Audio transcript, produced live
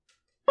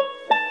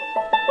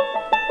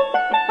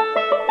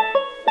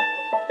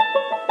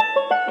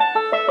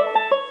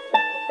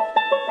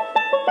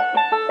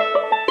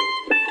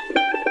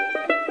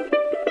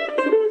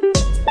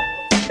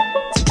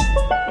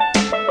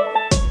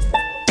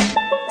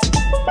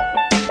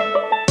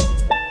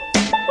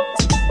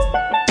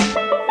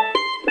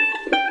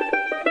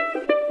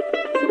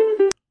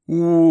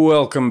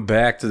Welcome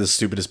back to the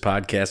Stupidest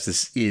Podcast.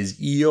 This is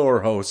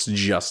your host,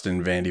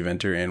 Justin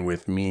Vandeventer, and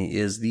with me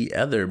is the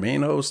other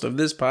main host of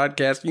this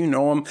podcast. You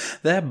know him,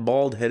 that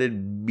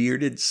bald-headed,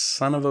 bearded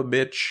son of a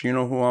bitch. You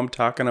know who I'm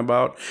talking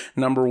about.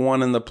 Number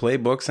one in the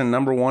playbooks and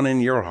number one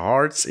in your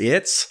hearts.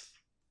 It's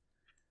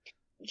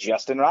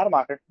Justin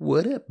Rademacher.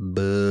 What up,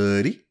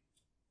 buddy?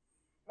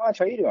 Not much.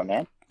 How you doing,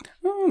 man?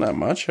 Oh, not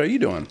much. How you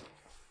doing?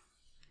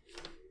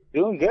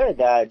 Doing good.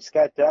 Just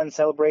got done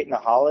celebrating the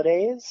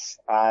holidays.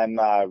 I'm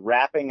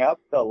wrapping up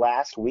the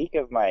last week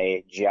of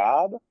my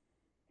job.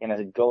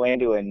 Gonna go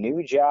into a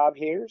new job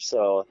here,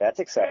 so that's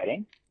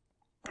exciting.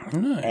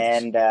 Nice.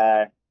 And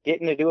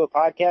getting to do a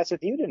podcast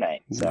with you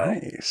tonight. So,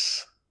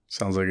 nice.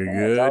 Sounds like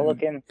a it's all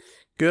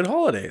good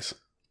holidays.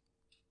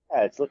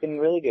 Yeah, it's looking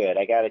really good.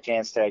 I got a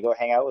chance to go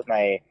hang out with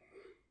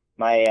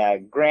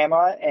my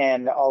grandma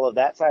and all of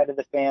that side of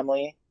the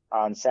family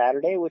on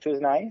Saturday, which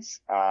was nice.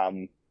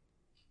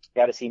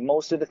 Got to see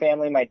most of the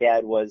family. My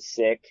dad was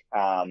sick,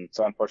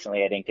 so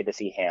unfortunately I didn't get to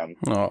see him.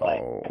 Oh.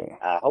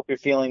 But hope you're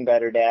feeling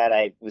better, Dad.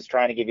 I was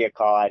trying to give you a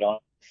call. I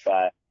don't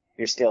know if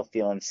you're still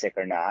feeling sick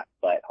or not,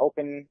 but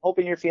hoping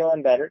you're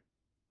feeling better.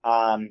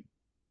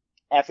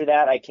 After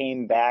that, I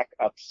came back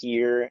up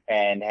here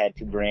and had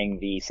to bring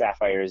the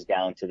Sapphires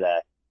down to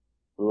the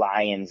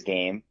Lions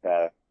game,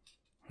 the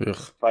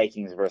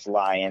Vikings versus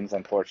Lions.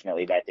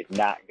 Unfortunately, that did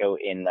not go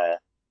in the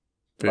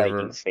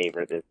Vikings'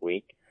 favor this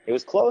week. It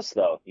was close,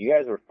 though. You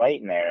guys were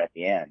fighting there at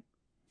the end.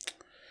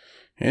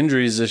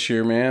 Injuries this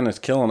year, man. It's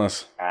killing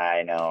us.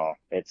 I know.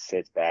 It's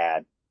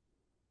bad.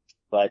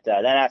 But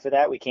then after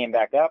that, we came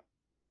back up.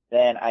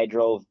 Then I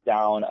drove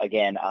down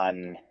again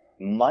on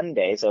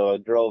Monday. So I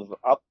drove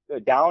up,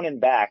 down and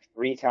back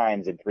 3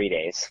 times in 3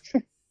 days.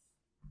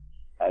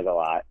 That was a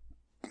lot.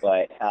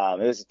 But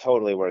it was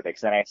totally worth it.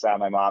 Because then I saw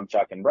my mom,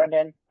 Chuck, and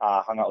Brendan.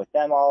 Hung out with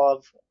them all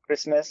of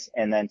Christmas.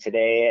 And then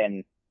today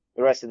and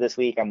the rest of this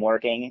week I'm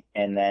working,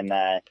 and then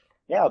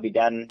I'll be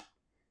done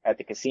at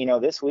the casino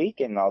this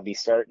week, and I'll be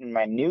starting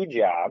my new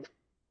job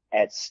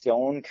at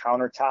Stone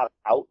Countertop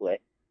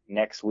Outlet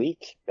next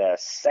week, the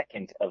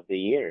 2nd of the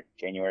year,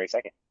 January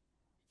 2nd.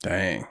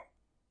 Dang.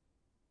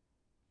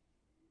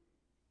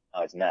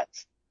 Oh, it's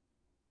nuts.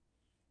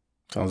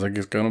 Sounds like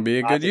it's going to be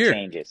a Lots good year. Of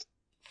changes.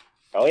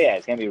 Oh yeah,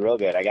 it's going to be real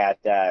good. I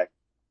got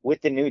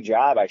with the new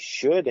job, I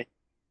should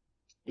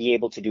be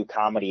able to do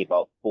comedy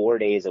about 4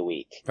 days a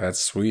week. That's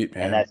sweet,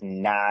 man.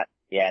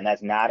 And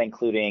that's not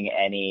including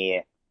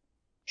any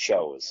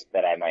shows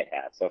that I might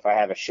have. So if I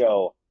have a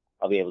show,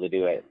 I'll be able to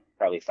do it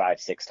probably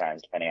 5-6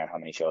 times, depending on how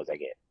many shows I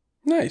get.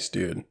 Nice,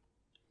 dude.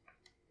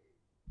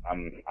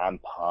 I'm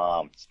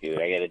pumped, dude.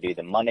 I got to do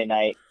the Monday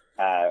night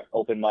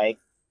open mic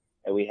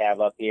that we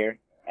have up here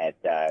at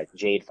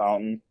Jade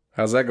Fountain.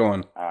 How's that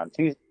going?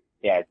 Tuesday.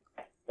 Yeah.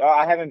 Well,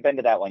 I haven't been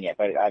to that one yet,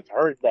 but I've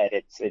heard that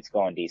it's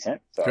going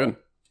decent. So. Good.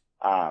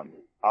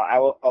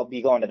 I'll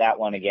be going to that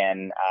one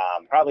again.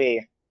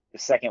 Probably the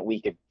 2nd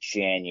week of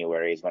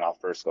January is when I'll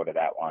first go to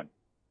that one.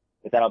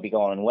 But then I'll be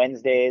going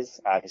Wednesdays,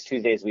 because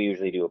Tuesdays we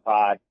usually do a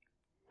pod.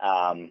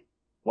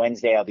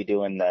 Wednesday I'll be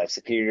doing the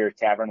Superior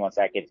Tavern once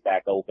that gets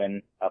back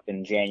open up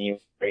in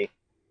January.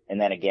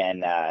 And then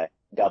again,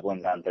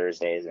 Dublin's on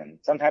Thursdays, and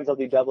sometimes I'll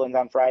do Dublin's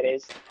on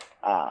Fridays.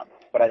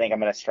 But I think I'm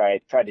going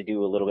to try to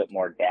do a little bit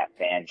more Dat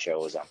Fan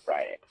shows on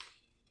Friday.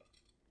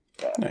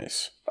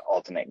 Nice. The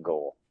ultimate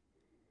goal.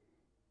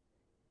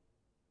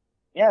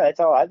 Yeah, that's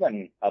all I've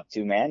been up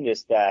to, man.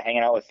 Just hanging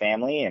out with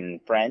family and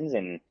friends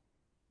and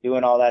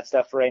doing all that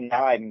stuff right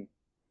now. I'm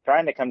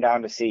trying to come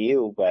down to see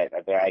you, but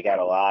I got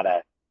a lot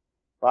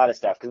of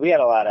stuff because we had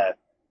a lot of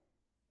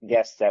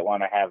guests that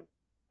want to have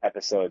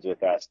episodes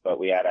with us, but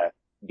we had to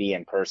be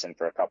in person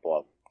for a couple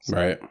of them. So.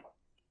 Right.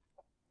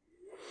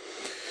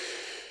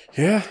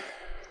 Yeah.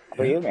 How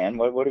about you, man?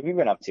 What have you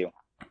been up to?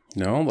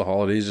 No, the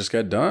holidays just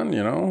got done,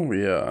 you know.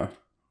 We a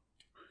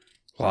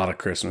lot of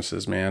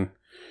Christmases, man.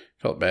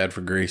 Felt bad for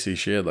Gracie.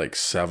 She had like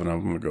 7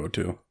 of them to go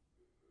to.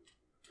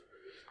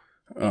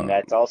 And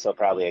that's also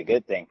probably a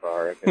good thing for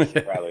her because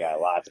she probably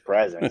got lots of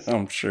presents.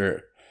 I'm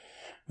sure.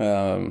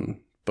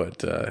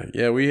 But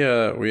we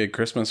had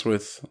Christmas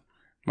with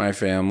my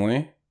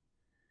family.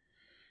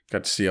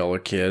 Got to see all the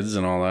kids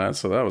and all that,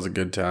 so that was a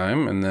good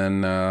time. And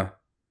then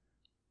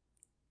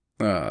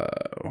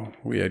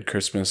we had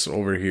Christmas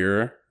over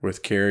here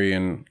with Carrie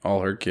and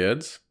all her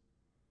kids.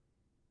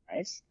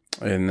 Nice.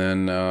 And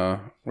then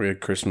we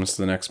had Christmas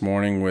the next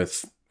morning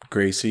with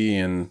Gracie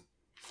and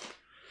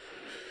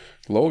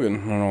Logan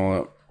and all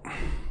that.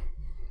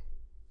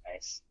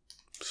 Nice.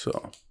 So.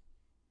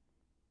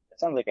 That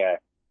sounds like a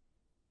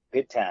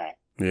good time.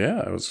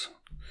 Yeah, it's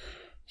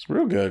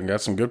real good. Got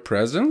some good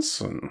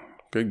presents and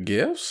good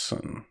gifts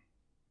and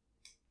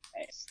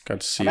nice.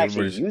 Got to see I'm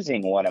actually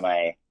using one of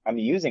my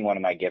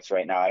gifts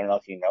right now. I don't know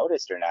if you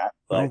noticed or not,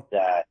 but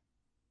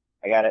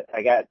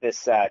I got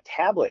this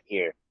tablet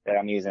here that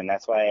I'm using.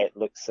 That's why it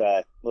looks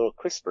a little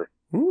crisper.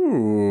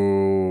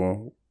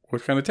 Ooh.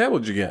 What kind of tablet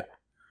did you get?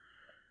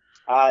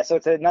 So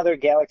it's another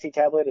Galaxy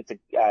tablet. It's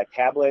a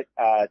tablet.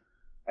 I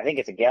think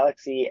it's a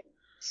Galaxy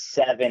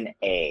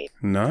 7A.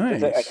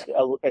 Nice.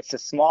 It's a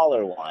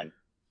smaller one,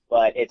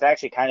 but it's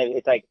actually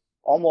it's like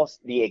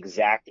almost the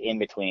exact in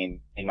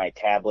between in my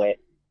tablet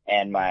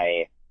and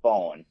my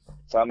phone.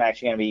 So I'm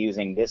actually going to be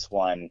using this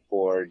one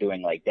for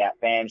doing like DAT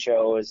fan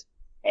shows,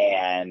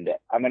 and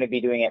I'm going to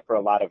be doing it for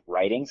a lot of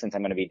writing since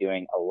I'm going to be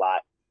doing a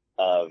lot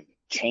of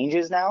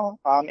changes now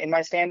in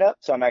my stand-up.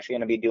 So I'm actually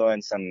going to be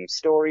doing some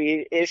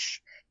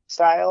story-ish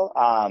style,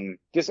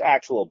 just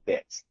actual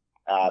bits,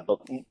 but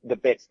the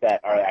bits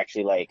that are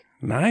actually like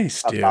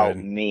Nice, about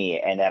dude. me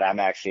and that I'm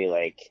actually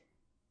like,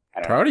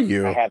 I don't Proud know, of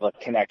you. I have a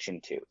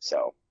connection to.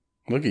 So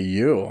Look at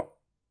you.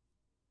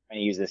 I'm going to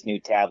use this new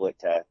tablet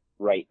to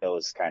write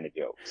those kind of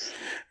jokes.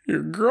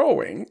 You're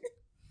growing.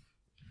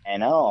 I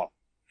know.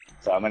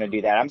 So I'm going to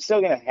do that. I'm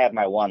still going to have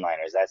my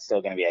one-liners. That's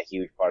still going to be a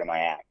huge part of my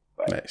act.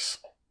 But Nice.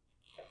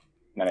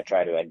 I'm going to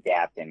try to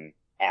adapt and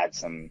add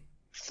some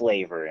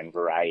flavor and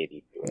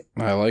variety to it.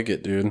 I like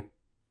it, dude.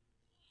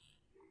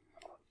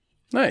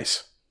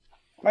 Nice.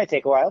 Might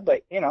take a while,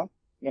 but, you know,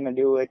 I'm going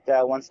to do it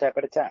one step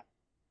at a time.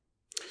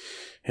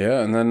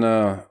 Yeah, and then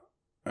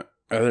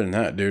other than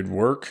that, dude,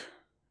 work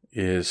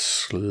is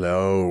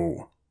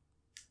slow.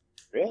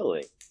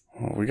 Really?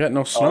 Well, we got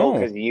no snow. Oh,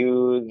 because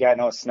you got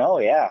no snow.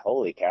 Yeah.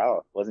 Holy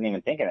cow. Wasn't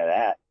even thinking of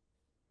that.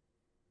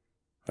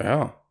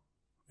 Yeah.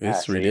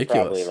 It's So ridiculous.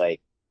 You're probably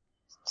like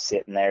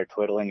sitting there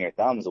twiddling your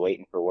thumbs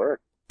waiting for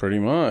work. Pretty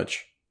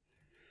much.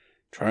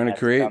 Trying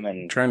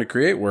to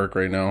create work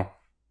right now.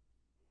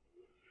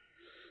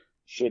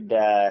 Should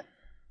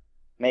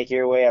make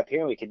your way up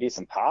here. We could do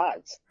some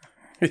pods.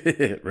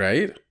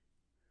 Right?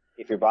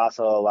 If your boss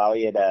will allow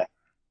you to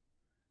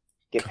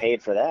get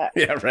paid for that.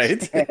 Yeah,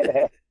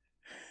 right?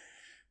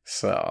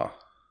 So,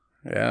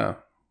 yeah.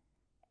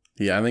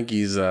 Yeah, I think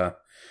he's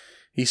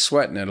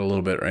sweating it a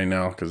little bit right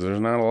now because there's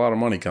not a lot of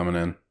money coming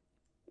in.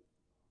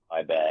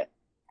 I bet.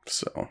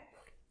 So.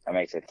 That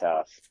makes it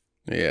tough.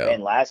 Yeah.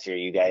 And last year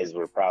you guys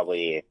were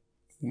probably...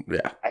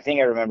 Yeah. I think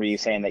I remember you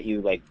saying that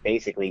you like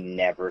basically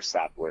never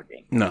stopped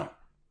working. No.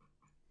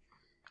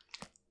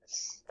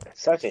 It's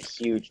such a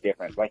huge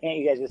difference. Why can't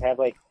you guys just have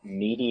like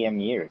medium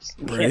years?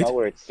 Right. You know,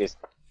 where it's just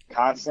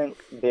constant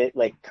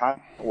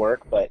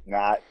work, but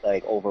not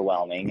like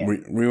overwhelming.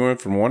 And, We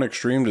went from one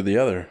extreme to the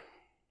other.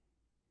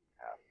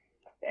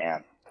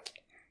 damn.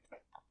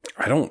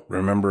 I don't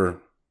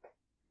remember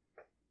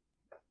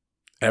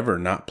ever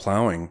not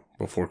plowing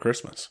before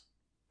Christmas.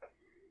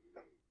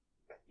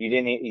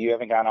 You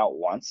haven't gone out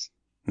once?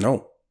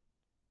 No.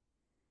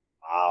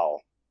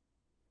 Wow.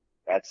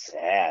 That's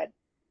sad.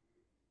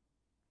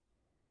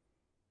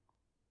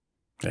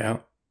 Yeah.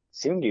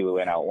 Assumed you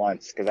went out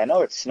once because I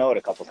know it snowed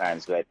a couple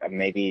times, but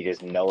maybe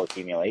just no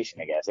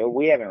accumulation, I guess.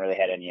 We haven't really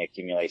had any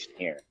accumulation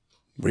here.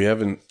 We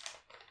haven't.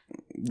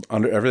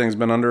 Everything's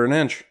been under an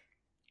inch.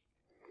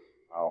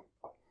 Oh.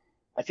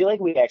 I feel like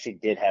we actually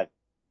did have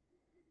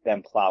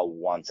them plow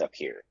once up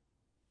here.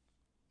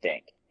 I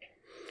think.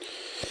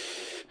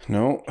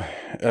 No,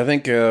 I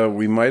think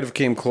we might have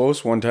came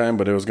close one time,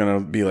 but it was going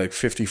to be like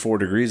 54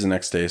 degrees the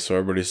next day. So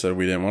everybody said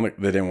they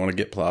didn't want to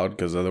get plowed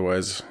because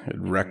otherwise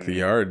it'd wreck the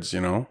yards,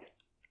 you know?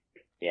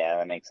 Yeah,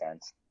 that makes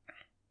sense.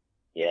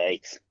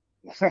 Yikes.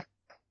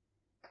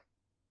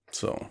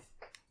 So.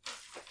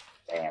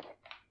 Damn.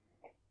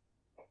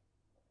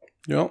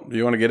 Do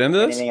you want to get into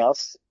this? Anything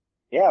else?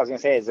 Yeah, I was going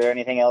to say, is there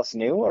anything else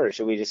new or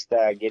should we just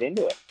get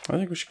into it? I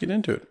think we should get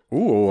into it.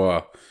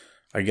 Ooh,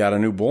 I got a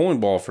new bowling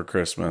ball for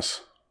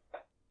Christmas.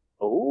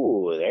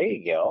 Ooh, there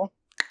you go.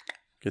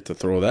 Get to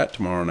throw that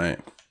tomorrow night.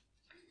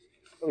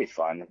 It'll be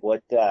fun.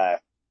 What'd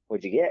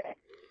you get?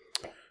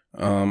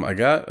 I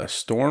got a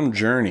Storm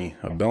Journey,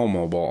 a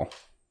Belmo ball.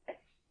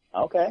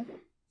 Okay.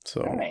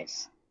 So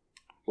nice.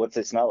 What's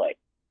it smell like?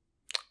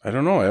 I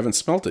don't know. I haven't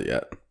smelt it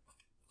yet.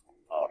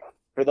 Oh,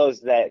 for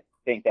those that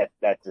think that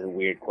that's a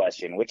weird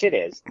question, which it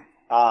is,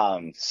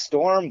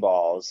 storm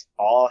balls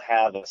all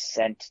have a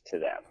scent to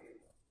them.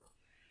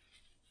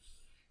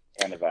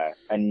 Kind of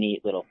a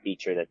neat little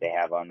feature that they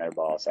have on their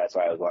balls. So that's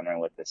why I was wondering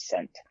what the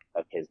scent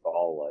of his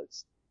ball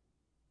was.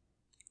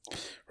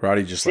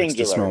 Roddy just likes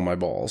to smell my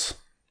balls.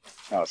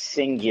 No,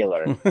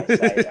 singular.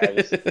 I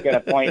was going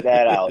to point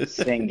that out.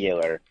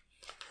 Singular.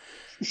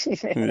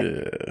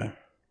 Yeah.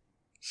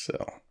 So,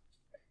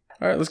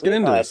 all right, let's get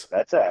into this.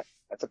 That's a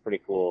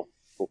pretty cool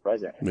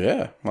present.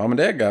 Yeah, Mom and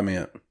Dad got me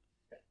it.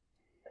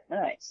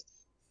 Nice.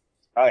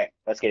 Okay,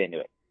 let's get into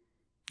it.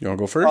 You want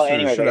to go first? Oh,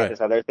 anyways, I got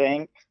this other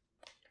thing.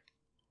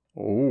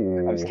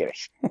 Oh. I'm just kidding.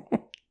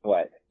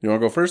 What? You want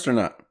to go first or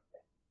not?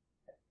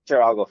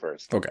 Sure, I'll go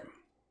first. Okay.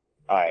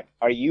 All right.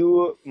 Are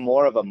you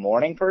more of a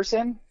morning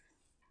person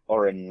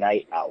or a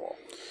night owl?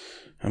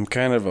 I'm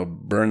kind of a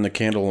burn the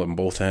candle in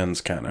both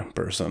ends kind of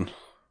person.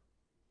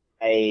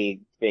 I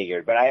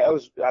figured, but I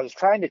was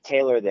trying to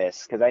tailor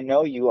this because I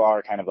know you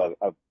are kind of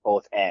a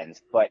both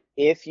ends. But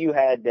if you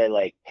had to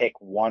like pick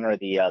one or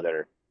the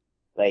other,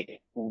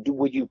 like,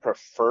 would you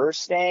prefer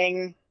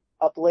staying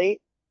up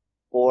late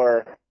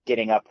or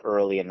getting up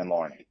early in the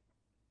morning?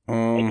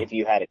 Like if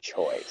you had a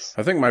choice.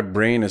 I think my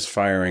brain is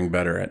firing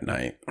better at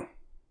night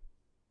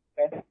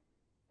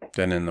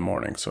than in the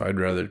morning, so I'd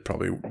rather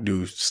probably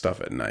do stuff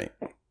at night.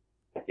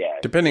 Yeah.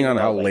 Depending on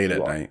how late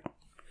at night.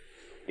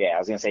 Yeah, I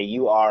was gonna say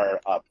you are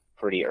up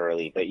pretty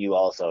early, but you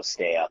also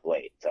stay up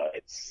late. So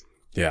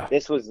Yeah.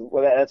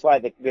 that's why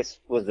this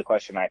was the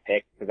question I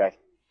picked because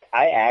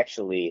I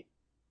actually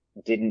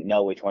didn't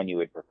know which one you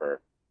would prefer.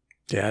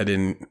 Yeah, I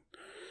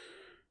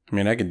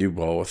mean, I could do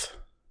both,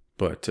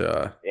 but,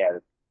 Yeah,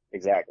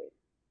 exactly.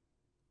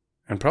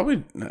 and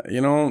probably,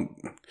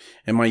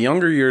 in my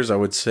younger years, I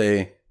would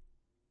say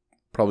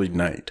probably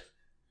night,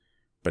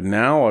 but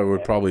now I would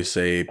Yeah. probably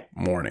say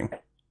morning.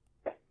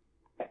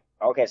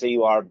 Okay, so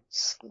you are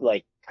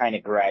like kind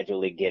of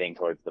gradually getting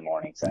towards the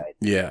morning side.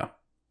 Yeah.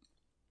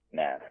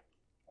 Nah.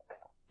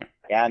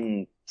 Yeah,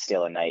 I'm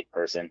still a night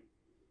person.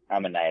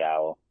 I'm a night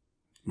owl.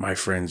 My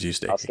friends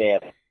used to I'll stay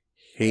up.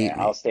 hate Yeah,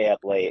 I'll me. stay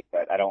up late,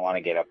 but I don't want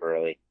to get up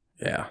early.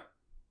 Yeah.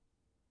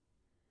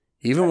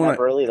 Even I'm when up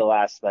early the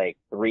last like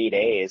 3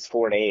 days,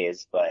 4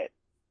 days, but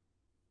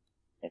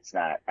it's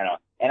not. I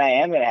don't. And I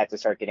am gonna have to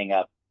start getting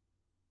up,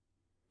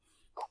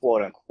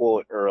 quote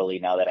unquote, early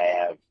now that I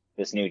have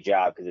this new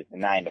job because it's a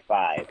 9 to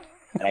 5,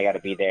 and I got to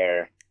be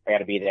there. I got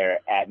to be there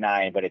at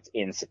 9, but it's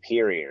in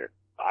Superior.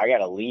 I got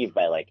to leave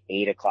by like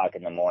 8 o'clock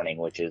in the morning,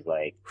 which is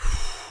like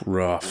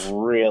rough.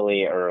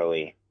 really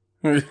early.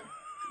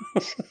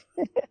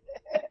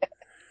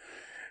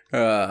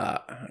 Uh,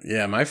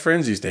 yeah, my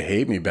friends used to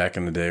hate me back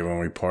in the day when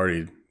we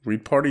partied.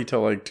 We'd party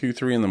till like 2,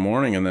 3 in the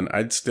morning, and then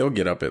I'd still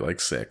get up at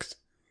like 6.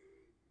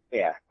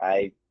 Yeah,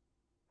 I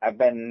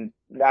didn't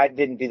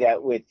do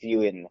that with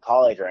you in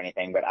college or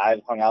anything, but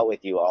I've hung out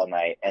with you all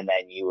night, and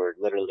then you were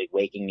literally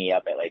waking me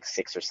up at like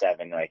 6 or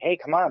 7, like, hey,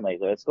 come on, like,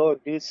 let's go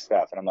do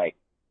stuff. And I'm like,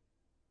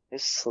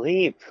 just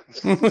sleep.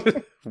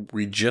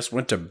 We just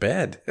went to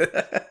bed.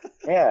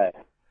 Yeah,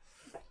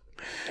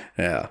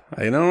 Yeah,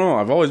 I don't know.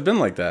 I've always been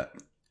like that.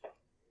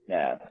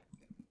 yeah,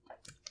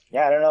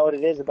 yeah. I don't know what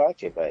it is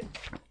about you, but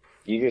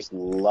you just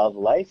love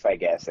life, I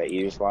guess, that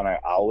you just want to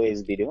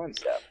always be doing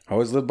stuff. I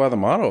always live by the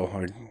motto: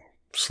 I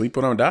sleep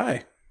when I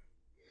die.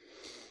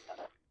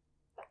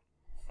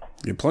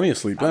 Get plenty of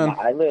sleep I'm, then.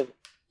 I live,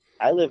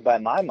 I live by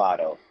my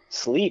motto: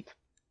 sleep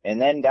and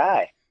then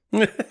die.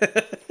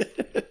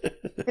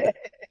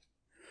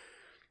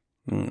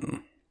 Hmm.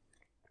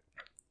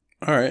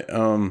 All right.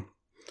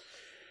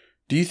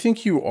 Do you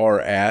think you are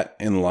at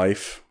in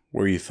life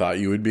where you thought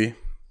you would be?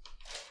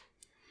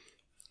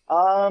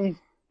 Um,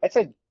 that's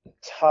a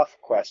tough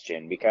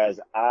question because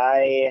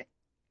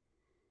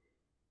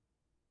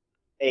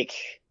like,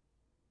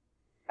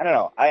 I don't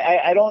know.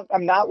 I don't,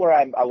 I'm not where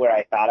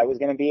I thought I was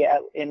going to be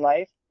at in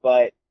life,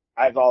 but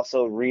I've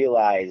also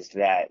realized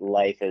that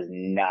life is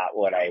not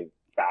what I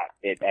thought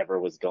it ever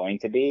was going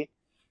to be.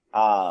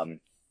 Um,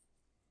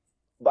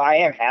 but I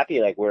am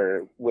happy like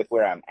where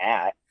I'm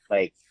at.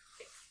 Like,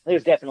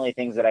 there's definitely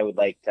things that I would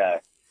like to,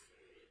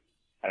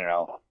 I don't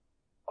know,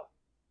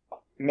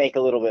 make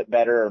a little bit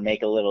better or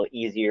make a little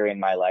easier in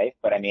my life.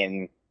 But I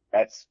mean,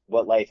 that's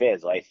what life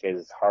is. Life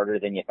is harder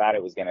than you thought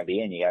it was going to be,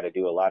 and you got to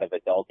do a lot of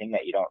adulting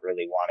that you don't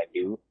really want to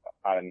do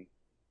on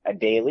a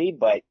daily,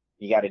 but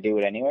you got to do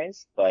it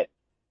anyways. But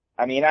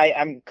I mean,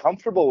 I'm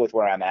comfortable with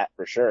where I'm at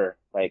for sure.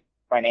 Like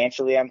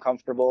financially, I'm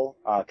comfortable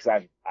because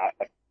I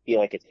feel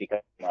like it's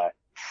because I'm a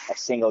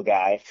single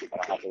guy. I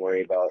don't have to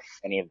worry about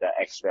any of the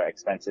extra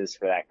expenses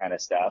for that kind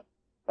of stuff.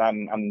 So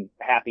I'm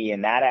happy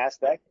in that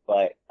aspect,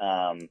 but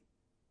I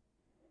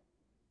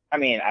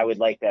mean, I would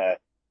like to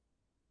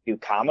do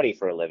comedy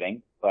for a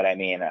living, but I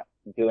mean,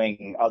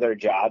 doing other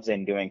jobs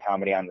and doing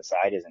comedy on the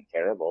side isn't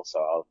terrible,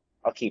 so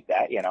I'll keep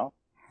that, you know.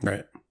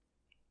 Right.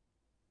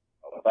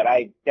 But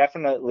I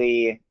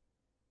definitely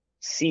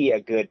see a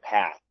good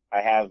path.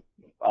 I have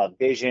a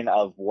vision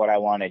of what I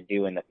want to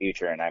do in the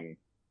future, and I'm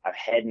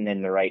heading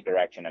in the right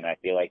direction, and I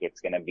feel like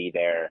it's going to be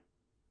there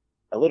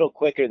a little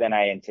quicker than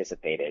I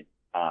anticipated.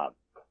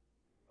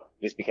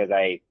 Just because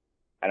I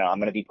don't know, I'm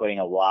going to be putting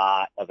a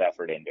lot of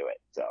effort into it,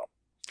 so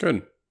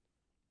Good.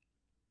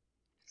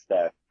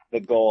 it's the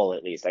goal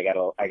at least. I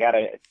got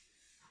a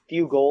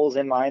few goals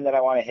in mind that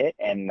I want to hit,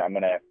 and I'm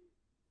gonna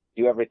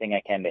do everything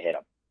I can to hit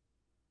them.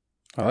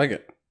 I like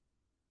it.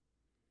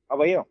 How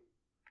about you?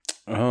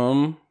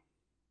 Um,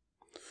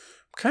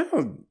 kind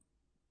of,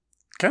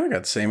 kind of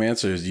got the same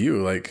answer as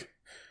you. Like,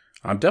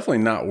 I'm definitely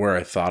not where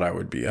I thought I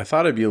would be. I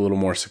thought I'd be a little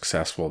more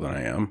successful than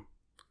I am.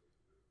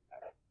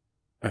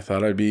 I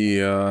thought I'd be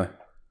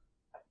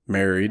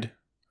married.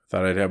 I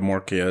thought I'd have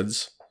more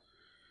kids.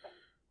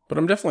 But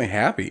I'm definitely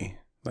happy.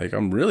 Like,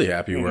 I'm really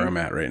happy where Hmm. I'm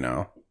at right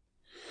now.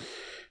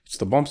 It's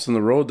the bumps in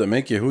the road that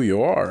make you who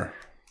you are.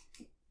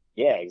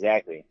 Yeah,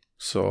 exactly.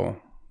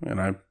 So, and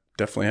I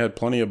definitely had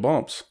plenty of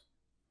bumps.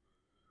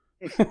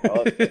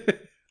 Oh,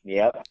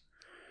 yep.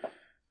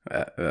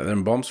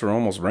 Them bumps were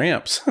almost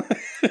ramps.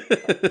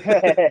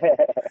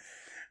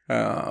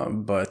 uh,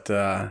 but,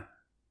 uh,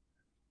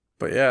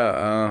 but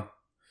yeah,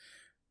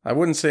 I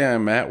wouldn't say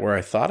I'm at where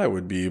I thought I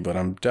would be, but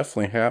I'm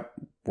definitely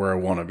where I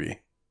want to be.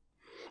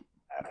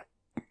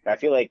 I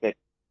feel like that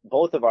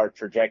both of our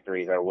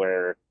trajectories are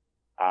where,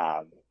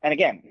 and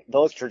again,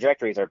 those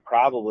trajectories are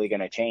probably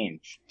going to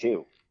change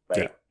too.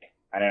 Yeah. Like,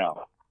 I don't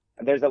know.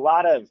 There's a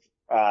lot of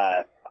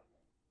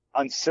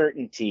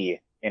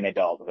uncertainty in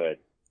adulthood.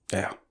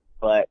 Yeah.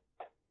 but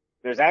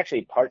there's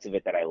actually parts of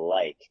it that I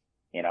like.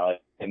 You know,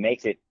 it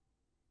makes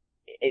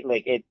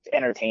it's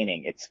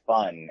entertaining, it's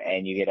fun,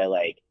 and you get to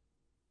like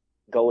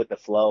go with the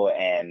flow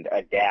and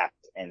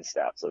adapt and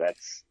stuff. So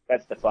that's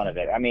the fun of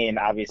it. I mean,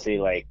 obviously,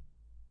 like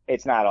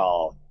it's not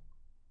all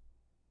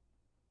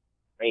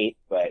great,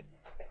 but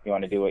you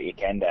want to do what you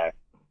can to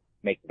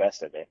make the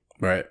best of it.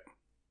 Right.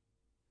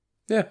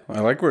 Yeah,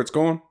 I like where it's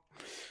going.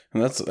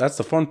 And that's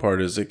the fun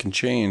part is it can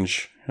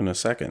change in a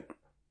second.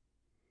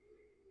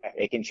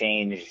 It can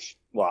change,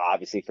 well,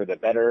 obviously for the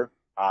better,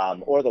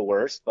 or the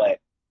worse, but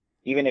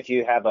even if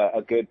you have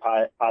a good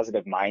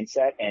positive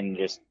mindset and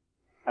just,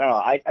 I don't know,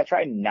 I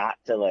try not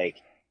to like,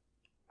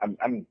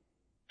 I'm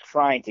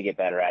trying to get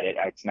better at it.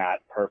 It's not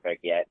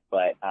perfect yet,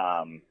 but,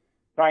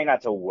 trying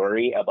not to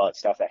worry about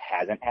stuff that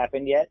hasn't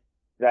happened yet.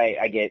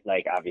 I get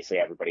like, obviously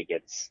everybody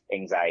gets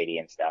anxiety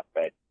and stuff,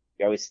 but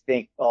you always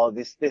think, oh,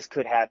 this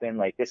could happen,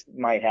 like this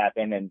might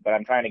happen. But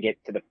I'm trying to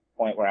get to the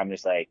point where I'm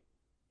just like,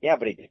 yeah,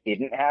 but it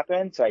didn't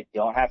happen. So I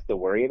don't have to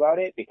worry about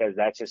it because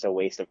that's just a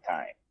waste of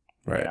time.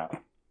 Right. You know?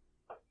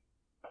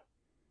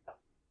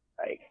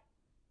 Like,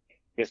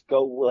 just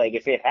go, like,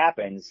 if it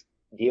happens,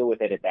 deal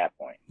with it at that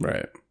point.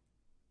 Right.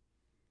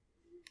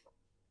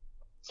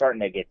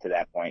 Starting to get to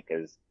that point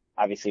because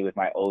obviously with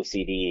my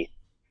OCD,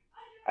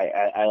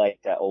 I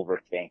like to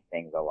overthink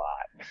things a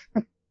lot.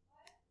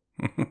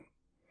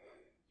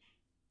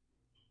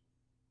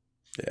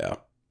 Yeah.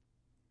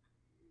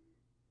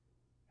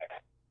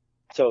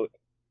 So,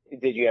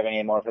 did you have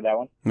any more for that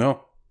one?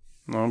 No,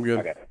 I'm good.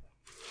 Okay.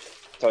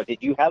 So, did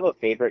you have a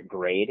favorite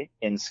grade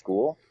in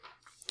school?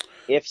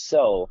 If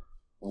so,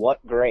 what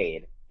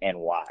grade and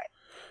why?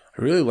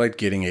 I really liked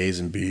getting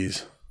A's and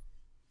B's.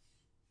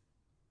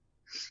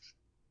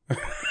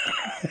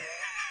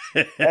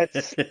 Those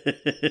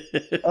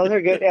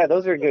are good. Yeah,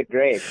 those are good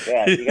grades.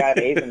 Yeah, if you got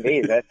A's and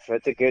B's,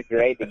 that's a good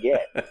grade to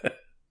get.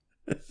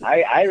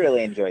 I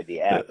really enjoyed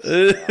the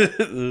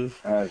F's.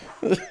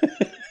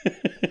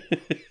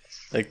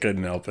 I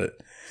couldn't help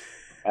it.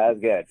 That was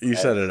good. You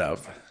set it up.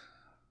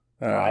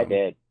 I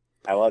did.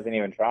 I wasn't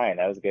even trying.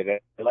 That was good.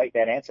 I like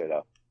that answer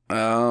though.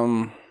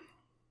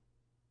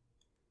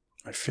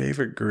 My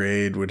favorite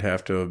grade would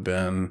have to have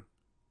been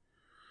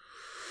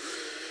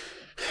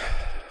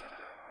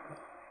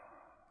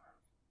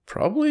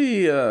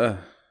probably God,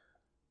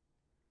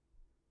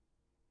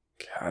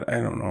 I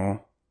don't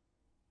know.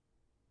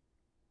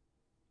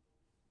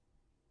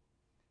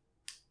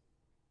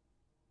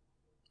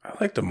 I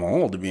liked them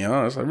all, to be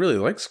honest. I really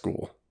like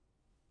school.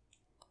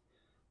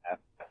 Yeah.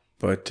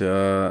 But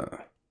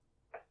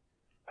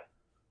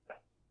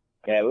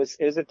yeah, it was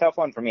a tough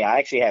one for me. I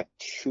actually have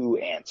two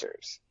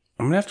answers.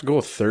 I'm gonna have to go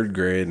with third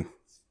grade.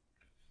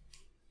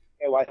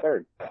 Hey, why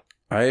third?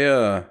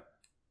 I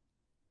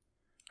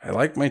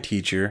liked my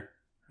teacher.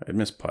 I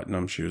Miss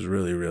Putnam. She was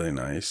really, really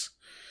nice.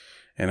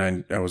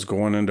 And I was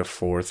going into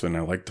fourth, and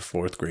I liked the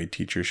fourth grade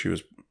teacher.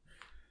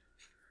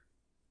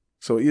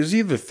 So it was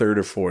either third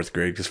or fourth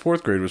grade, because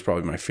fourth grade was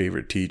probably my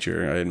favorite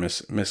teacher. I had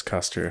Miss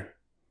Custer.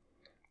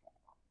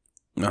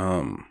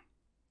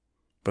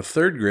 But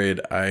third grade,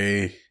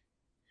 I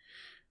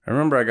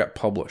remember I got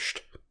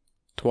published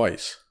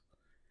twice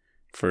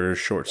for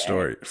short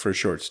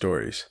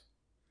stories.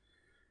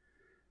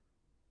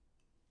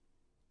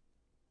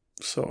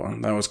 So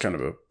that was kind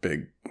of a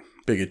big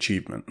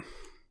achievement.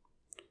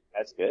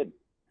 That's good.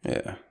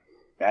 Yeah.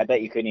 I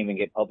bet you couldn't even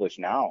get published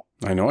now.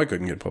 I know I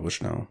couldn't get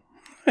published now.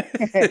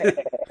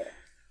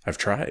 I've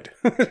tried.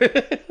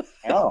 I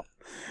know.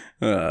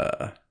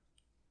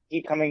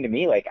 Keep coming to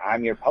me like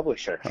I'm your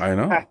publisher. I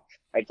know.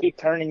 I keep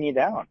turning you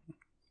down.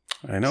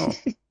 I know.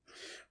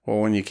 Well,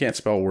 when you can't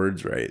spell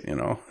words right, you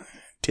know.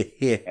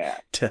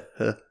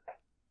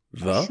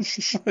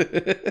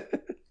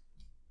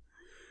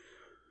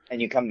 And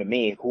you come to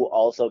me, who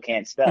also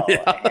can't spell.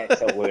 Yeah.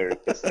 So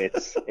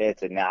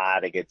it's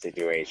not a good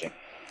situation.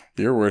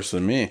 You're worse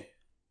than me.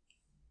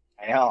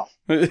 I know.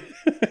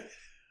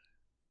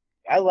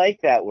 I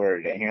like that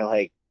word, and you're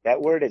like,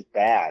 that word is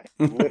bad.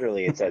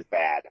 Literally, it says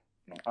bad.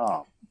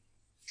 Oh.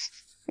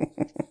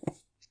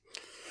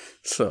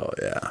 So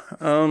yeah,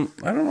 I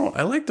don't know.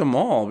 I liked them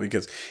all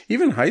because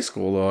even high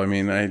school, though. I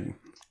mean, I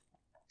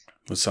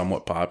was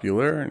somewhat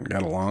popular and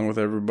got along with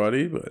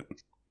everybody, but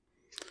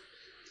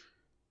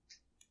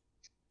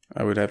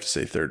I would have to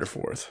say third or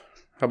fourth.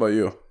 How about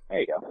you? There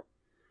you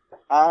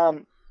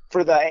go.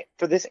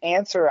 For this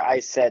answer, I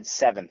said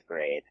seventh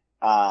grade.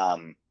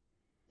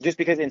 Just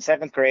because in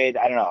seventh grade,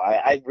 I don't know,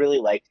 I really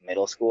liked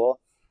middle school.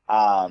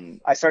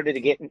 I started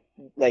to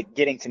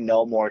getting to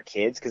know more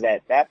kids because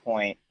at that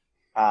point,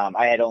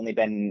 I had only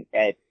been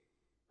at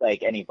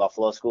like any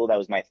Buffalo school. That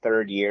was my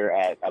third year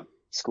at a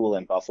school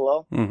in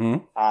Buffalo.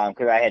 Mm-hmm.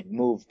 Because I had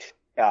moved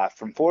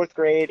from fourth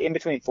grade, in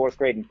between fourth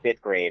grade and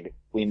fifth grade,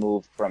 we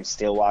moved from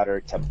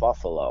Stillwater to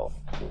Buffalo.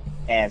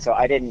 And so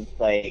I didn't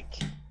I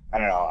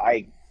don't know,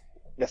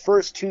 the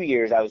first 2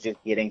 years I was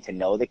just getting to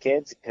know the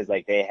kids because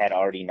like they had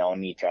already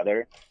known each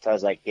other. So I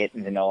was like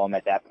getting to know them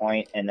at that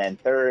point. And then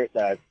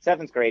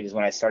seventh grade is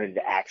when I started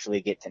to actually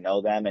get to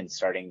know them and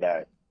starting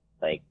to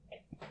like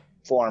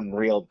form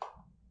real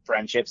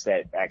friendships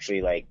that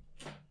actually like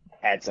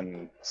had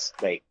some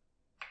like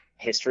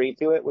history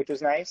to it, which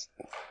was nice.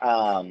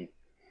 Um,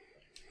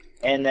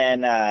 and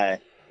then I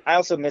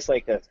also miss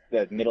like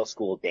the middle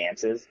school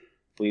dances.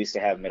 We used to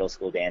have middle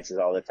school dances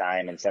all the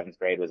time, and seventh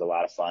grade was a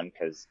lot of fun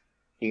because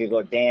you could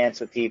go dance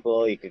with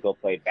people, you could go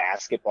play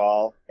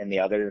basketball in the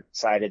other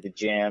side of the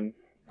gym,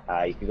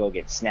 you could go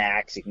get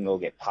snacks, you can go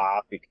get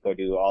pop, you could go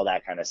do all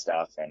that kind of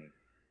stuff, and it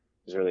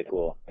was really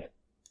cool.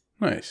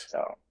 Nice.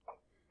 So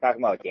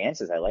talking about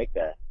dances, I like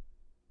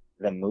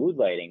the mood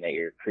lighting that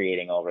you're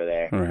creating over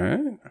there. All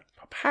right.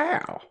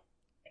 Pow.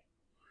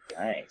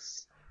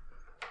 Nice.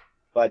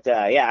 But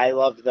yeah, I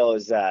loved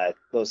those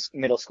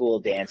middle school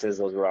dances.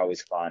 Those were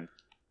always fun.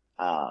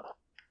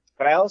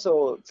 But I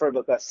also, for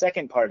the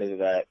second part of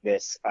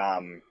this,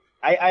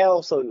 I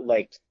also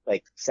liked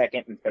like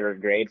second and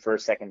third grade,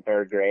 first, second,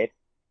 third grade,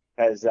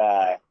 because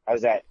I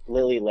was at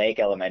Lily Lake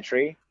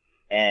Elementary,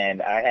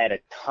 and I had a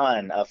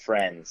ton of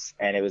friends,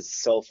 and it was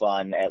so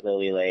fun at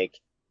Lily Lake.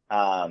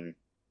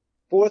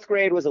 Fourth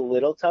grade was a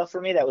little tough for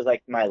me. That was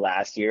like my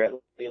last year at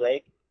Lily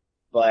Lake,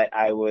 but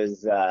I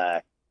was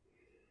I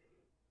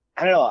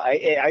don't know.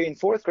 I in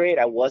fourth grade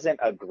I wasn't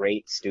a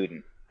great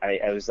student.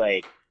 I was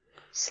like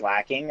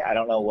slacking. I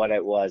don't know what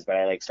it was, but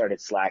I like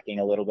started slacking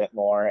a little bit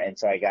more, and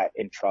so I got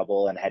in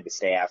trouble and had to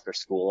stay after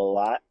school a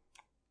lot.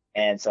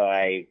 And so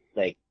I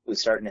like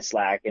was starting to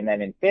slack. And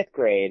then in fifth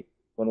grade,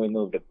 when we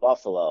moved to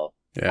Buffalo,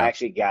 I Yeah.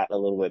 actually got a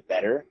little bit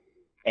better.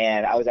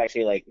 And I was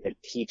actually like the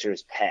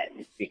teacher's pet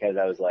because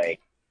I was like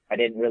I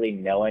didn't really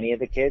know any of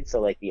the kids,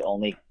 so like the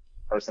only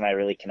person I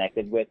really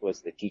connected with was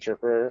the teacher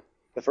for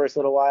the first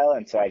little while,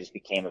 and so I just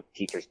became a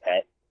teacher's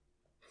pet.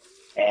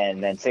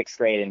 And then sixth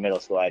grade and middle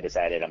school, I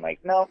decided I'm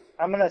like, no,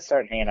 I'm gonna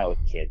start hanging out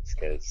with kids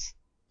because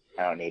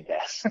I don't need to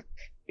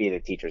be the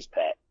teacher's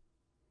pet.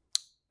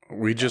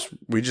 We just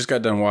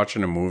got done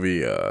watching a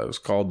movie. It was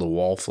called The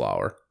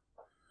Wallflower.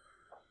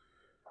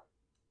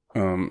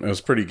 It was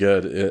pretty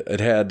good.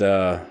 It had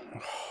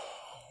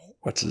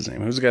what's his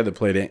name? Who's the guy that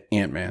played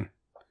Ant-Man?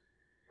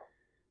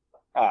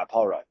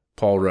 Paul Rudd.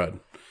 Paul Rudd.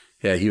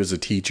 Yeah, he was a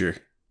teacher.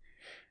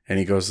 And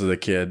he goes to the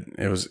kid.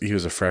 He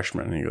was a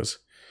freshman, and he goes,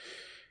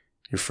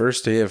 "Your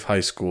first day of high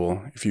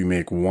school, if you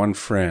make one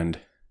friend,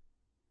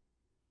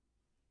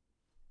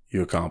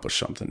 you accomplish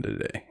something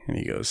today." And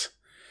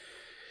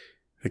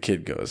the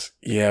kid goes,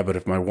 "Yeah, but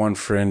if my one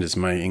friend is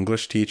my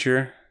English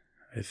teacher,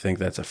 I think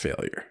that's a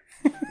failure."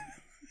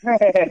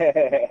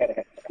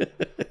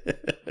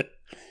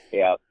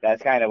 Yeah,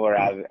 that's kind of where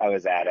I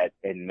was at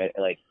in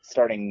like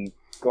starting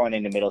going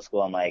into middle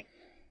school. I'm like,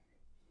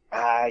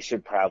 I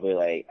should probably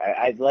like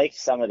I liked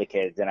some of the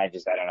kids, and I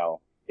don't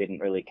know, didn't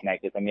really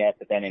connect with them yet.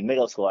 But then in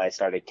middle school, I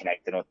started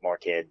connecting with more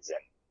kids, and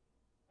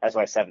that's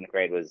why seventh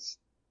grade was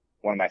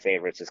one of my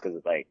favorites, just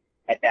because like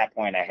at that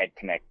point I had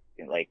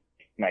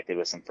connected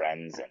with some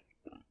friends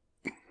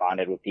and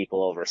bonded with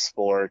people over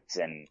sports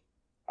and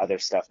other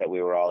stuff that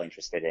we were all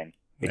interested in,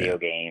 video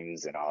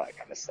games and all that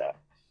kind of stuff.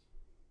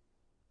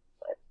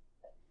 But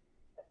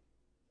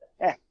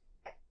yeah,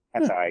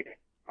 that's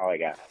all I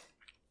got.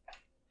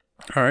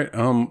 All right.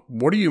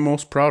 What are you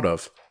most proud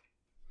of?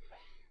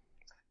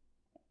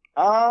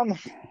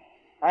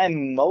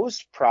 I'm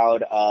most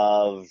proud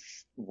of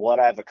what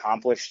I've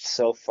accomplished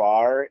so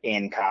far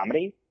in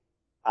comedy.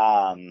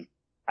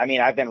 I mean,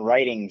 I've been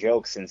writing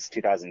jokes since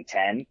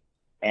 2010,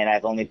 and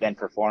I've only been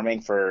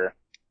performing for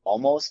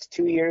almost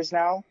 2 years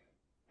now,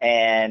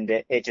 and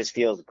it just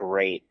feels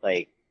great,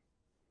 like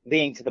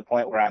being to the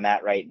point where I'm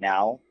at right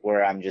now,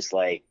 where I'm just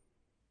like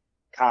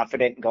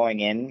confident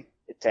going in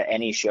to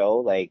any show,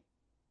 like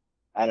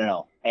I don't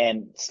know,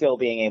 and still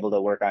being able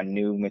to work on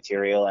new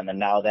material. And then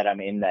now that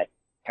I'm in that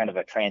kind of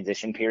a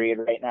transition period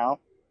right now,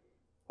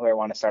 where I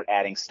want to start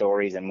adding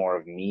stories and more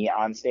of me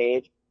on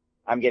stage,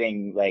 I'm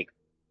getting like,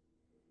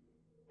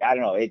 I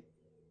don't know,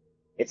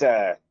 it's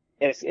an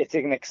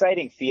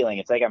exciting feeling.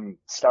 It's like I'm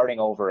starting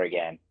over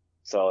again.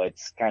 So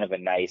it's kind of a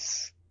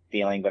nice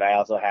feeling, but I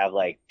also have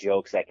like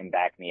jokes that can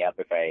back me up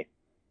if I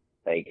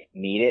like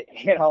need it,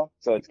 you know?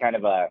 So it's kind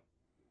of a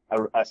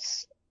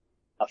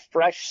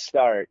fresh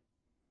start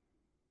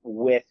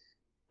with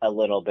a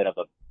little bit of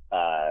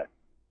a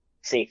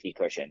safety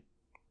cushion.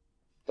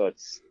 So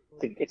it's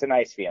a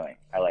nice feeling.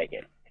 I like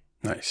it.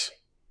 Nice.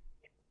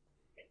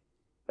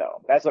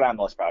 So that's what I'm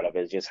most proud of,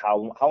 is just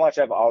how much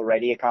I've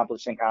already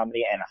accomplished in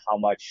comedy and how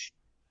much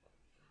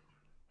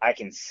I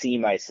can see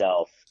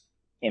myself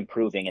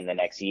improving in the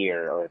next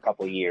year or a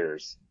couple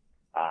years.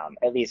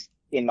 At least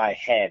in my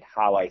head,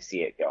 how I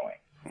see it going.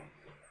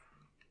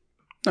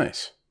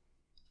 Nice.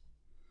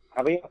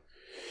 How about you?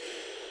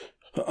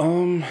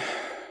 I'm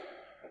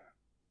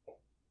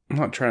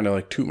not trying to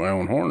like toot my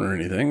own horn or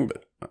anything,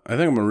 but I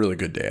think I'm a really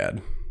good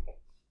dad.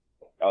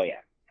 Oh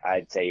yeah,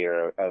 I'd say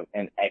you're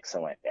an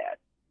excellent dad.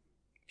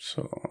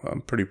 So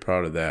I'm pretty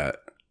proud of that.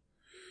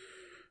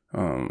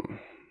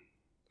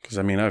 Because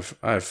I mean,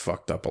 I've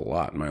fucked up a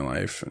lot in my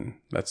life, and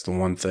that's the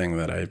one thing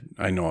that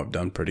I know I've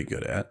done pretty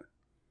good at.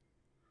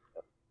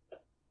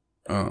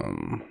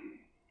 Other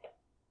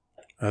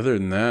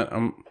than that,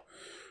 I'm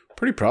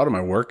pretty proud of my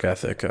work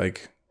ethic.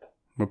 Like,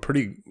 I'm a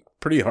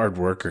pretty hard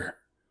worker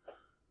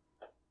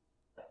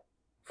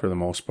for the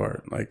most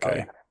part. Like,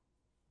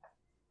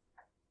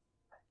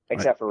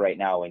 except for right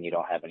now when you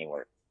don't have any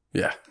work.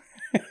 Yeah.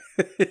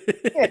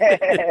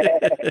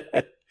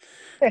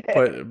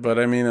 but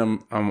I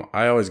mean,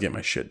 I always get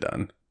my shit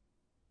done.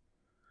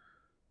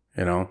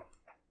 You know,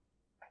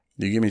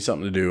 you give me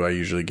something to do, I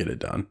usually get it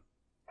done.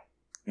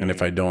 And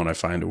if I don't, I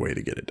find a way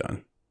to get it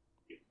done.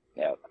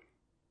 Yeah.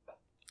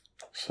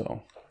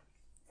 So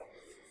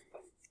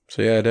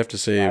yeah, I'd have to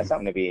say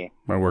something to be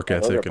my work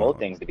ethic. Those are both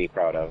things to be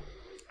proud of.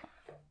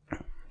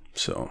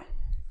 So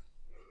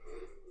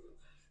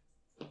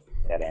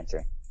that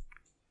answer.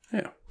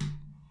 Yeah.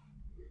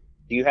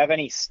 Do you have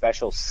any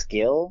special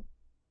skill,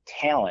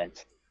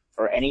 talent,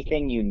 or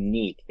anything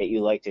unique that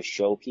you like to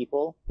show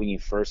people when you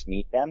first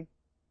meet them?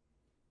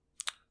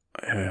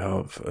 I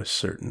have a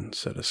certain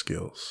set of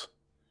skills.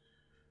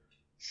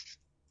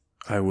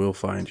 I will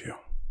find you,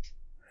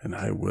 and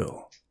I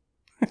will.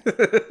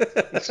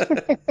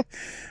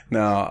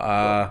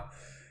 No,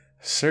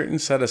 certain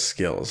set of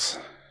skills.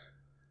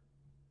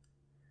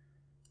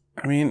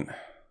 I mean,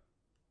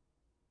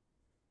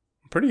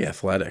 I'm pretty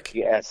athletic.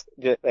 Yes,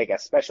 just like a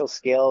special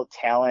skill,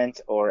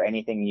 talent, or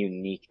anything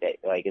unique that,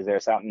 like, is there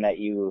something that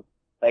you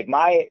like?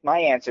 My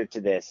answer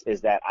to this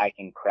is that I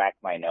can crack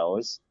my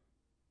nose,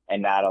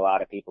 and not a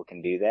lot of people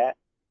can do that.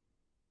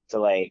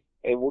 So like,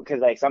 because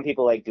like some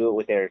people like do it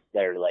with their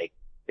like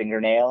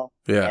fingernail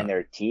and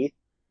their teeth.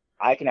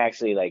 I can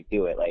actually like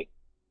do it. Like,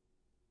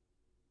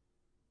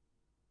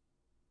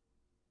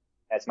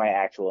 that's my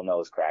actual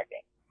nose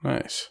cracking.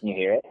 Nice. Can you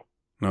hear it?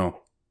 No.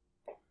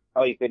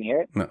 Oh, you couldn't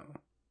hear it? No.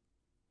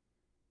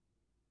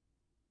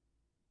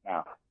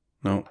 No.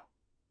 No.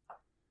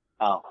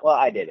 Oh, well,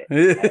 I did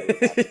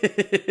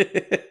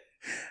it.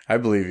 I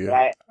believe you.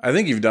 I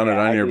think you've done it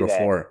on here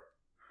before.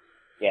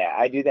 Yeah,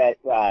 I do that.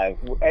 I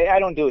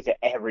don't do it to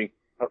every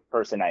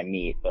person I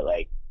meet, but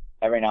like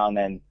every now and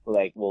then,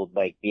 like we'll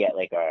like be at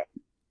like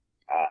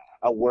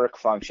a work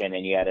function,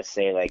 and you got to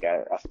say like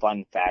a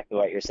fun fact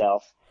about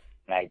yourself,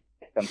 and I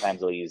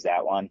sometimes will use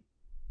that one.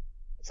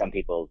 Some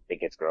people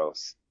think it's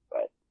gross,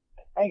 but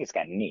I think it's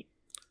kind of neat.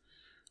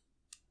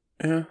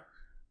 Yeah.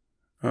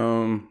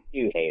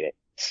 You hate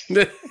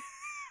it.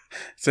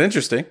 It's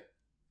interesting.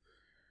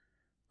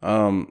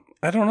 I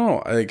don't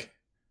know.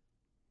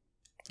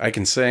 I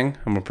can sing.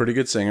 I'm a pretty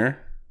good singer.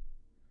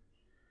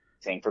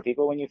 Sing for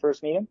people when you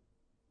first meet them?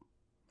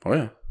 Oh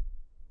yeah.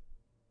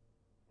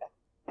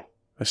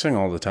 I sing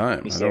all the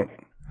time.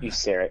 You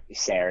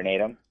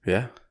serenade them?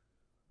 Yeah.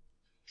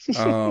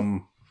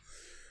 I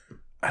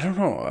don't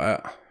know.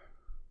 I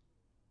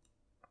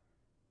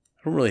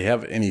don't really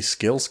have any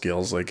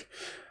skills. Like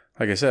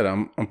I said,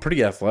 I'm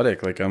pretty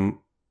athletic. Like I'm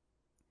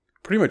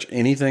pretty much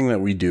anything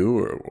that we do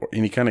or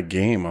any kind of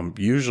game.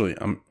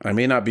 I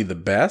may not be the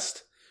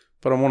best,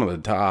 but I'm one of the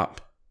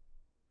top.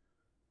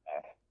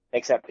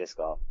 Except disc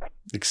golf.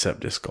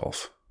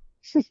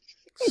 And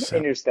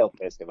you're still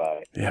pissed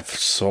about it. Yeah, I'm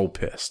so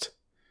pissed.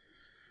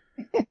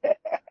 It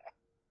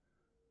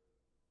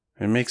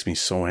makes me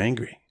so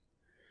angry.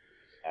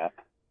 Yeah.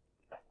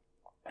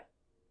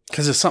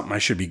 Because it's something I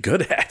should be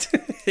good at.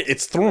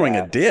 It's throwing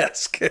a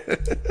disc.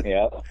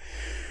 Yeah.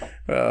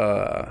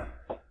 I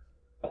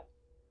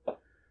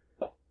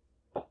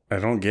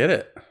don't get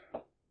it.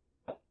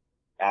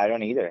 I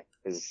don't either.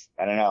 Because,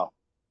 I don't know.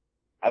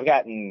 I've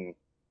gotten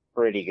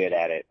pretty good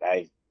at it.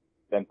 I've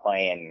been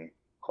playing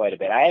quite a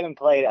bit. I haven't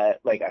played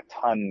like a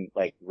ton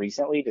like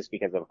recently just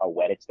because of how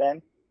wet it's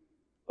been.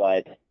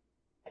 But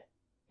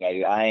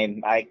yeah,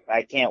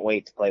 I can't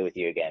wait to play with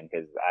you again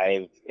because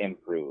I've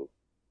improved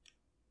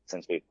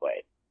since we've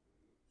played.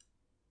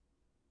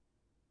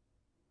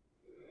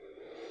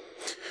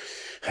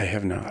 I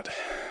have not.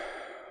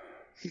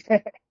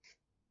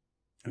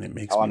 And it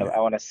makes me I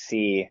want to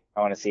see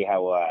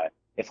how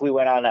if we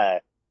went on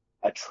a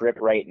trip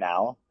right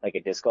now, like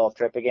a disc golf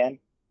trip again,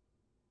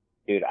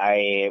 dude,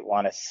 I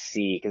want to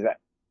see because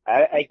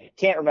I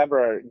can't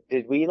remember.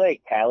 Did we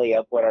like tally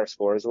up what our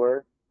scores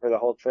were for the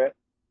whole trip?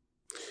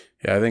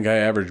 Yeah, I think I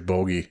averaged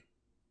bogey.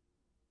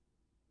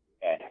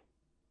 Yeah.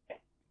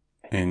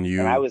 And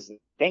you? And I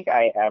think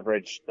I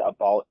averaged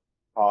about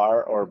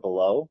par or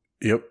below.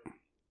 Yep.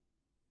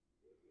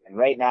 And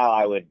right now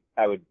I would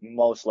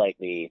most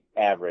likely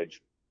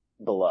average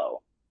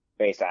below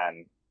based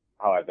on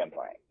how I've been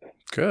playing.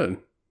 Good.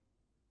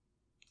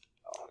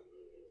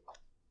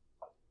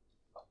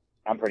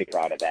 I'm pretty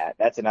proud of that.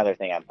 That's another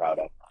thing I'm proud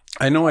of.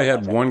 I know I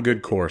had one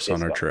good course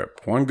on our trip.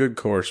 One good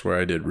course where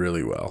I did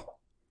really well.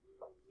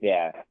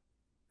 Yeah.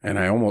 And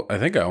I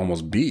think I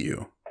almost beat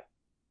you.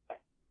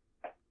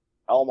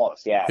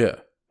 Almost, yeah. Yeah.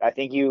 I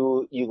think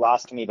you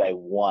lost to me by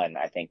one,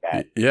 I think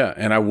that. Yeah,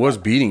 and I was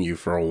beating you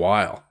for a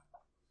while.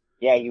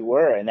 Yeah, you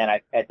were. And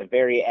then at the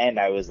very end,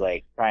 I was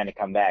like trying to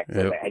come back.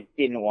 So I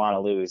didn't want to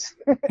lose.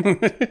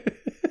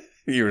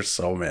 You were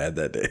so mad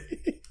that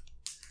day.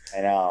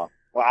 I know.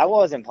 Well, I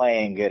wasn't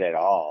playing good at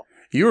all.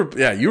 You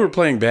were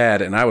playing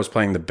bad, and I was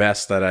playing the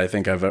best that I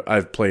think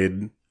I've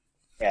played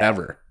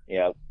ever.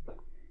 Yep.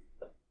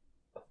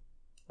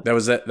 That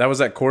was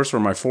that course where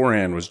my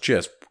forehand was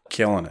just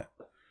killing it.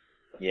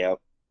 Yep.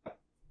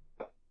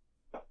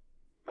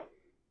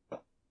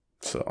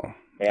 So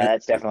yeah,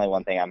 that's definitely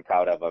one thing I'm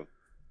proud of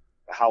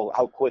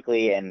how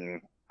quickly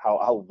and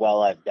how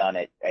well I've done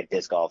it at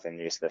disc golf in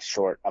just the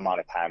short amount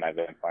of time I've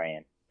been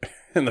playing.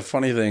 And the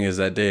funny thing is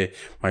that day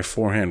my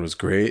forehand was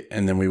great,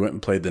 and then we went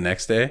and played the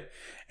next day,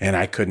 and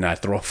I could not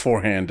throw a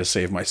forehand to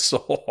save my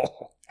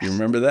soul. You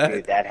remember that?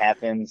 Dude, that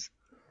happens.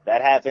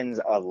 That happens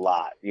a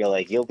lot. You'll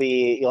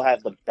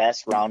have the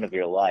best round of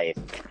your life,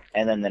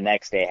 and then the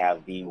next day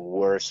have the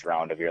worst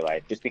round of your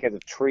life just because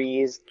of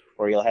trees,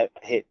 or you'll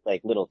hit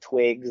like little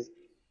twigs,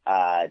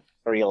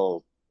 or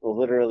you'll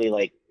literally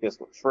like just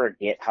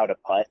forget how to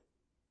putt.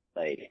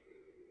 Like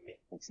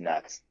it's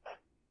nuts.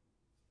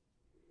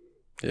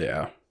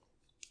 Yeah.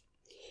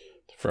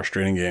 It's a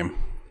frustrating game.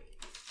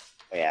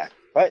 Yeah,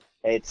 but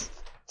it's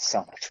so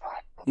much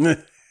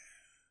fun.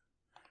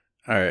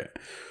 All right.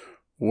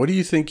 What do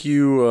you think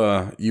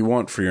you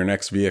want for your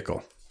next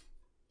vehicle?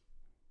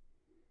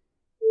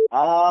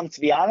 To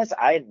be honest,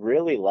 I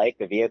really like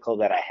the vehicle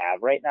that I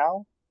have right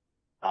now.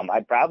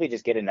 I'd probably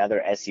just get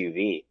another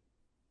SUV.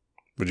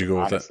 Would you go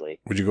honestly.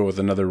 Would you go with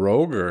another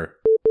Rogue or?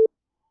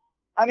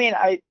 I mean,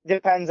 I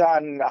depends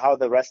on how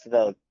the rest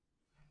of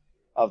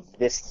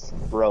this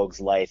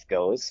Rogue's life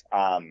goes.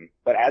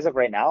 But as of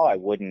right now, I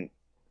wouldn't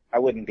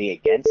be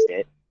against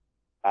it.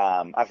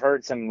 I've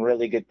heard some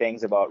really good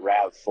things about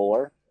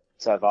RAV4,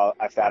 so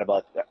I've thought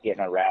about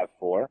getting a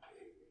RAV4.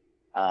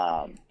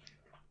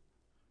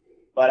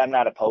 But I'm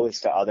not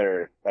opposed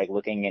to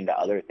looking into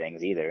other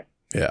things either.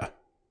 Yeah.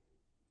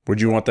 Would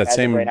you want that As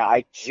same? of right now,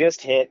 I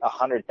just hit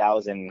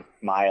 100,000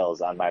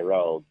 miles on my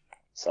Rogue,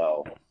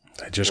 so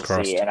I just we'll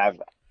crossed. see. And I've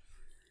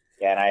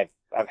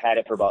had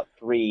it for about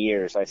 3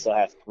 years, so I still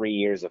have 3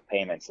 years of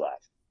payments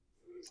left.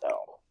 So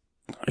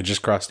I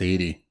just crossed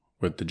 80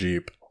 with the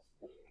Jeep.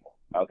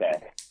 okay.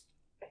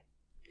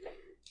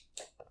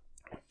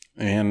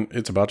 And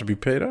it's about to be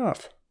paid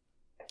off.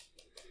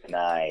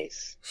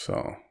 Nice.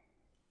 So.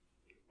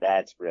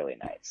 That's really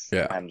nice.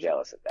 Yeah. I'm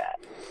jealous of that.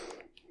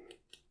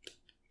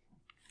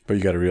 But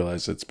you got to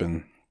realize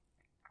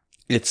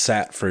it's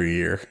sat for a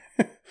year.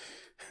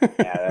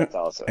 Yeah, that's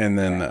also. And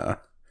then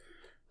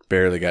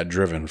barely got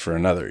driven for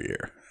another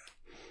year.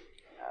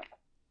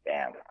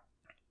 Damn.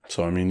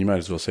 So, I mean, you might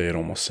as well say it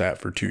almost sat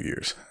for 2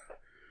 years.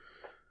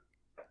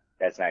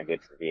 That's not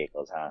good for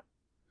vehicles, huh?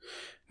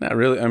 Not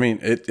really. I mean,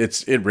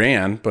 it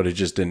ran, but it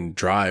just didn't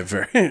drive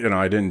very,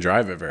 I didn't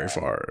drive it very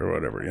far or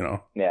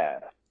whatever, Yeah.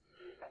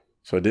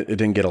 So it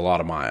didn't get a lot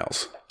of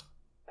miles.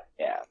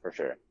 Yeah, for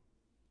sure.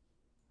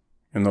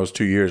 In those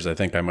 2 years, I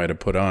think I might have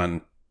put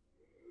on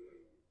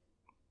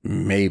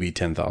maybe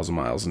 10,000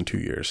 miles in 2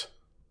 years.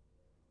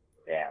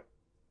 Yeah.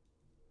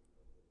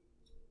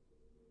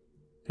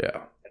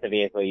 Yeah. The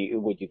vehicle,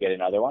 would you get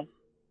another one?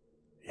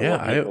 Or Yeah.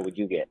 what vehicle would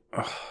you get?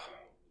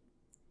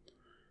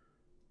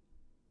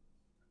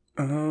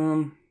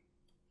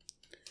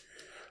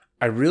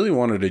 I really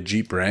wanted a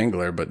Jeep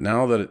Wrangler, but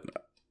now that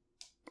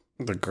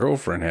the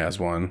girlfriend has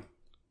one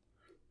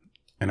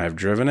and I've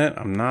driven it,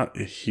 I'm not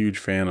a huge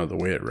fan of the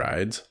way it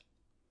rides.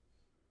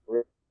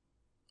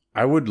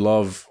 I would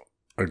love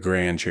a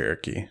Grand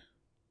Cherokee.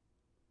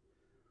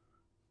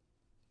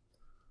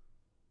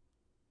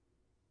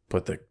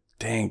 But the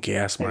dang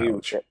gas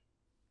mileage.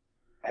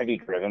 Have you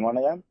driven one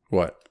of them?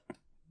 What?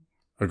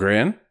 A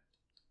Grand?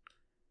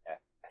 Yeah.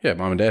 Yeah,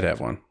 Mom and Dad have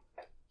one.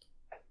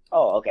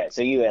 Oh, okay.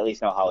 So you at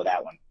least know how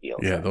that one feels.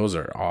 Yeah, those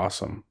are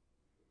awesome.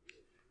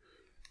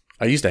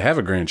 I used to have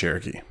a Grand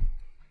Cherokee.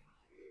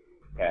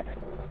 Okay.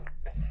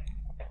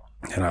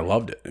 And I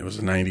loved it. It was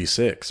a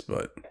 96,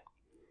 but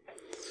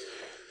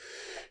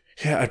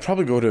yeah, I'd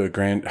probably go to a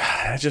Grand.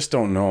 I just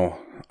don't know.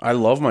 I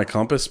love my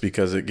Compass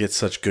because it gets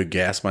such good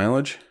gas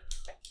mileage.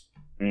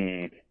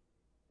 Mm.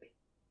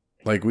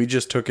 Like, we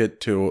just took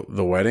it to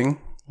the wedding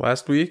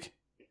last week,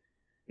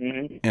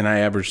 and I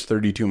averaged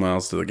 32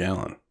 miles to the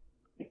gallon.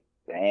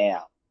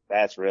 Damn,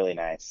 that's really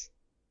nice.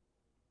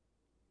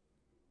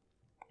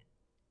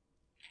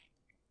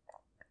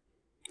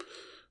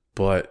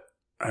 But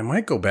I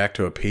might go back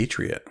to a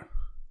Patriot.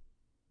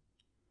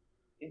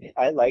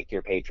 I liked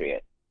your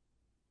Patriot.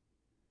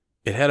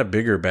 It had a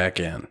bigger back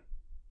end.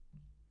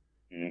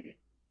 Mm-hmm.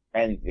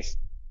 And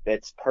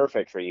that's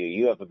perfect for you.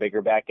 You have a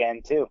bigger back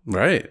end too.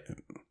 Right.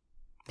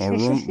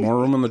 More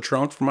room in the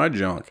trunk for my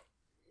junk.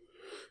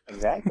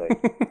 Exactly.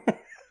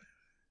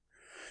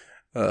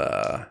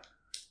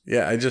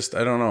 Yeah, I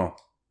don't know.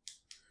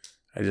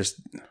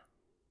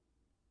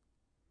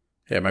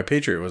 Yeah, my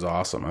Patriot was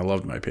awesome. I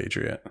loved my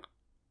Patriot.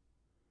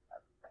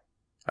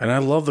 And I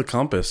love the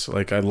Compass.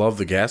 Like, I love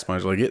the gas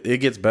mileage. Like, it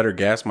gets better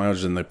gas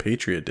mileage than the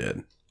Patriot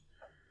did.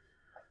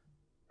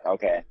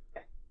 Okay.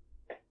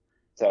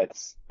 So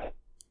it's...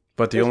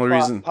 But the only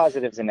reason...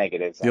 Positives and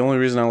negatives. The only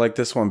reason I like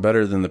this one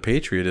better than the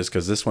Patriot is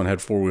because this one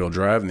had four-wheel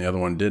drive and the other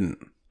one didn't.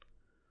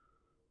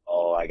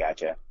 Oh, I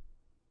gotcha.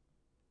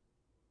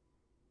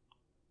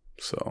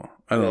 So,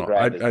 I don't know.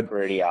 I'd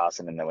pretty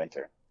awesome in the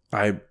winter.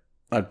 I'd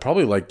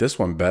probably like this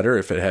one better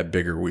if it had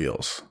bigger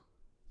wheels.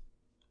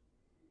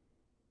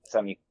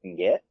 something you can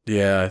get?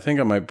 Yeah, I think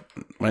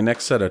my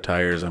next set of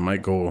tires, I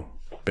might go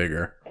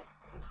bigger.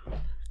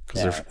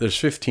 Because there's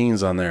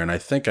 15s on there, and I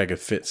think I could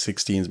fit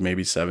 16s,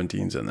 maybe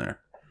 17s in there.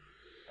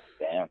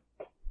 Damn.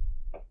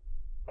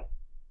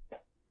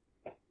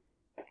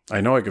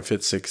 I know I could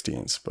fit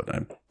 16s, but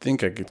I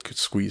think I could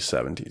squeeze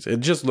 17s.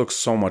 It just looks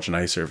so much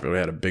nicer if it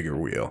had a bigger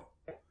wheel.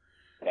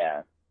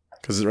 Yeah.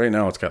 Because right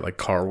now it's got like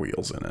car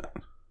wheels in it.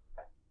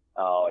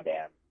 Oh,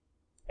 damn.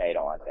 Yeah, you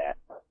don't want that.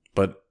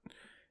 But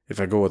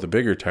if I go with a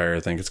bigger tire, I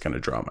think it's going to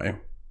draw my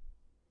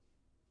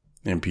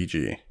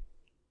MPG.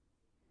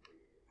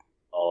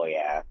 Oh,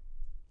 yeah.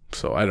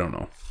 So I don't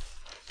know.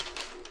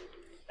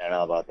 I don't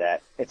know about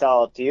that. It's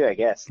all up to you, I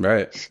guess.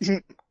 Right.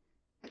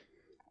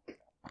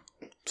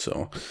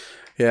 So,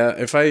 yeah,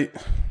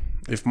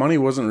 if money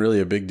wasn't really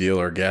a big deal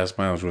or gas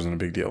mileage wasn't a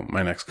big deal,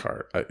 my next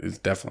car is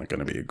definitely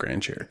going to be a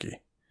Grand Cherokee.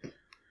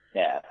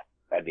 Yeah,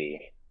 that'd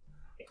be.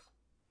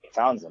 It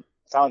sounds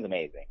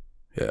amazing.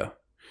 Yeah,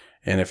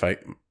 and if I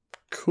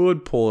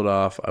could pull it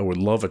off, I would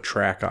love a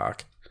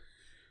Trackhawk.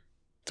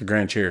 It's a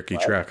Grand Cherokee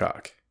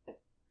Trackhawk.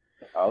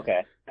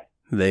 Okay.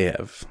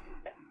 It's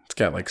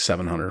got like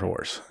 700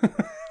 horse.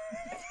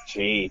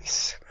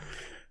 Jeez.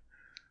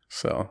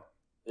 So.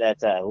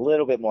 That's a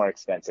little bit more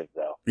expensive,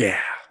 though. Yeah,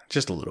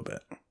 just a little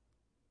bit.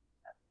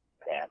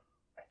 Yeah.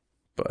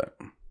 But,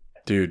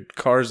 dude,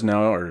 cars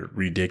now are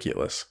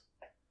ridiculous.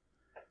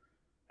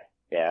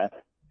 Yeah.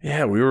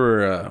 Yeah, we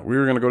were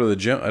gonna go to the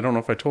gym. I don't know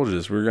if I told you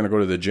this. We were gonna go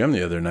to the gym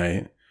the other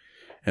night,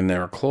 and they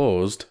were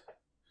closed.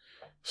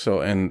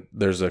 So, and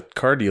there's a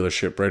car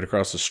dealership right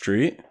across the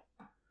street.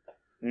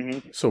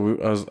 Mm-hmm.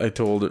 So I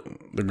told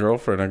the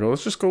girlfriend, I go,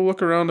 let's just go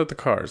look around at the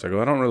cars. I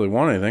go, I don't really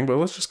want anything, but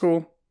let's just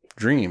go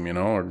dream,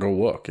 or go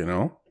look,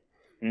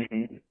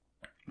 Mm-hmm.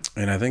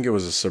 And I think it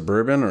was a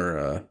Suburban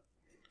or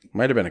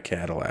might have been a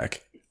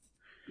Cadillac.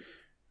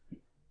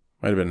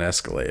 Might have been an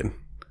Escalade.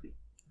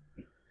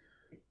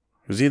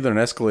 It was either an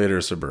Escalade or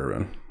a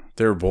Suburban.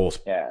 They were both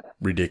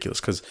ridiculous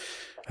because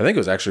I think it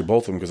was actually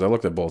both of them because I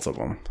looked at both of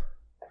them.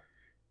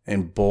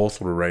 And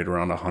both were right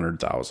around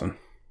 100,000.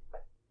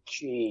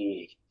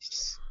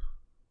 Jeez.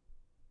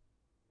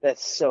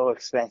 That's so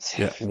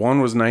expensive. Yeah, one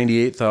was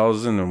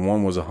 98,000 and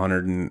one was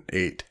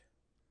 108.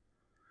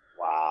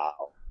 Wow.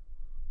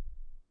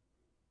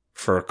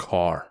 For a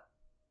car.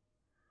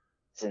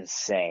 It's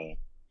insane.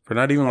 For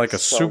not even like a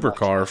so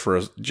supercar,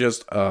 for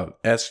just a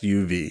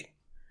SUV.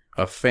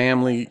 A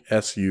family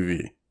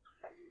SUV.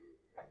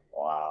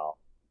 Wow.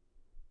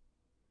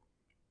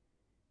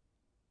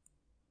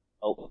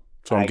 Oh.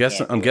 So I'm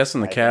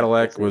guessing the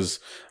Cadillac was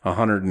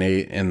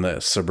 108 and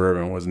the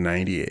Suburban was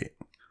 98.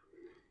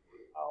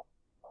 Oh.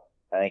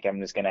 I think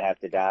I'm just gonna have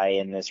to die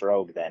in this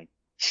Rogue then.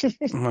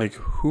 I'm like,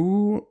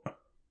 who?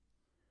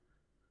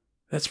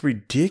 That's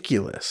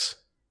ridiculous.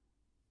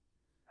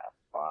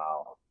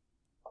 Wow.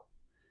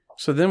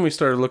 So then we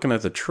started looking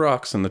at the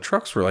trucks, and the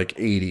trucks were like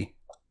 80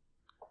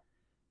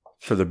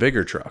 for the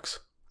bigger trucks.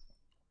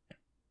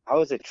 How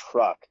is a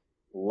truck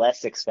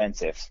less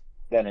expensive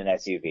than an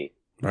SUV?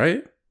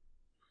 Right?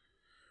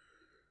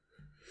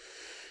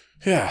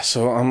 Yeah,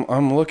 so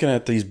I'm looking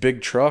at these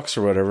big trucks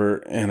or whatever,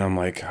 and I'm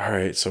like, all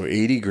right, so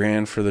 80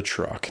 grand for the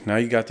truck. Now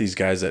you got these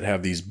guys that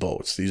have these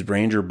boats, these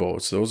Ranger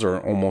boats. Those are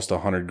almost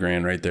 100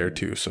 grand right there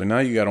too. So now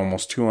you got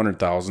almost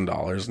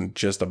 $200,000 in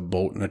just a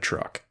boat and a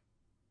truck.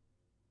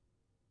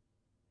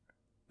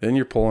 Then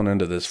you're pulling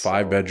into this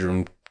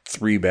 5-bedroom,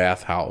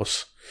 3-bath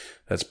house.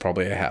 That's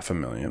probably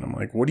 $500,000. I'm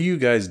like, what do you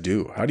guys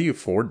do? How do you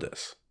afford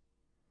this?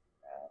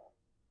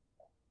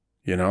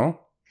 Yeah,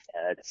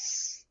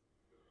 that's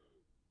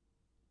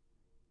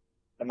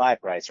in my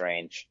price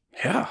range.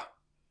 Yeah.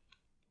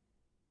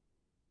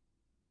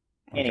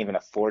 Can't even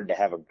afford to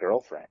have a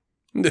girlfriend.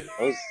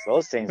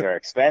 Those things are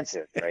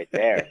expensive right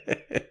there.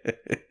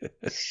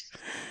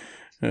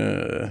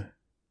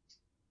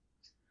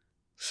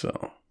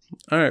 So,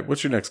 all right.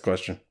 What's your next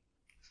question?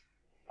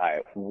 All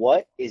right.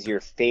 What is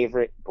your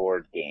favorite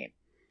board game?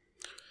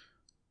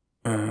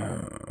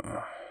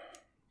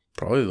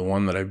 Probably the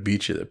one that I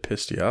beat you that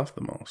pissed you off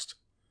the most.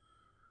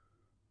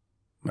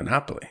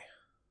 Monopoly.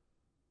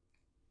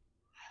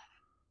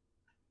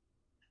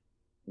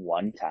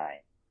 One time.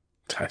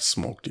 I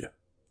smoked you.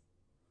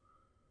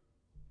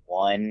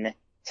 One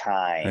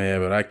time. Yeah,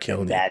 but I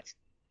killed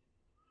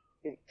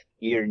you.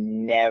 You're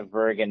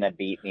never going to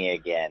beat me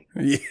again.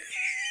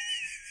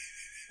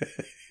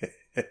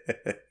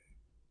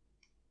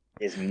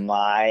 Is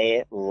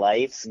my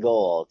life's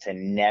goal to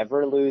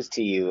never lose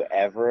to you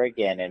ever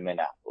again in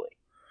Monopoly.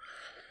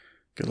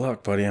 Good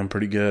luck, buddy. I'm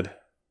pretty good.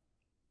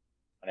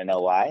 Want to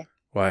know why?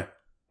 Why?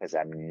 Because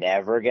I'm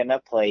never going to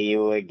play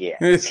you again.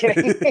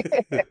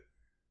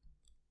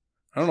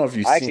 I don't know if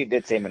you. I actually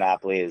did say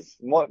Monopoly is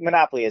one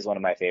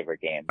of my favorite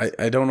games.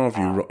 I don't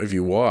know if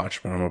you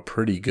watch, but I'm a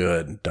pretty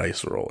good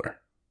dice roller.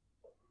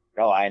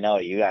 Oh, I know.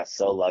 You got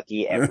so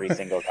lucky every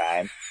single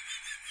time.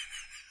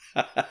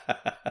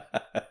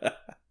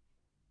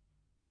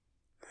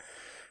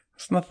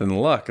 It's nothing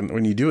luck, and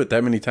when you do it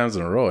that many times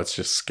in a row, it's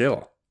just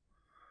skill.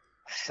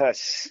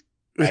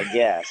 I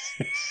guess.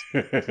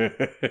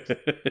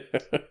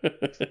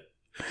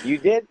 You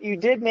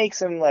did make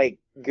some like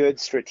good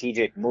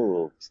strategic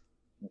moves,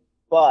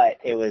 but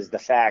it was the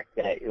fact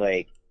that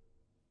like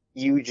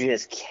you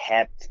just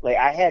kept like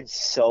I had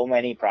so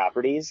many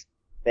properties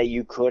that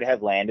you could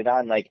have landed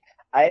on. Like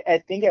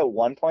I think at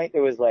one point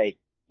there was like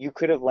you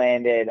could have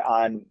landed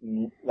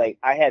on like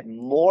I had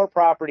more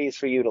properties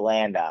for you to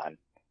land on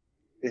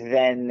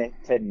than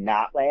to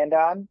not land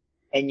on,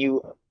 and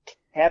you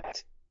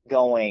kept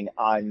going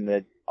on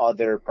the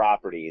other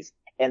properties.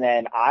 And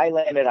then I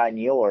landed on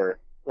your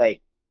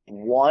like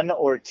one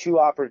or two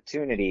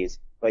opportunities,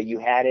 but you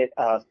had it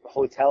a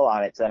hotel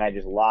on it, so then I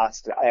just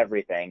lost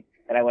everything.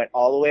 And I went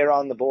all the way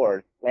around the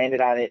board,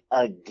 landed on it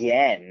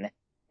again.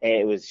 And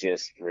it was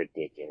just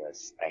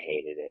ridiculous. I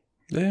hated it.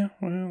 Yeah,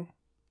 well.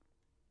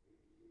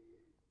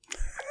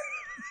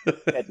 You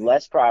had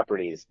less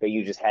properties, but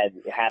you just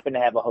happened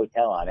to have a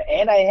hotel on it.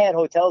 And I had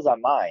hotels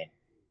on mine,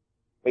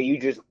 but you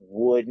just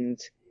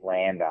wouldn't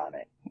land on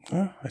it.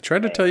 Well, I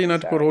tried to tell you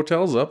not to put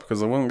hotels up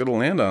because I wasn't going to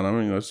land on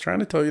them. I was trying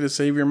to tell you to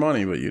save your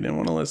money, but you didn't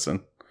want to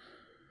listen.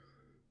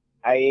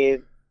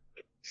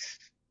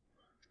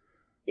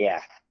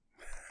 Yeah,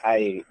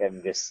 I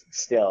am just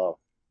still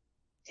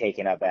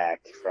taken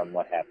aback from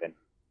what happened.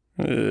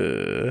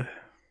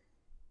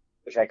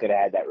 Wish I could have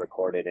had that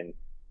recorded and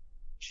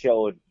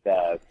showed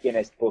the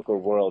Guinness Book of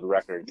World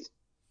Records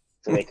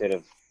so they could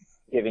have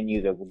given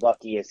you the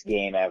luckiest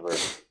game ever.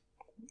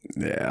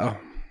 Yeah.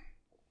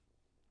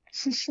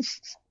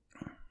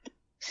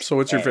 So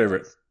what's your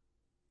favorite?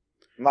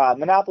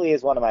 Monopoly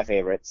is one of my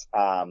favorites.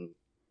 I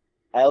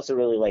also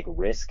really like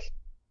Risk.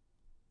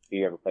 Do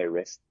you ever play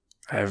Risk?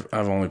 I've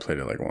only played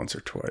it like once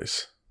or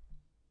twice.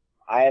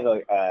 I have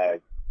a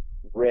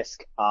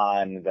Risk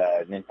on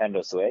the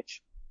Nintendo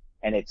Switch,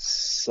 and it's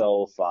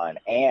so fun.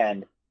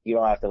 And you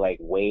don't have to like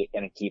wait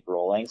and keep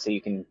rolling, so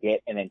you can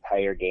get an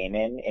entire game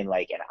in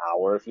like an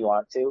hour if you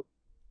want to.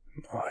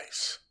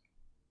 Nice.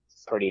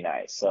 It's pretty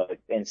nice. So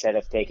instead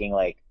of taking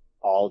like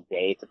all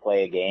day to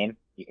play a game,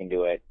 you can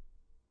do it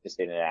just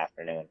in an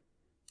afternoon.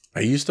 I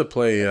used to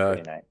play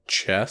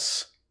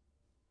chess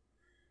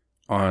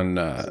on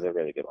this is a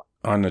really good one.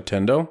 On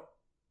Nintendo.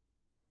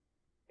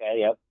 Yeah,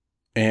 yep.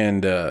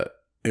 And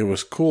it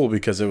was cool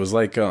because it was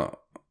like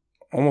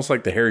almost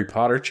like the Harry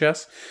Potter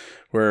chess,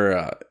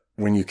 where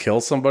when you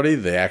kill somebody,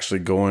 they actually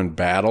go in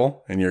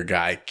battle, and your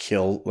guy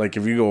like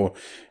if you go,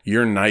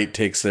 your knight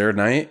takes their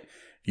knight,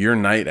 your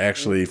knight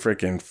actually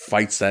freaking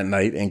fights that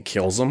knight and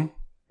kills them.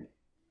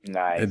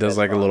 Nice. It does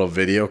like fun. A little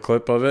video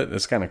clip of it.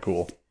 It's kind of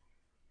cool.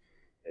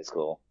 It's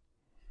cool.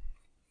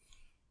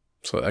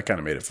 So that kind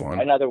of made it fun.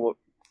 Another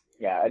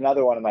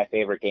one of my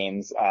favorite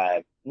games,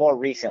 more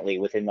recently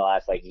within the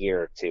last like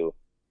year or two,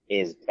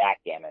 is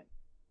backgammon.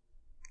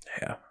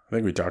 Yeah, I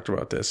think we talked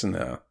about this in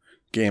the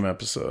game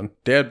episode.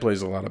 Dad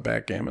plays a lot of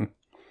backgammon.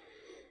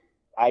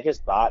 I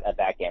just bought a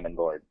backgammon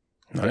board.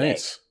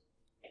 Nice.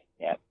 Today.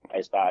 Yeah, I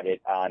just bought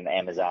it on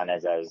Amazon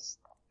as I was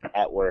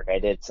at work. I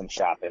did some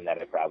shopping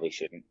that I probably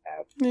shouldn't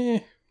have.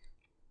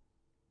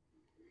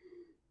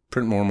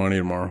 Print more money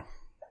tomorrow.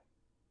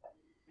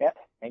 Yeah,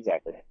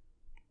 exactly.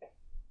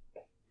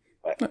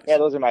 But nice. Yeah,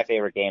 those are my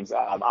favorite games.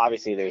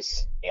 Obviously,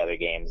 there's the other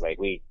games. Like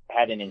we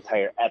had an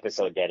entire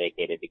episode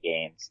dedicated to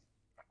games.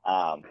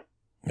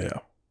 Yeah.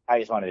 I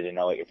just wanted to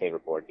know what your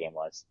favorite board game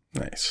was.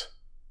 Nice.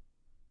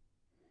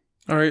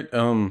 All right.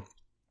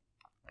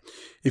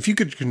 If you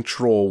could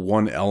control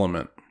one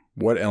element,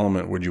 what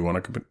element would you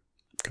want to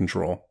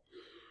control?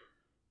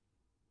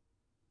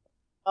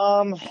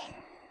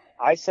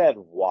 I said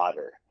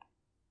water.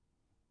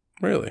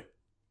 Really?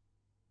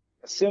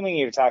 Assuming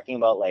you're talking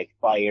about like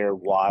fire,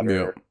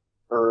 water,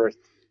 earth,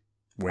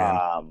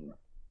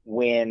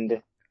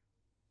 wind.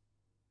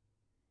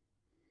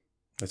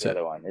 That's the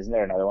other one. Isn't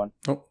there another one?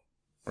 Oh,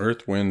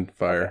 earth, wind,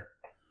 fire.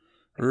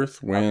 Okay.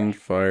 Earth, wind,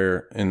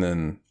 fire, and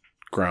then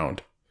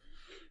ground.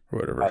 Or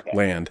whatever. Okay.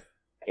 Land.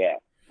 Yeah,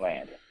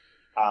 land.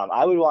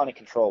 I would want to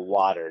control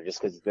water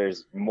just because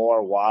there's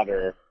more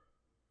water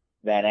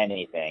than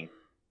anything.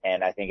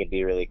 And I think it'd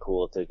be really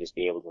cool to just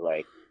be able to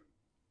like,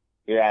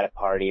 you're at a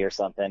party or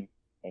something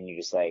and you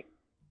just like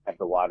have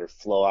the water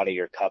flow out of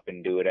your cup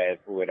and do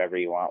whatever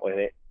you want with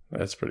it.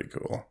 That's pretty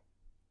cool.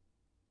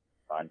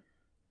 Fun.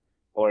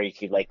 Or you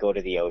could like go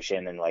to the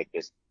ocean and like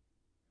just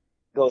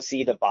go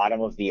see the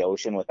bottom of the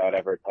ocean without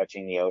ever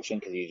touching the ocean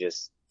because you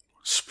just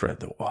spread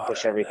the water.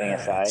 Push everything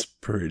aside. That's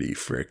pretty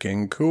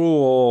freaking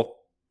cool.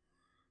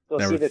 Go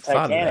see the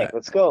Titanic.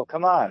 Let's go.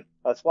 Come on.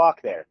 Let's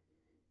walk there.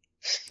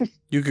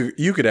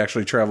 You could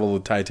actually travel the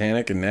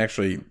Titanic and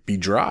actually be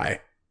dry.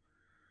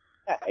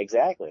 Yeah,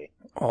 exactly.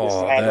 Oh,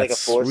 just have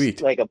that's like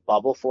sweet. Like a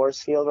bubble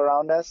force field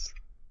around us.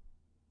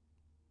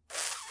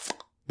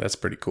 That's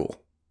pretty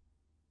cool.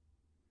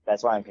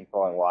 That's why I'm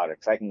controlling water,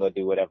 because I can go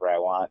do whatever I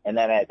want. And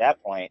then at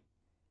that point,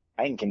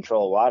 I can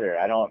control water.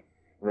 I don't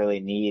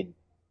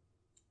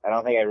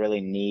think I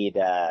really need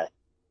a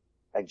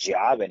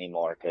job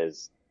anymore,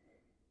 because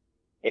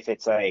if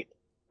it's like,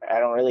 I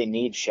don't really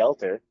need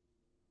shelter.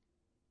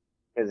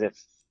 Because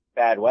if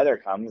bad weather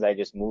comes, I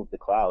just move the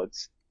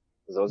clouds.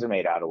 because those are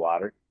made out of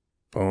water.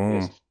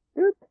 Boom. Just,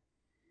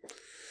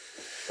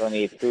 don't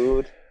need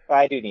food. Well,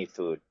 I do need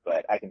food,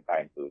 but I can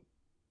find food.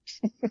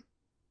 I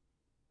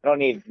don't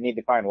need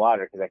to find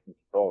water because I can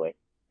control it.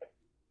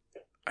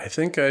 I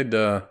think I'd,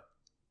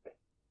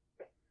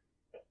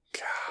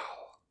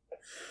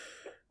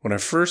 when I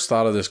first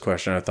thought of this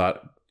question, I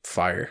thought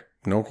fire.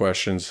 No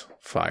questions,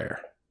 fire.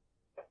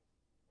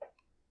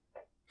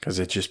 Because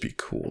it'd just be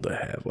cool to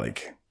have,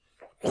 like,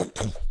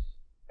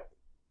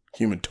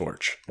 Human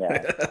Torch.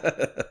 Yeah.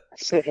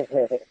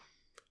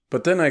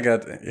 But then I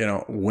got,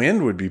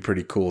 wind would be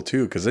pretty cool,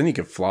 too, because then you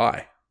could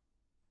fly.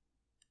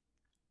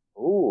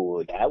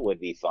 Ooh, that would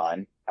be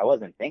fun. I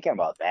wasn't thinking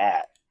about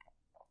that.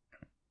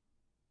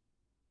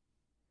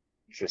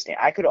 Interesting.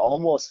 I could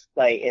almost,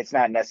 like, it's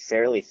not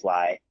necessarily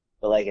fly,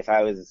 but, like, if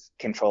I was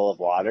control of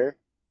water,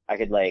 I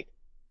could, like,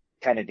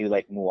 kind of do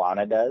like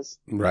Moana does.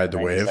 Ride the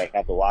wave. Just, like,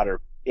 have the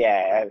water.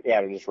 Yeah,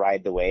 just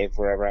ride the wave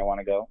wherever I want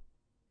to go.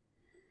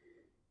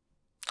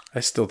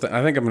 I think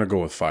I'm going to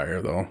go with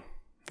fire, though.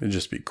 It'd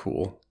just be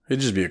cool.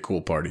 It'd just be a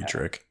cool party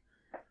trick.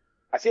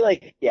 I feel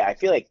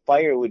like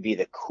fire would be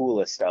the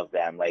coolest of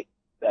them, like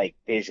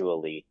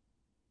visually.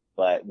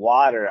 But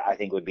water, I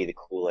think, would be the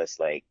coolest,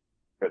 like,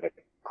 for the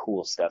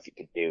cool stuff you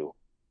could do.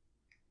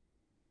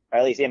 Or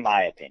at least in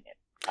my opinion,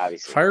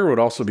 obviously. Fire would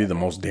also be the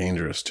most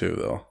dangerous, too,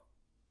 though.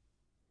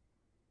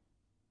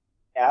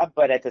 Yeah,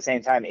 but at the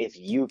same time, if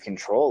you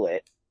control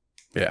it,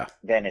 yeah,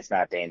 then it's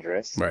not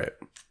dangerous. Right.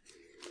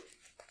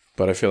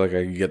 But I feel like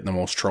I could get in the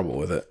most trouble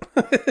with it.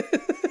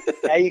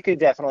 Yeah, you could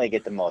definitely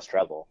get the most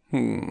trouble.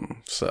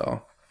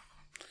 So,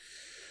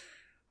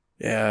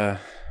 yeah.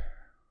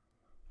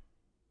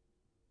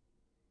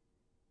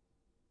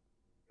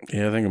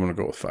 Yeah, I think I'm going to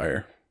go with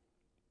fire.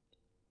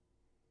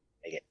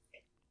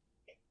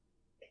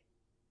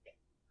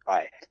 All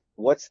right.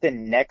 What's the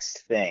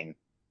next thing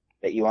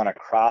that you want to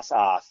cross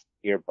off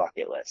your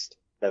bucket list?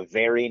 The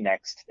very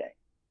next thing.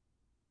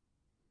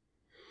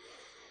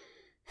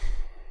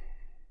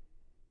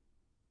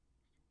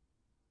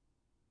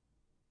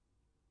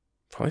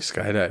 Probably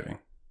skydiving.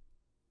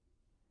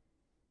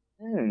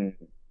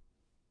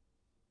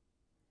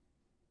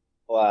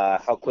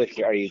 Well, how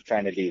quick are you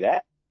trying to do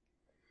that?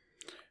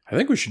 I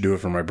think we should do it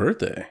for my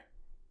birthday.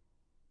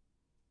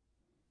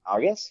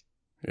 August?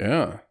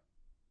 Yeah.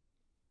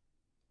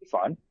 Be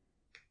fun.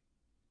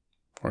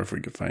 Or if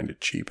we could find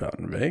it cheap out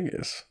in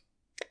Vegas.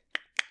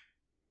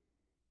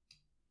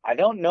 I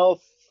don't know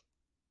if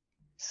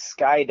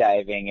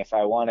skydiving, if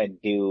I want to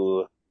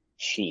do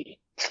cheap.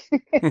 You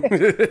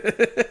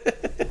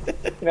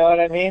know what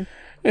I mean?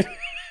 I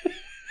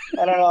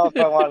don't know if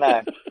I want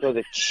to go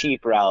the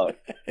cheap route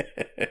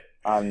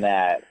on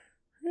that.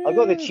 I'll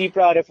go the cheap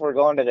route if we're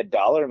going to the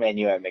dollar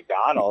menu at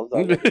McDonald's.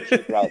 I'll go the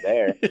cheap route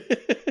there.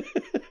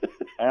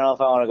 I don't know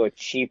if I want to go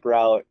cheap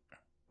route.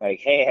 Like,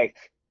 hey, I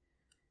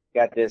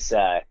got this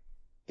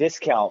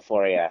discount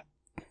for you.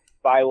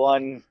 Buy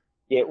one,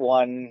 get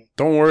one.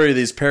 Don't worry,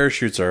 these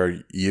parachutes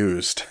are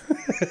used.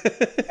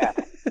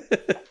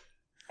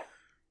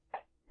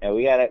 Yeah,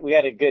 we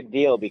got a good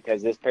deal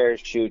because this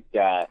parachute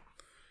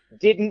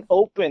didn't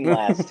open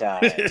last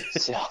time.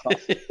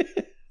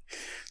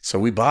 So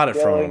we bought it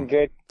from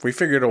him. We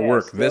figured it'll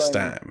work this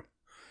time.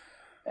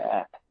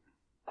 Yeah.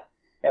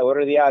 Yeah, what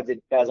are the odds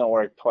it doesn't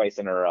work twice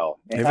in a row?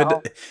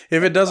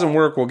 If it doesn't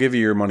work, we'll give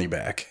you your money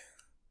back.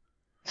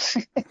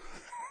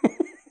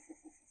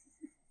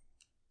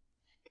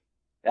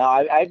 No,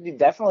 I'd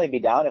definitely be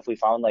down if we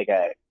found like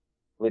a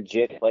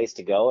legit place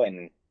to go,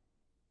 and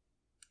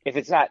if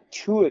it's not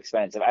too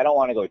expensive. I don't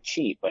want to go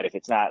cheap, but if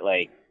it's not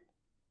like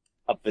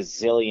a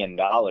bazillion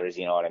dollars,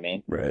 you know what I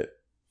mean? Right.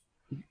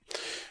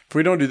 If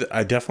we don't do that,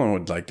 I definitely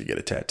would like to get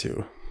a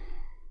tattoo.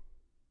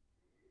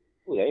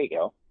 Ooh, there you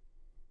go.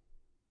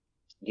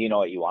 Do you know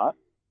what you want?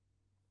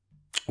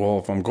 Well,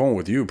 if I'm going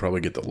with you, probably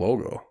get the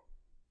logo.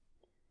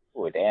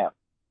 Oh, damn.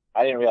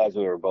 I didn't realize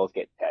we were both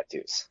getting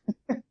tattoos.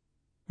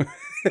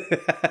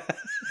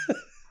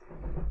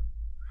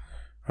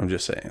 I'm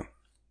just saying.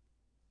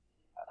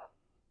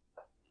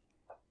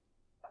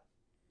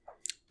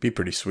 Be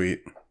pretty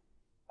sweet.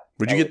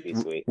 Would you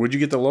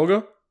get the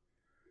logo?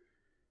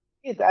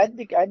 I'd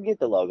get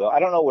the logo. I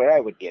don't know where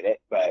I would get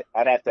it, but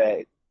I'd have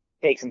to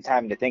take some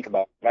time to think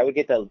about it. I would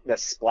get the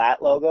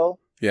Splat logo.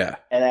 Yeah.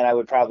 And then I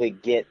would probably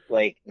get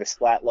like the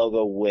Splat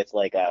logo with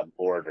like a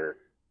border.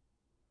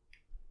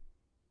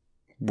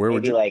 Where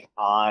would you like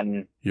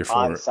on your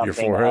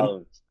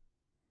forehead?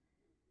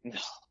 No.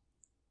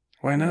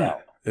 Why not?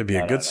 No. It'd be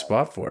a good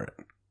spot for it.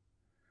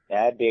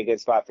 Yeah, it'd be a good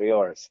spot for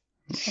yours.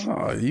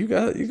 Oh, you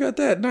got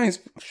that nice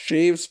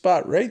shaved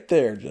spot right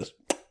there. Just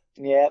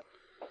yep.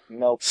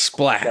 Nope.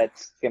 Splat.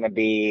 That's gonna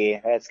be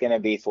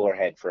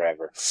forehead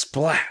forever.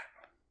 Splat.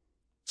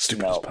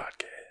 Stupidest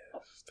podcast.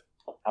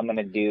 I'm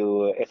gonna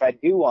do, if I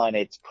do one,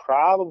 it's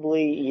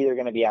probably either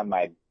gonna be on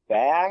my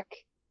back,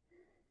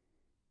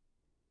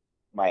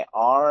 my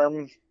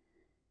arm,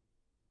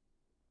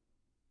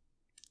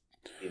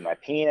 my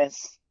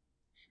penis.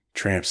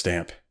 Tramp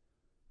stamp.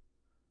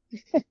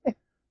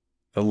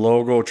 The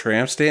logo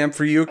tramp stamp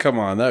for you? Come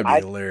on, that'd be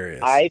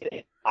hilarious.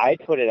 I'd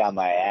put it on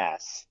my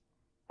ass.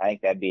 I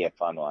think that'd be a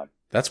fun one.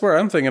 That's where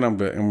I'm thinking I'm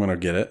going to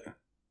get it.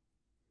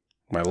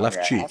 My On left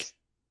your cheek. ass?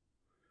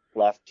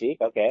 Left cheek?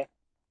 Okay.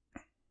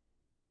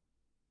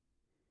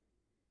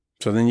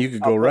 So then you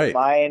could I'll go put right.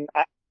 mine.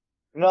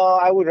 No,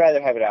 I would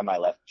rather have it on my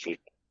left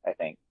cheek, I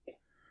think.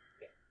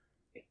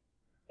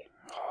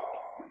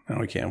 Now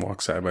we can't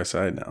walk side by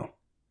side now.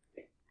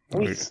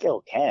 We Okay.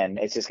 still can.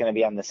 It's just going to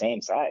be on the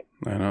same side.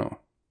 I know.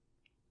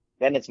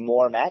 Then it's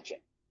more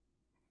matching.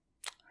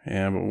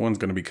 Yeah, but one's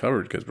going to be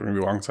covered because we're going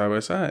to be walking side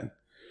by side.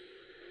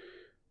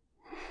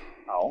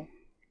 Oh,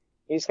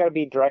 you just got to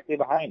be directly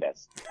behind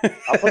us.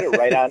 I'll put it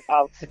right on.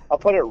 I'll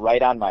put it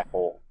right on my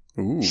hole.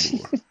 Ooh.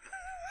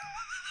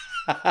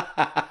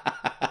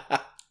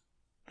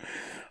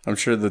 I'm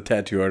sure the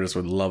tattoo artist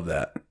would love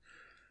that.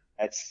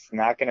 That's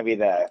not going to be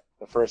the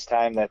first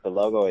time that the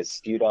logo has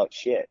spewed out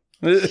shit.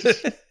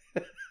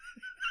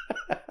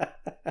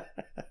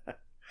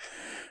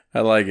 I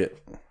like it.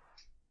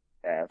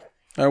 Yeah.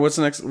 All right, what's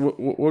the next?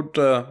 What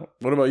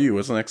about you?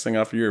 What's the next thing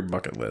off your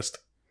bucket list?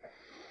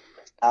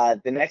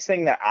 The next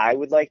thing that I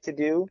would like to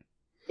do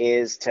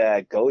is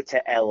to go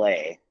to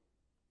LA.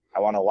 I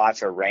want to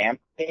watch a Ram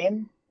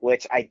game,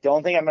 which I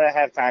don't think I'm going to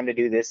have time to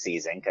do this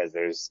season because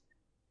there's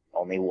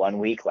only 1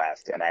 week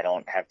left and I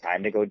don't have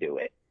time to go do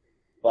it.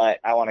 But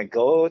I want to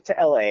go to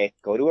LA,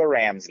 go to a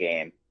Rams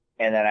game,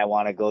 and then I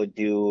want to go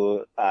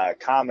do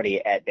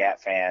comedy at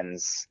Dat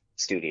Fan's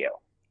studio.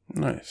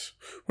 Nice.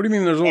 What do you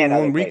mean there's only And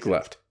other 1 week places.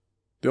 left?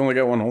 They only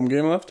got one home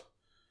game left?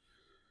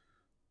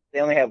 They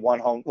only have one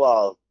home.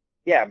 Well,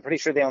 yeah, I'm pretty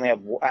sure they only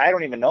have. I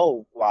don't even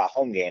know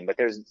home game, but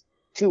there's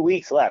 2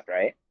 weeks left,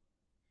 right?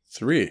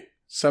 3.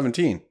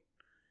 17.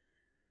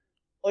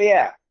 Oh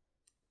yeah.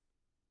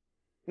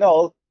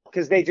 No,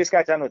 because they just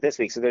got done with this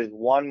week, so there's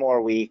one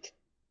more week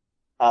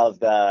of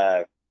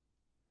the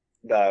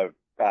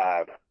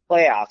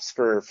playoffs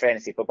for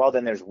fantasy football.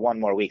 Then there's one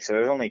more week, so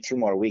there's only 2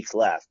 more weeks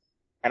left,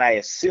 and I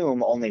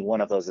assume only one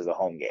of those is a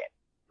home game.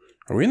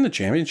 Are we in the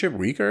championship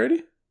week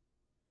already?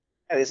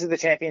 Yeah, this is the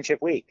championship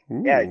week.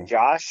 Ooh. Yeah,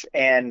 Josh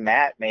and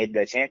Matt made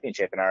the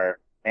championship in our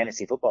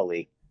fantasy football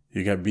league.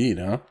 You got beat,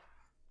 huh?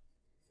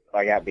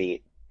 I got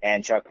beat,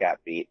 and Chuck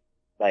got beat.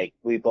 Like,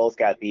 we both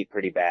got beat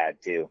pretty bad,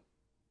 too.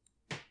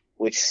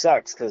 Which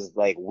sucks, because,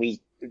 like,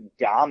 we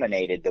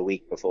dominated the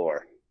week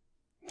before.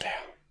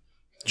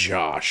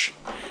 Josh.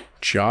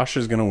 Josh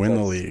is going to win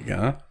the league,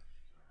 huh?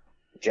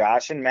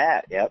 Josh and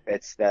Matt, yep.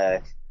 It's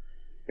the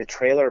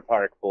Trailer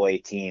Park Boy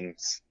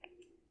teams.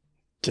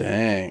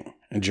 Dang.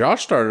 And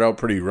Josh started out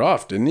pretty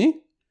rough, didn't he?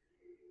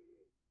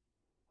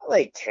 Not,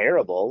 like,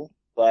 terrible,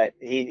 but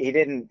he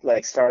didn't,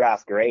 like, start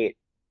off great.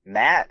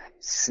 Matt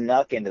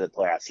snuck into the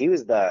playoffs. He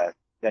was the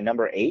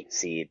number 8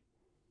 seed.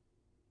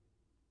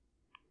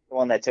 The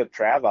one that took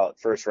Trav out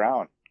first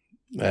round.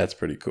 That's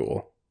pretty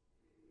cool.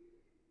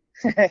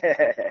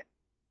 Yeah,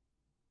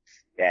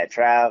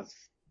 Trav,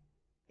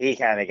 he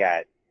got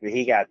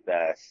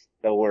the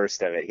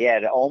worst of it. He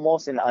had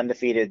almost an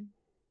undefeated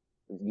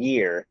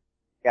year,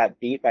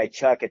 got beat by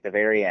Chuck at the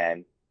very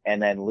end,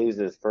 and then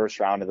loses first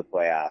round of the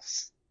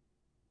playoffs.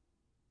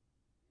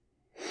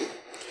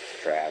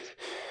 Trav.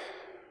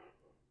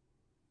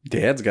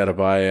 Dad's got to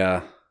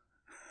buy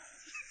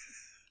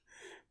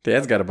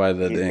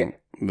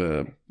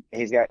the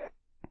He's got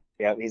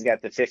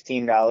the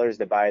 $15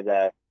 to buy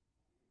the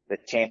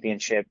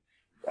championship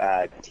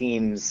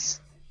team's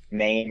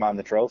name on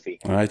the trophy.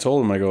 I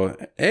told him, I go,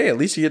 hey, at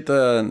least you get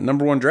the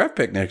number 1 draft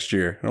pick next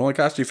year. It only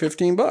cost you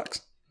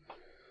 $15.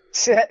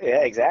 Yeah,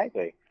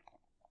 exactly.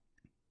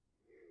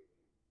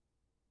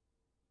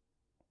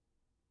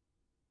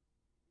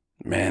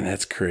 Man,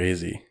 that's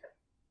crazy.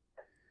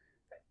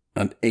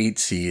 An 8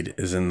 seed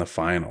is in the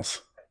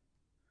finals.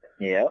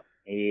 Yep.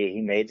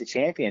 He made the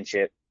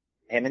championship.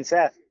 Him and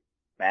Seth.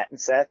 Matt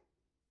and Seth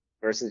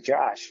versus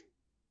Josh.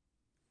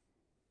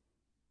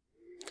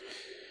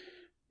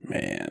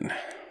 Man.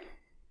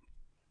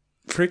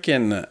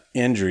 Freaking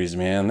injuries,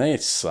 man. They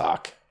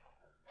suck.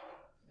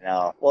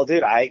 No. Well,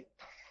 dude, I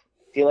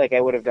feel like I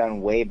would have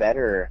done way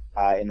better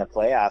in the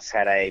playoffs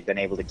had I been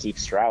able to keep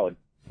Stroud.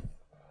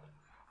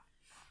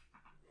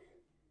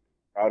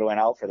 Stroud went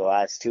out for the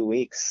last 2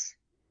 weeks,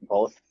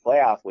 both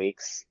playoff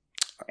weeks,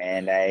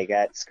 and I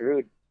got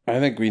screwed. I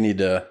think we need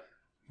to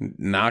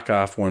knock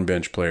off one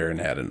bench player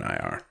and add an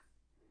IR.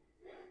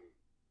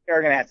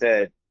 We're going to have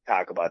to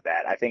talk about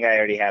that. I think I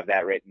already have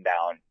that written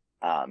down.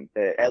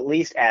 At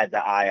least add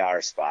the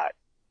IR spot.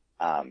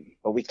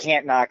 But we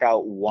can't knock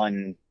out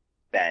one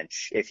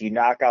bench. If you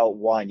knock out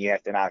one, you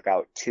have to knock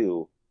out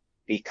 2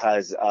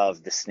 because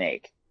of the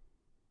snake.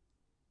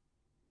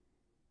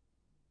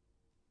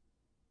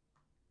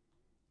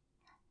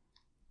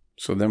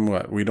 So then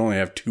what? We'd only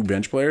have 2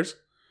 bench players?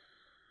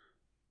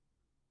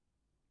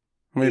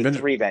 How many bench?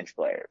 3 bench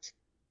players.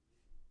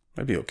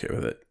 I'd be okay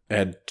with it.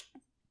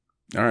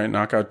 All right,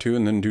 knock out 2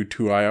 and then do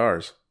 2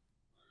 IRs.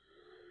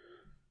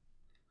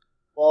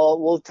 Well,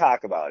 we'll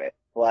talk about it.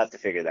 We'll have to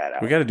figure that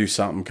out. We got to do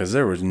something because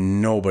there was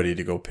nobody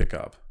to go pick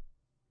up.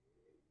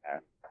 Yeah.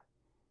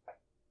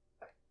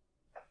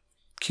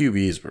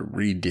 QBs were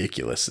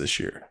ridiculous this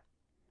year.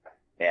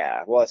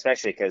 Yeah, well,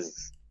 especially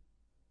because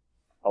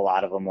a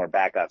lot of them were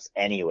backups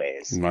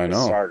anyways, I the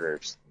know.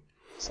 starters.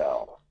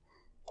 So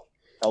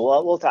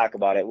we'll talk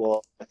about it.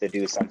 We'll have to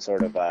do some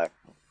sort of a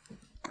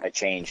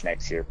change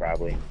next year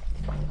probably.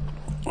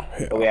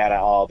 But we Yeah. ought to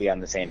all be on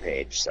the same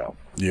page. So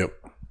Yep.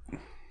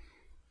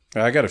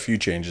 I got a few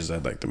changes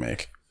I'd like to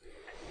make.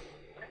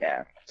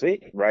 yeah,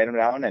 sweet. Write them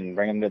down and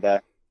bring them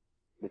to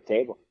the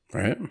table.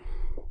 Right?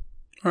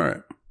 All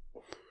right.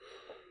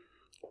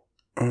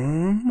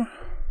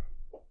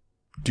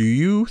 Do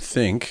you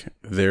think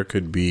there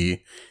could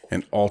be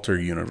an alter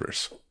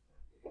universe?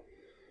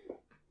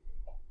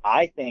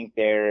 I think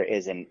there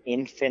is an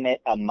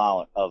infinite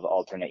amount of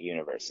alternate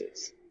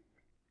universes.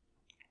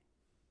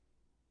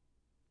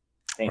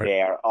 I think Right.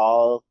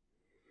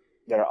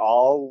 they're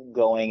all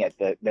going at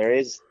there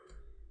is,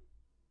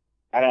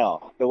 I don't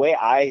know, the way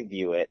I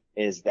view it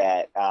is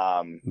that,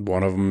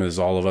 One of them is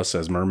all of us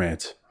as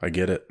mermaids. I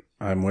get it.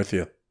 I'm with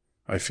you.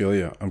 I feel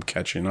you. I'm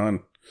catching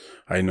on.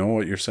 I know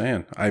what you're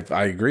saying. I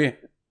agree.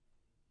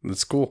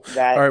 That's cool. All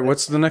that, right.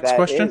 What's the next that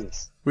question?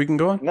 is, We can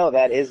go on. no,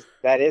 that is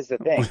the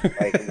thing.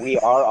 Like we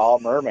are all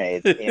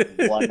mermaids in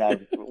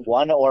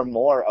one or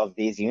more of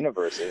these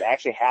universes,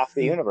 actually half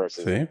the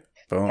universes, See?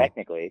 Boom.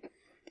 technically.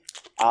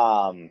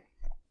 Um,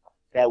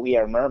 that we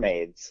are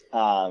mermaids.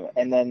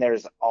 And then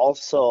there's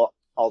also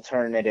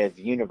alternative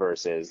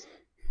universes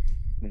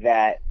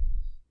that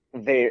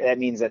that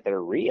means that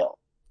they're real.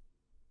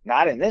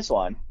 Not in this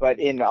one, but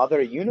in other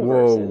Whoa,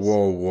 universes.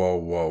 whoa, whoa,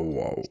 whoa,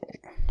 whoa.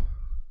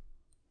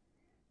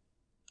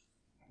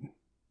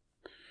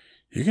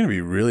 You're going to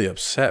be really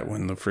upset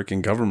when the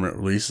freaking government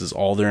releases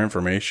all their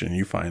information and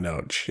you find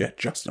out, shit,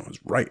 Justin was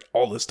right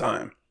all this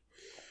time.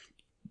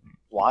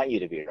 Want you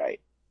to be right,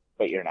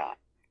 but you're not.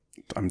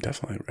 I'm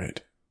definitely right.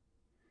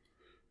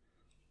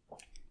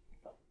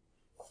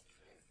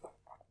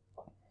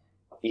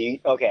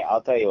 Okay,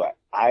 I'll tell you what.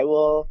 I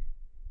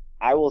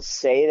will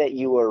say that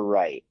you were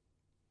right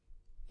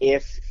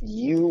if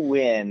you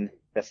win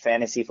the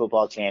fantasy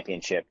football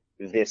championship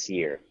this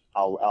year.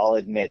 I'll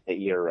admit that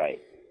you're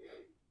right.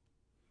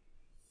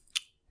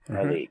 All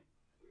right. Elite.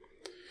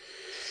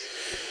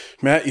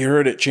 Matt, you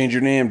heard it. Change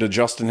your name to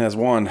Justin Has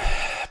Won.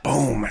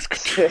 Boom.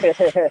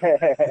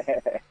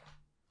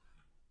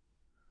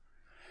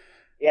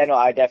 Yeah, no,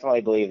 I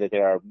definitely believe that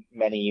there are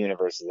many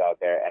universes out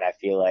there, and I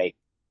feel like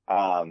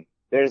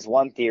there's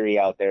one theory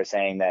out there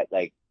saying that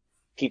like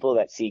people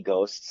that see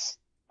ghosts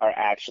are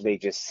actually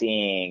just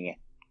seeing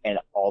an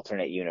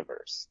alternate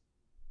universe.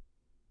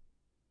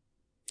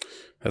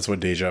 That's what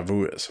deja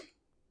vu is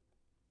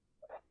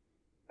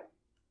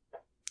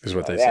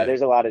what So, they yeah, say.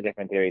 there's a lot of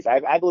different theories.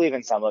 I believe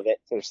in some of it.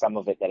 There's some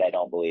of it that I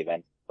don't believe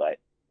in, but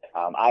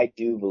I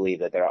do believe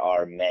that there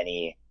are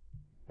an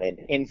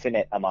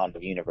infinite amount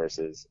of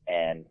universes,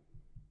 and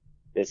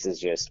this is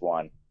just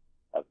one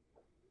of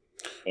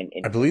an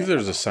I believe infinite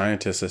there's a amount.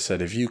 scientist that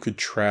said if you could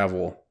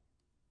travel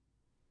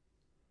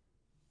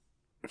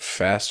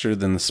faster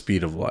than the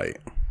speed of light,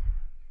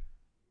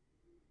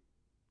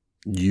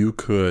 you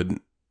could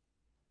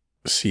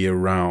see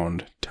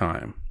around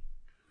time.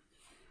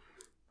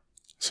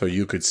 So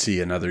you could see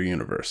another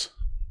universe.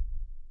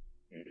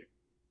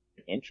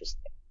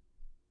 Interesting.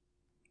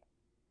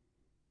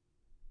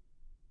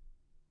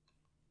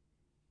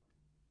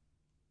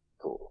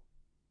 Cool.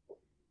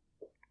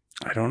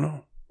 I don't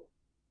know.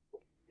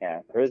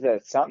 Yeah, there's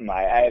something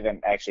I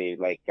haven't actually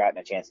like gotten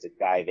a chance to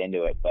dive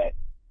into it, but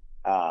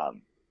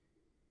um,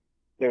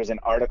 there's an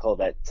article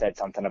that said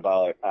something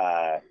about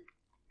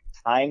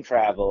time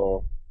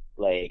travel,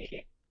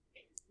 like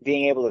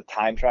being able to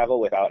time travel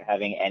without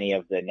having any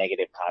of the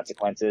negative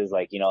consequences.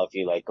 Like, if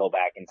you like go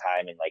back in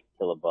time and like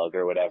kill a bug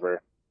or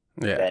whatever,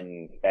 Yeah.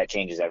 then that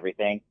changes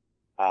everything.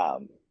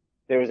 Um,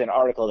 there was an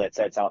article that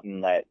said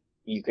something that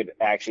you could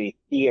actually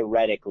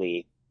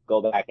theoretically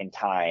go back in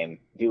time,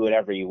 do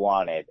whatever you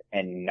wanted,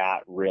 and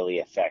not really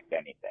affect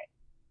anything.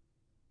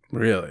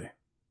 Really?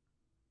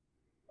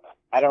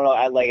 I don't know.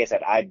 Like I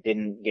said, I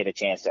didn't get a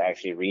chance to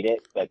actually read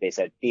it, but they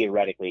said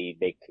theoretically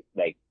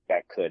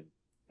that could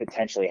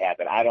potentially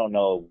happen. I don't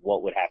know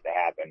what would have to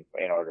happen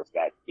in order for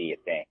that to be a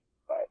thing,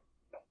 but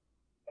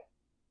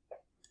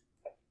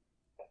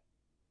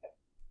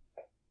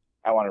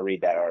I want to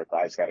read that article.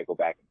 I just got to go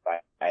back and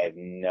find. I have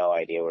no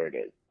idea where it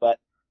is, but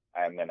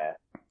I'm gonna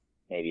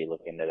maybe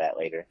look into that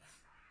later.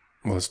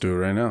 Well, let's do it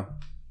right now.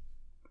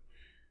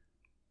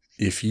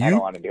 I don't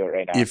want to do it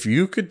right now. If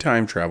you could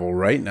time travel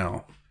right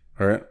now,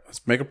 all right,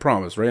 let's make a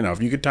promise right now.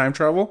 If you could time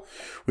travel,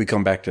 we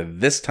come back to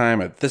this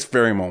time at this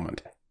very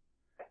moment.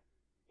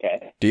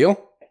 Okay.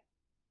 Deal?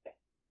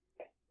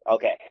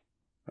 Okay.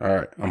 All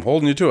right. I'm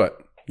holding you to it.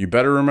 You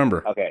better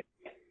remember. Okay.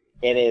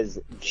 It is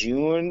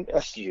June.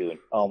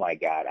 Oh my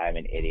God, I'm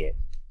an idiot.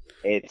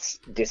 It's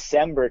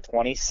December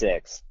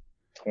 26th,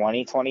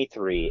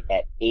 2023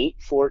 at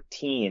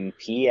 8:14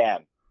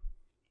 p.m.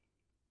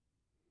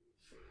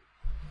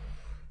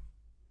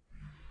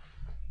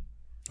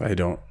 I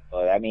don't.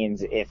 So that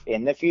means if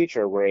in the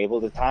future we're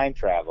able to time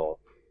travel,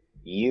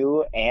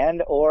 you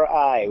and or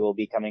I will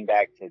be coming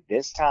back to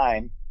this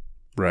time,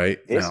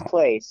 Right this now.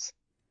 place,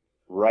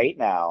 right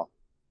now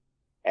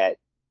on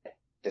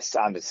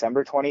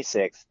December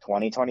 26th,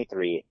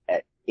 2023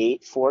 at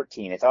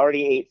 8:14. It's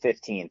already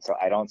 8:15, so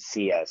I don't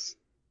see us.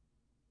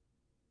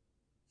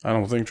 I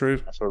don't think true.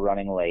 Unless we're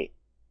running late.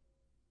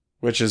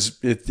 Which is,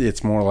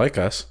 it's more like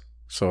us.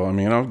 So, I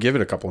mean, I'll give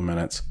it a couple of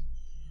minutes.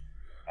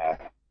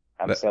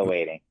 I'm still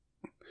waiting.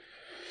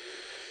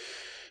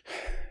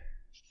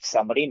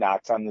 Somebody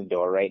knocks on the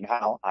door right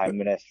now, I'm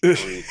going to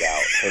freak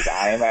out because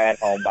I'm at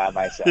home by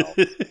myself.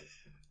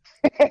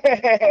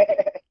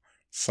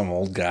 Some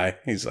old guy.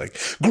 He's like,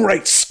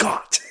 "Great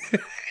Scott.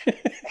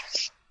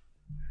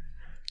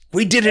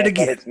 We did it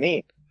again." But it's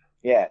me.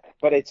 Yeah,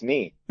 but it's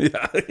me.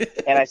 Yeah.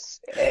 And I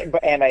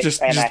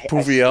just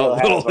poofy out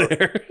a little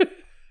there.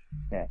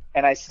 Yeah.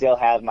 And I still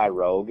have my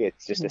Rogue.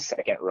 It's just a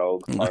second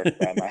Rogue parked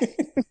by my...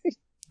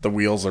 The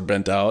wheels are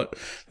bent out.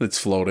 It's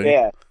floating.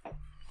 Yeah.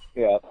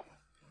 Yeah.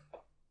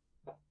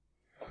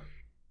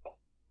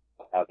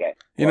 Okay.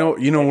 You know,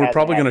 we're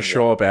probably going to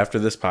show up after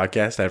this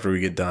podcast after we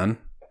get done.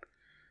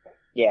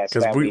 Yeah.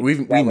 Because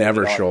we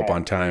never show up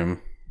on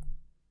time.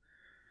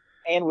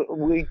 And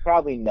we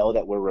probably know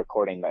that we're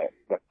recording the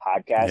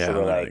podcast. Yeah, so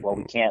we're like, well,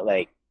 we can't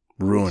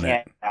ruin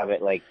it. Have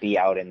it be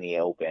out in the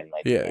open.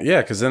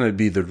 Yeah, because then it'd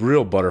be the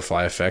real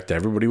butterfly effect.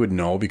 Everybody would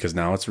know because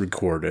now it's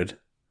recorded.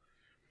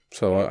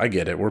 So I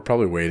get it. We're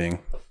probably waiting.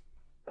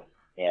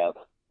 Yeah,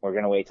 we're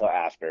gonna wait till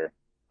after.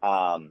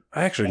 I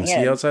actually can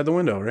see outside the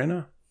window right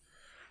now.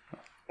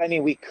 I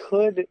mean, we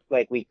could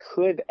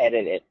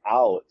edit it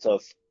out. So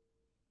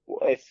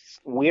if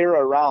we're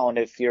around,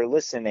 if you're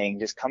listening,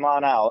 just come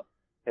on out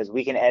because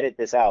we can edit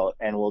this out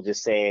and we'll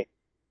just say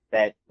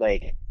that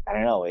I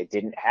don't know, it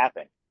didn't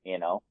happen. You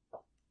know.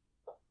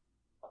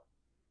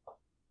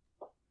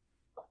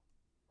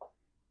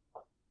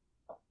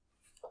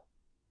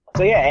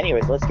 So yeah,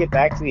 anyways, let's get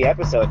back to the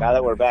episode now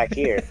that we're back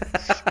here.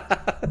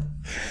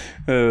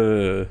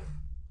 Wanted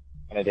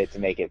it to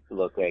make it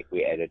look like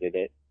we edited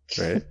it.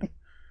 Right.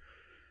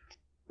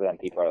 So then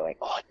people are like,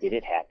 oh, did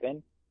it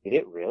happen? Did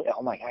it really?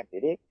 Oh my God,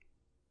 did it?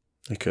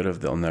 They could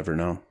have. They'll never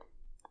know.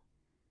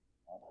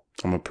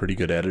 I'm a pretty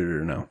good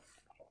editor now.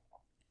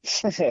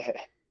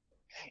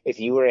 If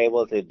you were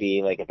able to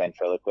be like a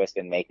ventriloquist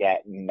and make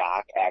that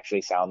knock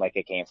actually sound like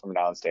it came from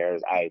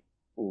downstairs, I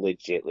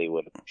legitly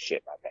would have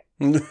shit my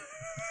pants.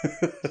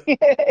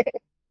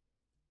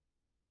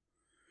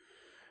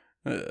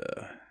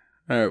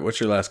 All right, what's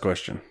your last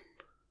question?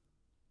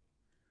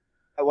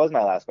 That was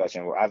my last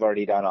question. I've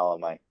already done all of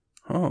mine.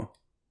 Oh,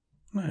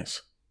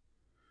 nice.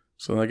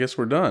 So I guess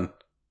we're done.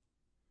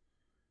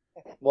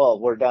 Well,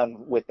 we're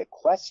done with the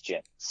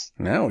questions.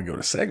 Now we go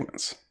to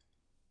segments.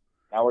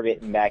 Now we're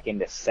getting back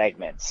into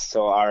segments.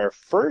 So our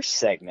first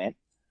segment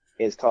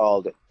is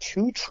called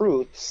Two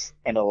Truths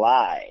and a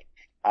Lie.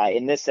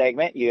 In this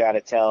segment, you got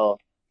to tell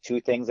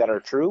two things that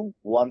are true,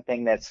 one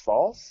thing that's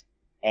false,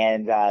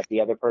 and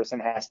the other person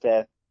has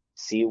to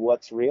see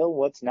what's real,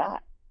 what's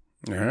not.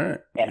 All right.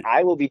 And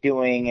I will be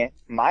doing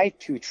my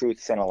two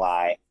truths and a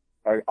lie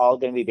are all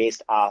going to be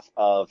based off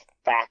of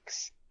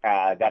facts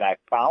that I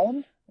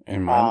found.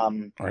 And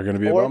mine are going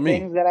to be about me. Or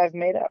things that I've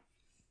made up.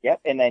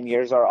 Yep. And then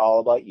yours are all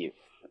about you.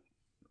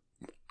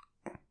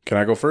 Can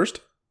I go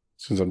first?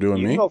 Since I'm doing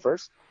me? You can go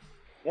first.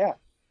 Yeah.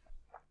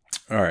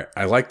 All right.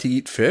 I like to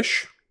eat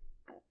fish.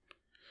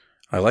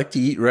 I like to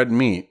eat red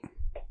meat.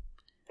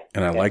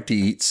 And I like to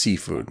eat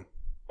seafood.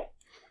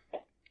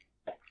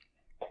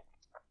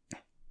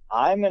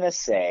 I'm going to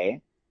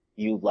say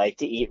you like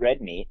to eat red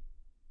meat.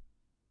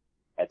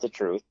 That's a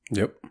truth.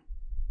 Yep. I'm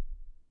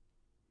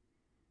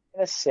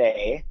going to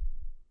say,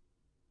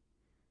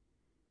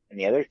 and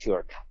the other two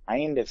are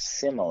kind of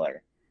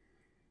similar.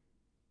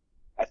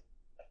 I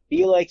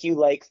feel like you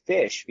like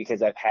fish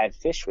because I've had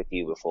fish with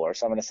you before.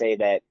 So I'm going to say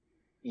that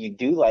you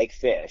do like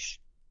fish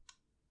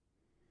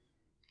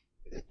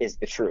is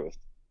the truth.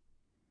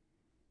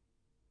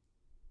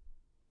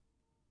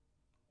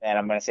 And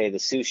I'm going to say the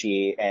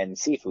sushi and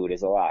seafood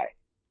is a lie.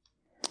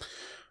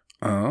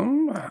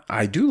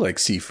 I do like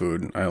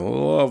seafood. I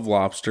love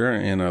lobster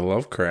and I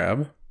love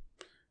crab.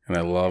 And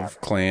I love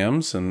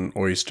clams and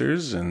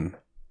oysters and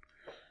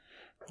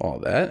all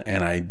that.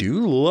 And I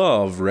do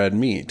love red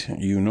meat.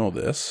 You know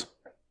this.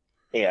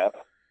 Yeah.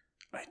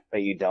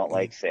 But you don't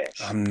like fish.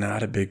 I'm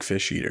not a big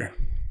fish eater.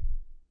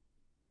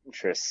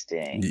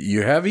 Interesting.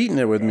 You have eaten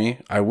it with me.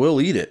 I will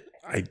eat it.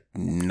 I'm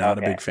not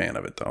a big fan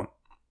of it, though.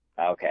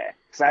 Okay.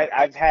 Because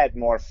I've had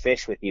more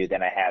fish with you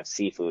than I have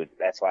seafood.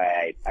 That's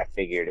why I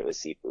figured it was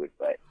seafood.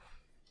 But,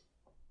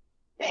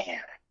 damn.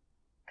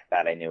 I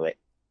thought I knew it.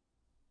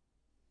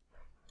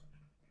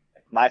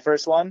 My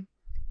first one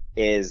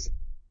is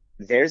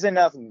there's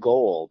enough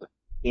gold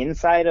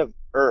inside of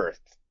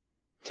Earth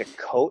to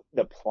coat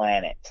the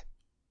planet.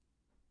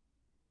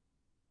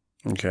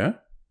 Okay.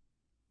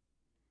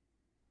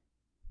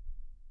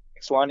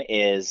 Next one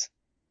is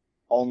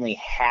only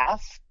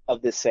half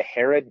of the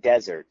Sahara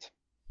Desert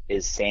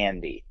is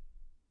sandy.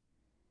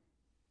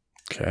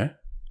 Okay.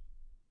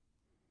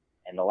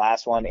 And the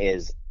last one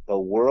is the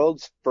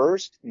world's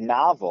first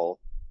novel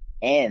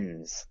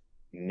ends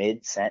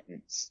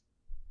mid-sentence.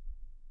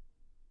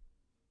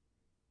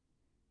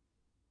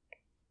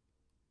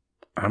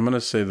 I'm going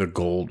to say the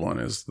gold one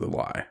is the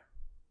lie.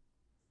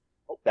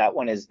 That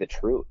one is the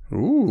truth.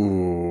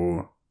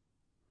 Ooh.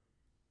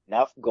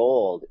 Enough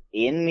gold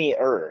in the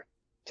earth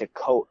to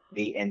coat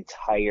the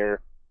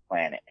entire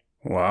planet.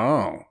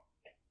 Wow.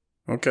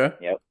 Okay.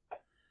 Yep.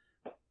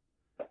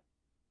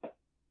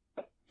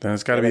 Then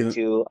it's got to The be other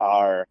two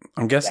are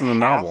I'm guessing the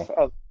half novel.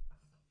 of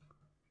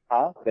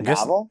the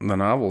novel? The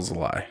novel's a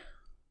lie.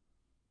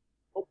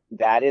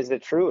 That is the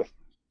truth.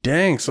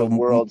 Dang, so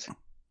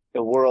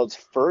The world's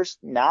first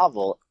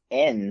novel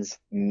ends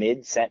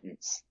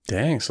mid-sentence.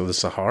 Dang, so the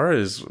Sahara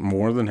is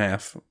more than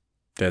half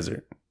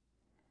desert.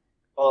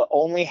 Well,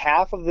 only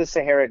half of the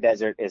Sahara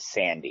Desert is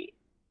sandy.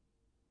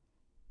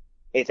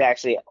 It's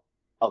actually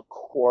a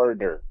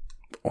quarter.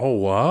 Oh,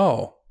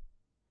 wow.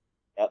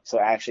 Yep, so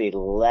actually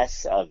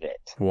less of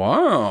it.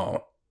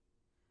 Wow.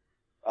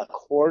 A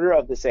quarter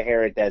of the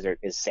Sahara Desert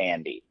is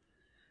sandy.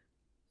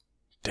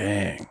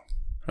 Dang.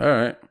 All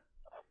right.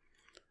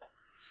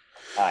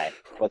 All right,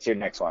 what's your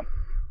next one?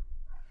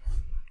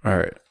 All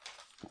right.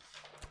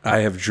 I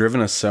have driven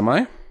a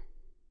semi.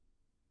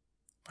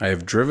 I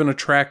have driven a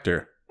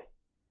tractor.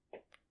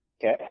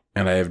 Okay.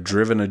 And I have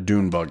driven a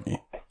dune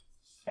buggy.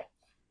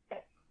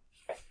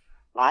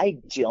 I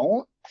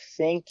don't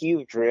think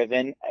you've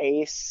driven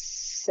a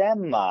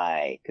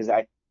semi, because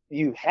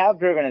you have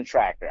driven a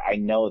tractor. I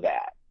know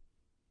that.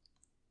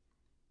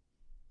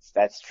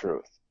 That's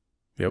truth.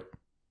 Yep.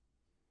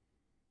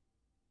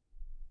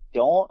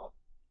 Don't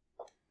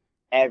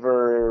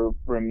ever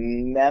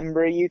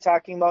remember you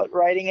talking about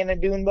riding in a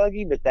dune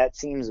buggy, but that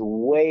seems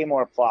way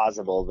more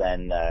plausible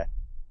than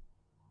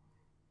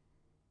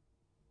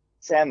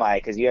semi,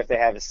 because you have to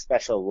have a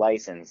special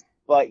license,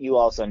 but you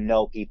also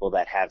know people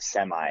that have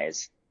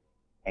semis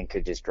and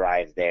could just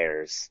drive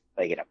theirs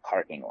like in a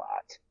parking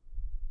lot.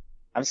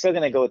 I'm still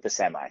going to go with the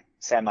semi.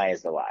 Semi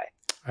is the lie.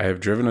 I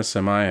have driven a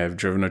semi. I have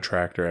driven a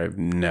tractor. I have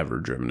never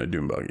driven a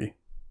dune buggy.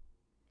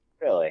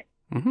 Really?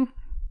 Mm-hmm.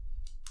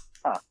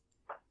 Huh.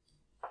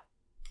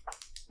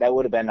 That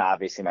would have been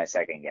obviously my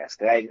second guess.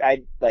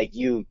 I like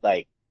you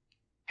like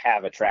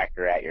have a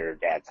tractor at your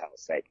dad's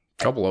house.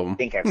 Couple of them. I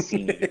think I've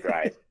seen you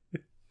drive.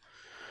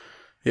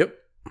 Yep.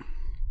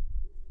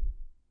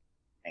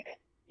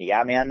 You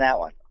got me on that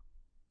one.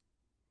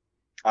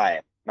 All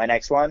right, my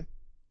next one.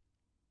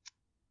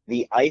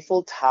 The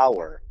Eiffel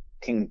Tower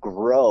can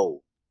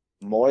grow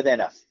more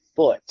than a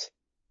foot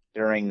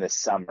during the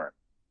summer.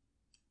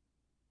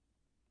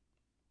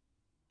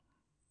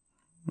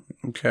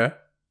 Okay.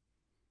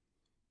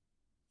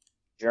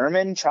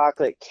 German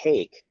chocolate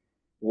cake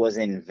was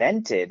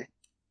invented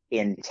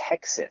in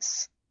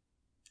Texas.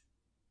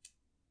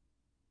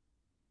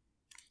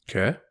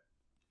 Okay.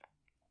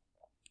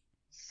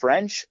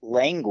 French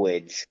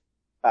language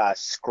the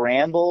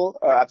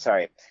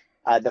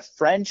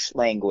French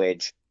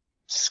language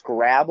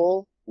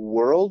Scrabble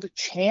world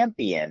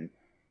champion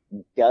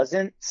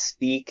doesn't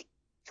speak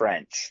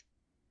French.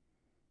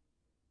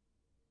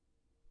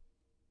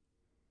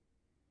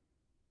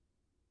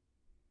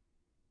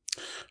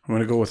 I'm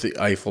going to go with the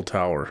Eiffel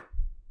Tower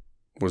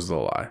was the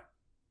lie.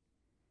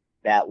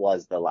 That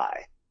was the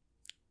lie.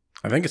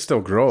 I think it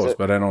still grows,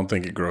 but I don't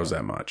think it grows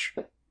that much.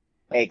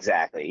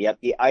 Exactly. Yep.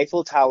 The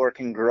Eiffel Tower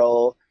can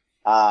grow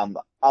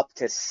up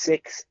to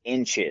 6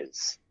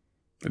 inches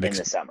in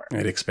the summer.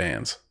 It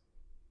expands.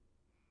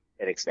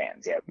 It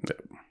expands, yep.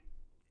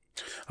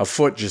 A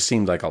foot just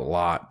seemed like a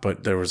lot,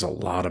 but there was a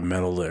lot of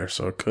metal there,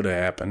 so it could have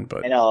happened.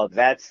 But I know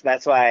that's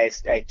why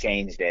I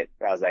changed it.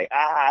 I was like,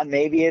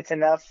 maybe it's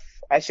enough.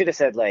 I should have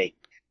said like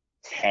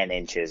 10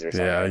 inches or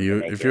something. Yeah,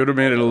 if you would have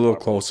made it a little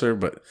closer,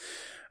 but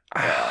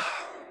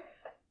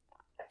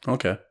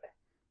okay.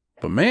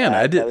 But man,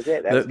 I did.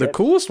 The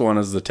coolest one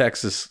is the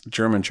Texas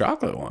German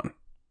chocolate one.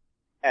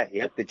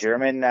 Yep, the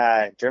German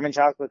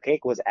chocolate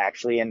cake was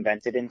actually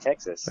invented in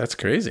Texas. That's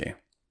crazy.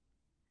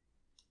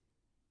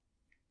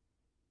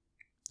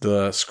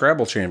 The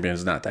Scrabble champion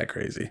is not that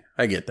crazy.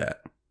 I get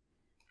that.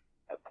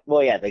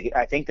 Well, yeah,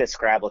 I think the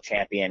Scrabble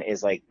champion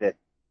is like the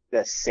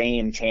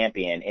same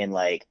champion in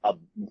like a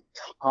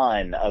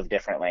ton of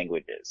different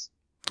languages.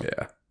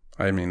 Yeah,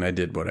 I mean, I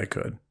did what I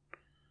could.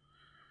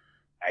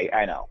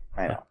 I know.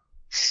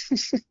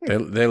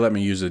 They let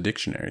me use a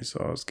dictionary,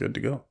 so I was good to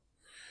go.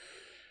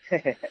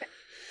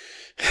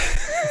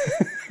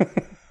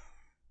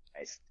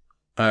 Nice.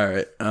 All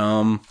right.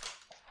 All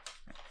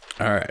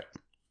right.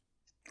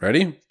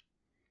 Ready?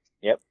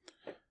 Yep.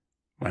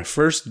 My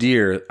first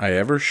deer I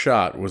ever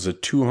shot was a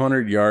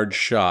 200-yard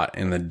shot,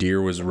 and the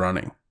deer was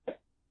running.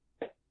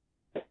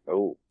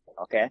 Oh,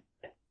 okay.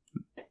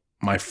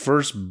 My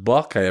first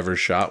buck I ever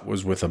shot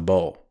was with a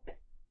bow.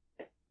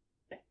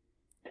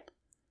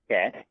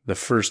 Okay. The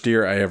first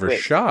deer I ever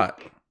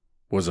shot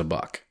was a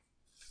buck.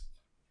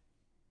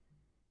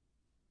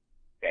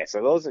 Okay,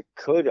 so those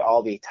could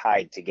all be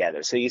tied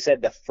together. So you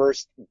said the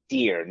first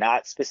deer,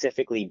 not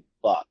specifically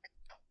buck,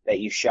 that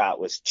you shot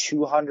was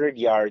 200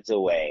 yards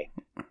away,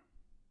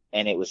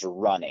 and it was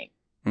running.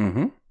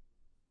 Mm-hmm.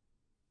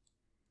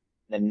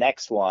 The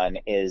next one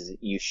is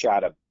you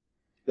shot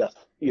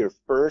your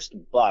first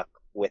buck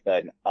with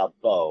a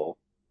bow,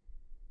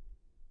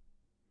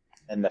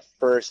 And the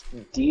first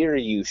deer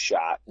you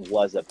shot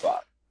was a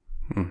buck.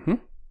 Mm-hmm.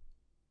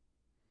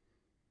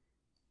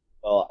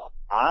 Well,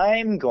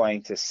 I'm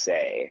going to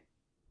say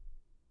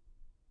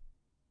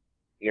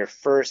your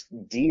first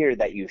deer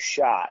that you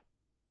shot.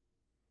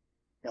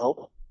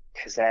 Nope,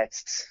 because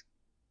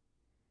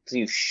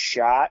you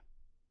shot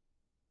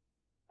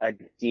a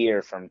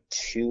deer from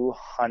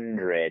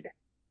 200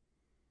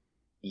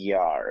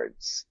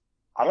 yards.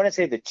 I'm going to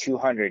say the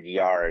 200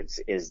 yards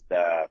is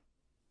the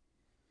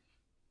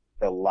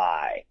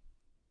lie,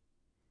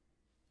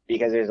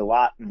 because there's a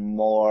lot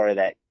more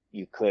that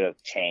you could have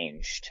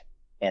changed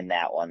in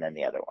that one than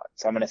the other one.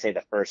 So I'm going to say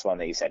the first one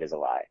that you said is a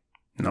lie.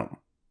 No.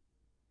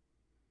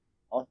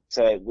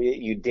 So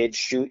you did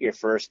shoot your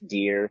first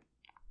deer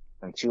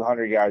from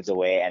 200 yards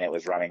away and it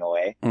was running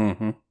away.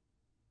 Mm-hmm.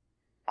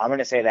 I'm going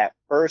to say that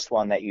first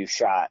one that you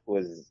shot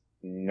was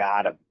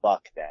not a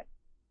buck then.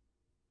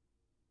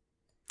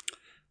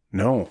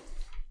 No.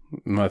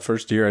 My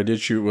first deer I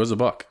did shoot was a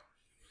buck.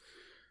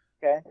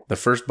 Okay. The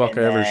first buck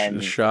I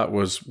ever shot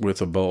was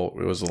with a bow.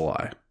 It was a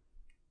lie.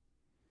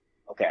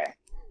 Okay.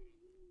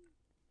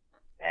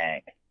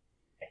 Dang.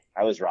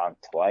 I was wrong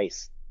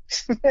twice.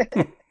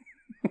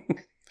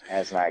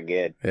 That's not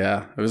good.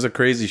 Yeah, it was a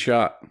crazy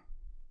shot.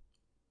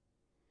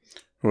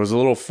 It was a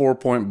little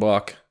 4-point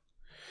buck,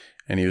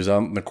 and he was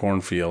out in the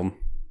cornfield.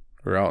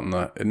 Or out in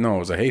it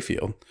was a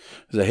hayfield.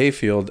 It was a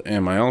hayfield,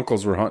 and my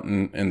uncles were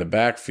hunting in the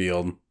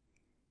backfield,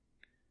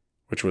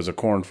 which was a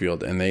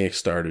cornfield, and they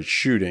started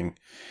shooting.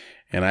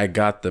 And I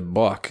got the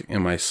buck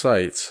in my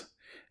sights,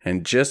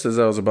 and just as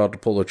I was about to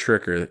pull the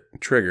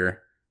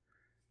trigger,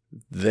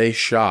 they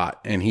shot,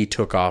 and he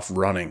took off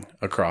running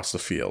across the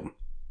field.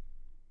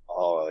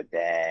 Oh,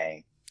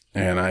 dang.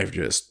 And I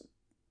just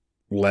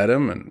let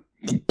him,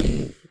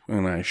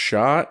 and I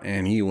shot,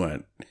 and he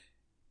went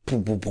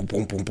boom, boom, boom,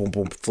 boom, boom, boom,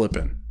 boom,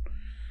 flipping.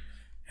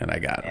 And I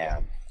got him. Yeah.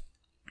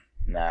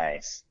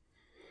 Nice.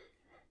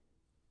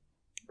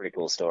 Pretty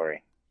cool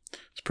story.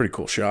 It's a pretty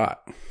cool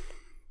shot.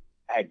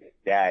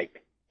 I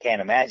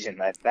can't imagine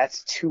that.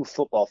 That's 2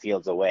 football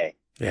fields away.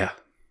 Yeah.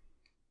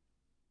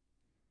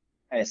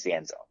 And it's the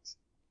end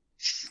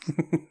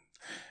zones.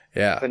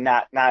 Yeah. But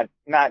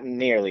not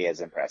nearly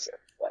as impressive.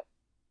 But.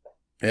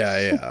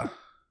 Yeah.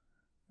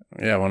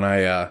 Yeah, when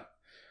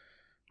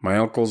my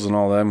uncles and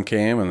all them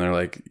came, and they're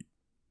like,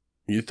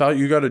 "You thought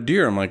you got a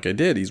deer?" I'm like, "I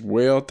did. He's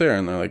way out there."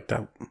 And they're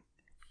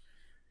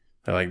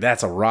like,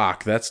 "That's a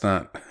rock. That's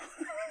not."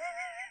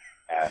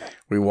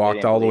 We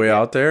walked all the way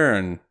out there,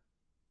 and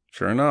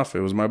sure enough,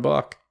 it was my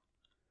buck.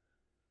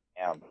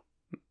 Yeah.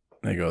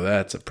 They go,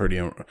 "That's a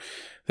pretty."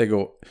 They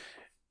go,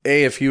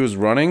 A, if he was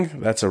running,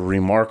 that's a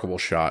remarkable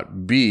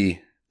shot.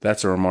 B,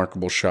 that's a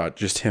remarkable shot.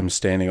 Just him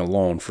standing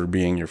alone for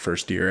being your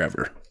first deer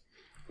ever.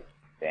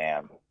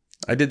 Damn.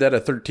 I did that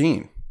at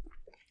 13.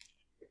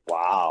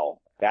 Wow.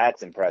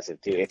 That's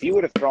impressive, too. If you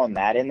would have thrown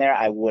that in there,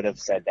 I would have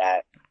said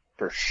that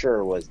for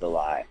sure was the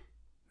lie.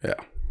 Yeah.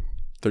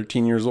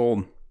 13 years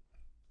old.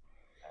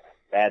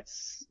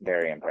 That's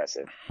very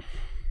impressive.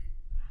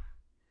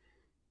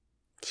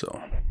 So.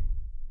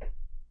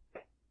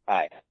 All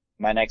right.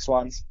 My next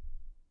one's.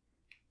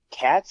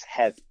 Cats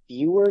have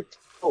fewer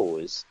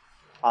toes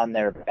on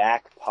their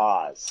back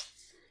paws.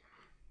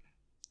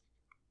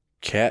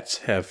 Cats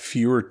have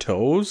fewer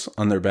toes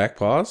on their back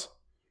paws?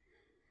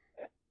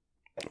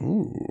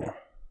 Ooh.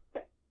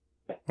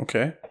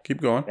 Okay, keep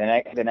going.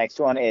 The next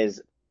one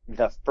is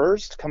the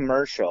first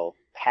commercial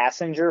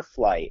passenger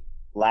flight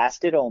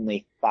lasted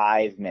only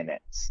 5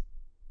 minutes.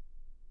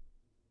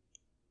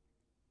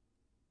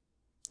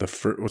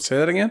 Say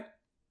that again?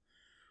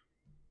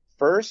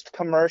 First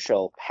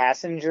commercial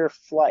passenger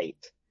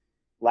flight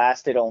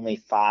lasted only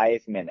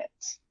 5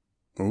 minutes.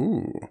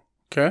 Ooh,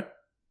 okay.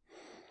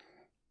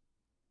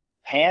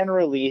 Japan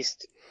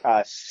released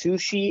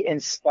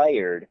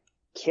sushi-inspired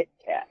Kit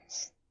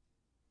Kats.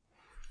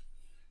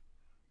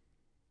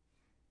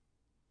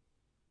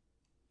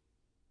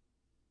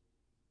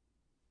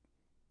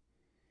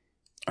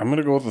 I'm going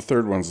to go with the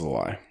third one's the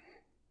lie.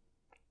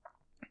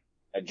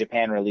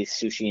 Japan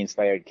released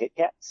sushi-inspired Kit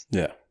Kats?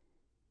 Yeah.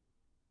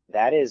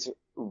 That is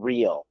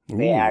real.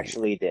 They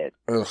actually did.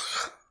 Ugh.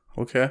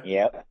 Okay.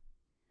 Yep.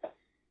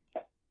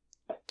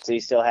 So you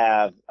still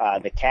have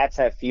the cats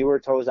have fewer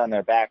toes on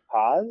their back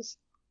paws,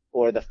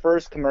 or the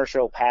first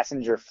commercial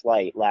passenger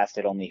flight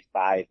lasted only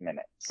 5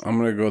 minutes. I'm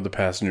going to go with the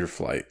passenger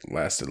flight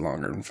lasted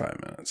longer than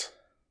 5 minutes.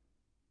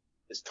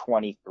 It's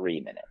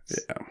 23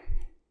 minutes. Yeah.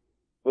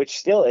 Which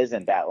still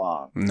isn't that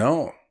long.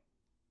 No.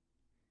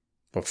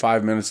 But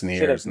 5 minutes in the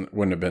air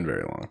wouldn't have been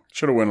very long.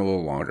 Should have went a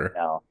little longer.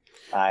 No.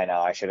 I know.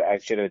 I should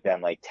have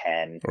done like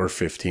 10. Or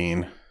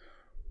 15.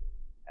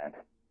 10.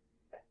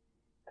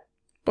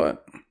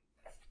 But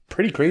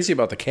pretty crazy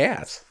about the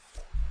cats.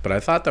 But I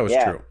thought that was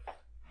true.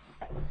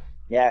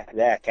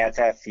 Yeah. Cats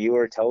have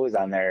fewer toes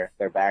on their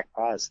back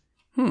paws.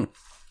 All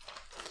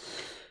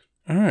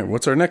right.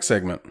 What's our next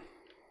segment?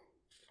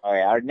 All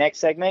right. Our next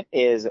segment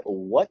is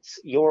What's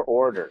Your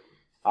Order?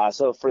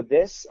 So for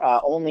this,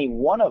 only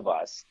one of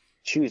us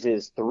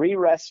chooses 3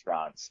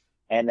 restaurants,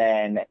 and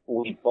then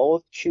we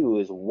both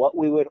choose what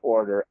we would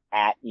order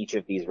at each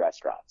of these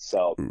restaurants.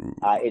 So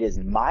it is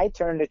my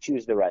turn to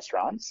choose the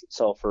restaurants.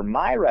 So for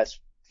my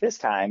this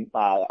time,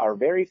 our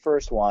very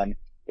first one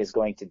is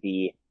going to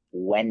be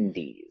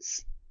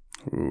Wendy's.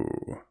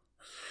 Ooh.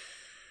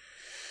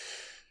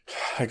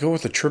 I go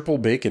with the triple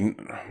bacon,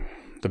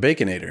 the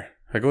Baconator.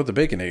 I go with the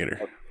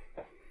Baconator.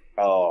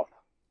 Oh,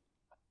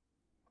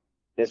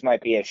 this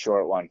might be a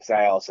short one because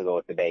I also go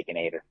with the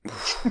Baconator.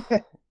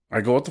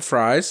 I go with the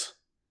fries,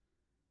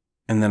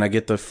 and then I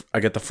get the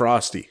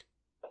Frosty.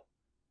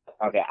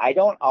 Okay, I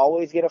don't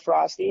always get a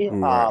Frosty,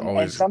 Ooh,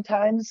 and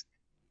sometimes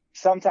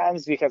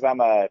because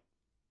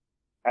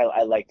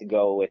I like to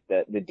go with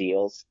the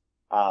deals.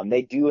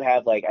 They do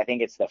have like I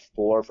think it's the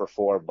 4 for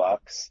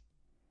 $4.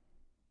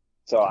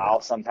 So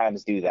I'll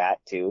sometimes do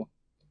that too.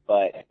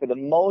 But for the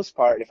most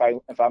part,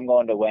 if I'm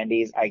going to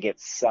Wendy's, I get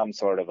some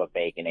sort of a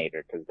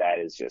Baconator because that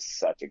is just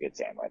such a good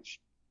sandwich.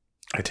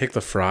 I take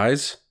the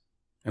fries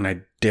and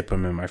I dip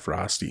them in my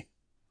Frosty.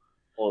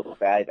 Well,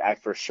 I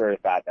for sure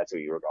thought that's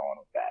where you were going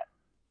with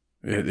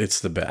that.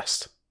 It's the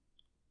best.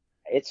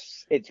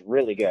 It's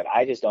really good.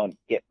 I just don't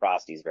get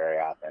Frosties very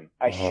often.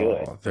 I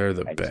should. They're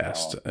the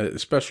best,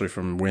 especially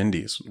from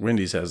Wendy's.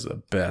 Wendy's has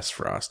the best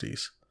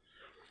Frosties.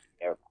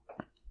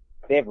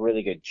 They have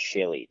really good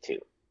chili too.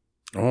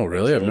 Oh,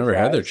 really? I've never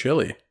had their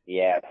chili.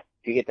 Yeah,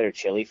 if you get their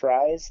chili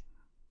fries,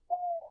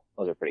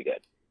 those are pretty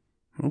good.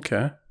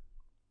 Okay.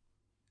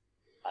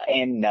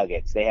 And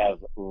nuggets. They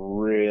have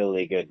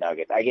really good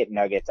nuggets. I get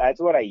nuggets.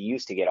 That's what I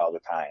used to get all the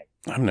time.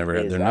 I've never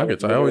had their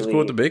nuggets. I always go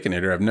with the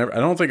Baconator. I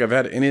don't think I've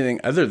had anything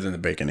other than the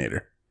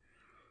Baconator.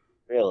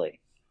 Really?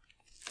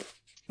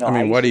 No, I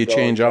mean, why do you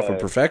change off of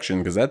perfection?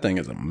 Because that thing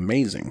is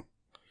amazing.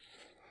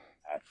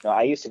 No,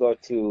 I used to go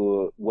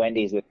to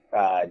Wendy's with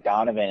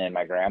Donovan and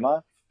my grandma,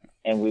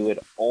 and we would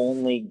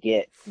only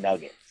get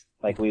nuggets.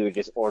 Like we would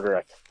just order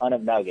a ton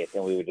of nuggets,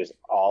 and we would just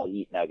all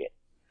eat nuggets.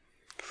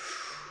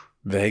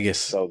 Vegas,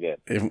 so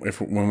good.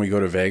 If when we go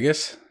to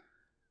Vegas,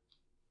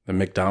 the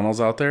McDonald's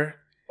out there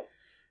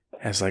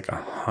has like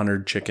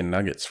 100 chicken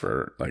nuggets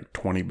for like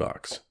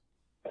 $20.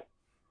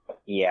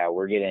 Yeah,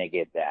 we're gonna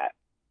get that.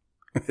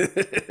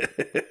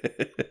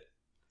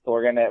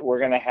 We're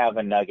gonna have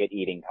a nugget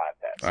eating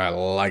contest. I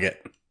like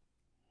it.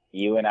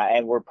 You and I,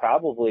 and we're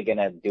probably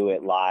gonna do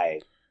it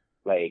live.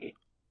 Like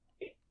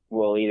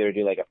we'll either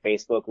do like a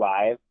Facebook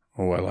Live.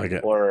 Oh, I like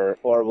it. Or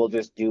we'll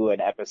just do an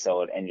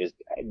episode and just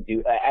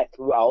do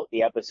throughout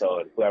the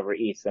episode. Whoever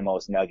eats the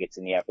most nuggets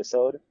in the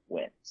episode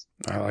wins.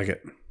 I like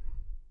it.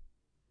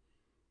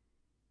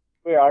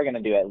 We are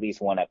gonna do at least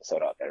one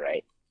episode out there,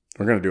 right?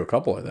 We're gonna do a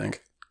couple, I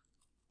think.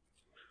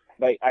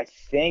 But I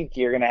think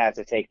you're gonna have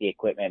to take the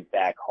equipment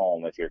back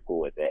home if you're cool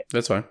with it.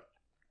 That's fine.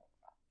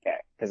 Okay,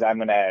 because I'm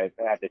gonna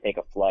have to take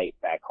a flight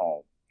back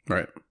home.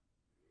 Right.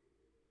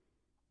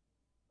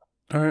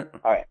 All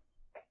right.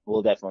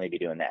 We'll definitely be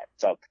doing that.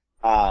 So,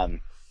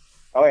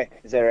 okay.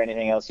 Is there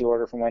anything else you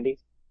order from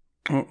Wendy's?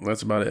 Oh,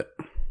 that's about it.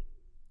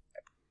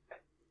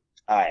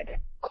 All right.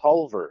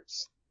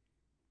 Culver's.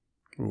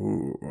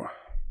 Ooh.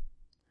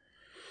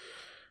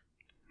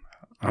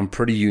 I'm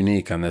pretty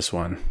unique on this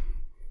one.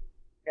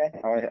 Okay.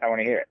 I want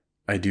to hear it.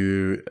 I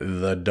do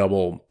the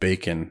double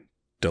bacon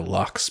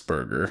deluxe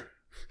burger.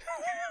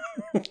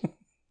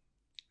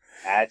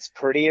 That's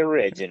pretty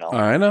original.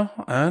 I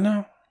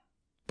know.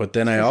 But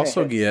then I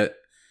also get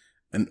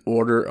an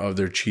order of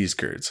their cheese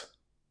curds.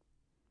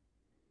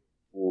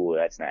 Ooh,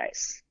 that's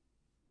nice.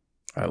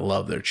 I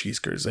love their cheese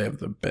curds. They have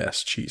the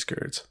best cheese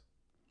curds.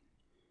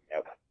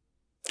 Yep.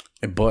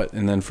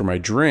 And then for my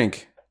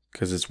drink,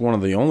 because it's one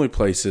of the only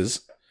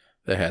places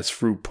that has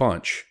fruit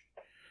punch,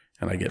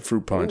 and I get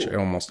fruit punch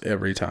almost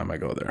every time I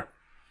go there.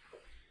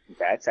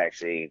 That's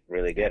actually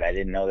really good. I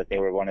didn't know that they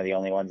were one of the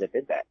only ones that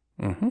did that.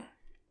 Mm-hmm.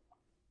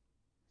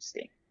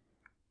 Interesting.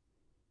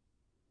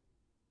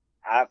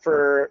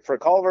 For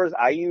Culver's,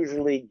 I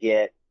usually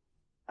get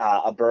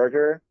a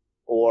burger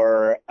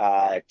or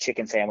a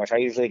chicken sandwich. I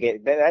usually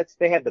get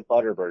they have the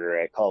butter burger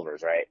at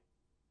Culver's, right?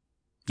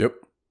 Yep.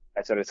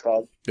 That's what it's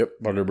called? Yep,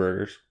 butter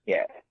burgers.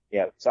 Yeah.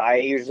 So I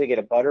usually get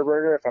a butter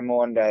burger if I'm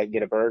going to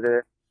get a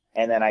burger,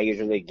 and then I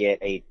usually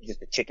get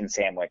just a chicken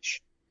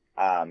sandwich.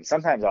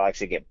 Sometimes I'll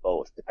actually get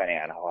both, depending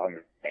on how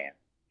hungry I am.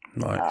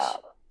 Nice.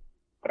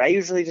 But I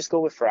usually just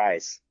go with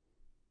fries.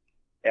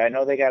 Yeah, I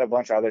know they got a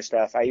bunch of other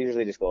stuff. I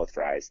usually just go with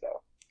fries,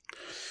 though.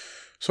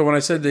 So when I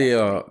said they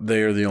are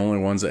the only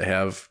ones that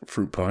have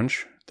fruit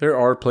punch, there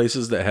are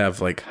places that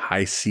have like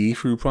high C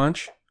fruit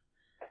punch.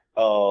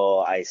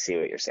 Oh, I see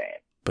what you're saying.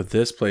 But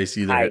this place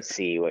either... I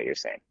see what you're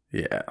saying.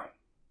 Yeah.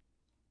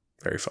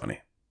 Very funny.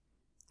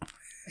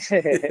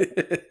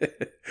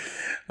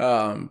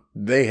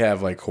 They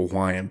have like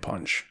Hawaiian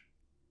punch.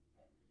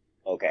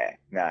 Okay,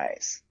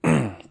 nice.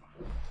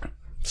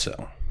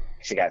 So...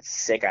 She got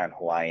sick on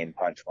Hawaiian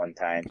punch one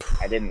time.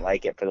 I didn't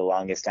like it for the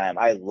longest time.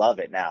 I love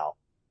it now.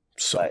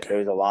 But there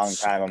was a long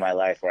time in my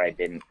life where I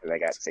didn't because I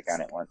got sick on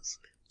it once.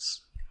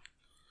 It's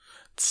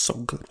so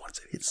good once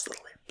it hits the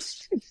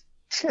lips.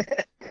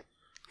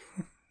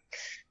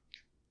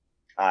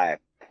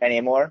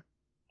 Any more?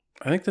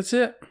 I think that's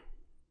it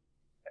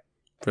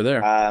for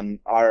there.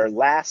 Our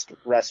last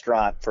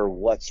restaurant for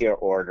What's Your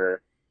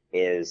Order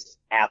is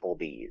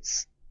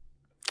Applebee's.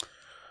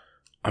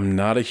 I'm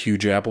not a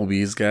huge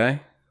Applebee's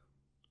guy.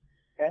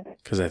 Okay.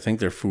 Because I think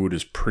their food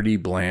is pretty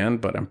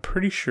bland, but I'm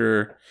pretty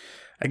sure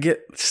I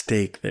get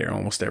steak there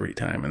almost every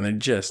time, and they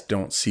just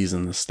don't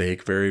season the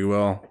steak very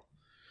well.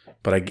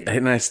 But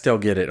I still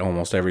get it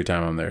almost every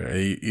time I'm there.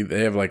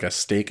 They have like a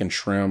steak and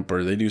shrimp,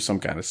 or they do some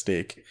kind of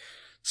steak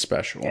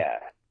special. Yeah.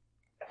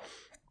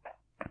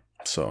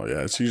 So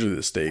yeah, it's usually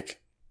the steak.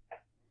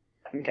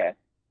 Okay.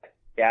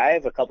 Yeah, I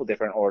have a couple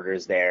different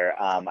orders there.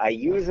 I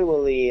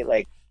usually,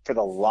 like, for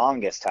the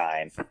longest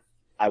time,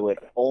 I would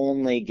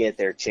only get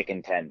their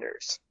chicken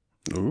tenders.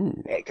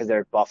 Ooh. Because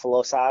their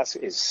buffalo sauce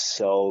is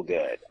so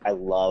good. I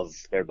love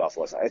their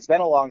buffalo sauce. It's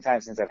been a long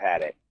time since I've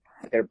had it.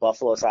 Their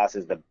buffalo sauce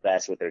is the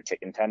best with their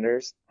chicken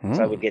tenders.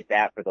 So I would get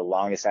that for the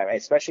longest time,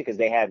 especially because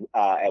they had,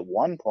 at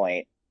one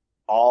point,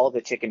 all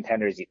the chicken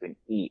tenders you can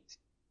eat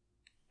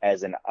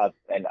as an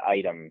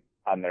item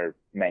on their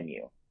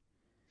menu.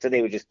 So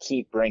they would just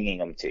keep bringing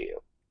them to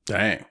you.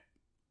 Dang.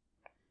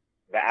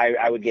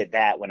 I would get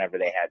that whenever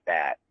they had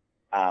that.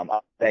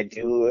 I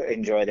do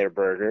enjoy their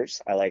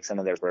burgers. I like some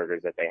of their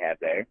burgers that they have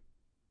there.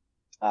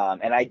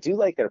 And I do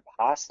like their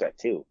pasta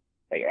too.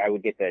 Like I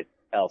would get the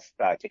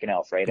chicken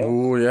Alfredo.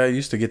 Oh yeah, I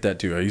used to get that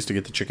too. I used to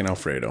get the chicken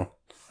Alfredo.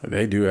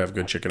 They do have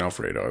good chicken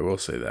Alfredo. I will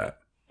say that.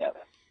 Yep.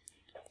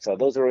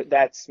 So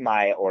that's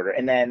my order.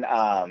 And then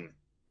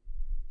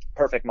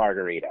perfect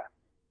margarita.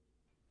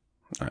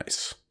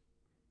 Nice.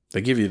 They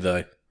give you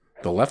the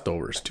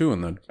leftovers too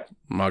in the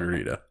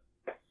margarita.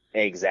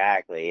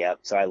 Exactly. Yep.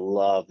 So I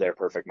love their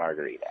perfect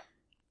margarita.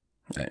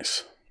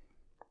 Nice.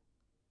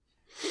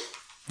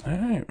 All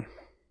right.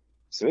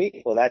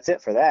 Sweet. Well, that's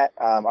it for that.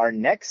 Our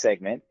next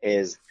segment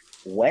is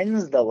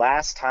when's the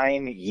last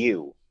time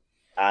you?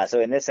 So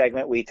in this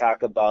segment, we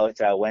talk about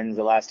when's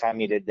the last time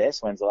you did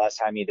this, when's the last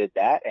time you did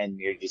that, and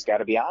you just got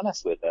to be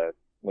honest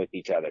with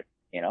each other,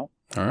 you know?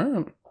 All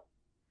right.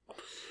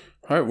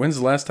 All right. When's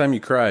the last time you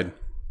cried?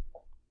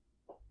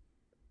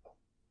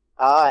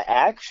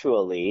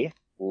 Actually,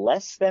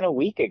 less than a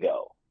week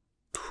ago.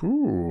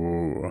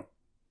 Ooh.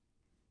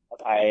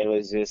 I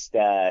was just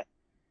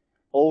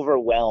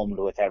overwhelmed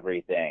with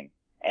everything,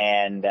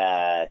 and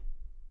I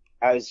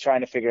was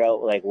trying to figure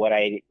out like what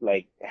I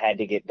had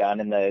to get done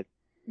in the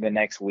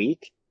next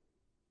week,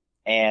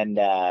 and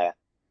I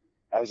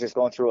was just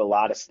going through a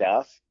lot of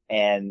stuff,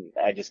 and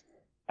I don't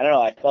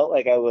know, I felt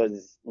like I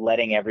was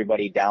letting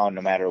everybody down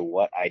no matter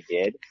what I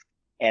did,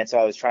 and so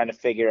I was trying to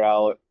figure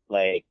out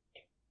like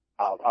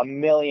a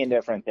million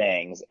different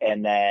things,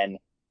 and then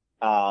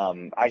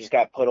I just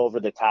got put over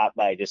the top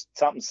by just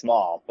something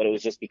small, but it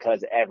was just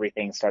because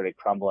everything started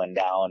crumbling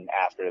down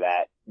after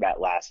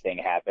that last thing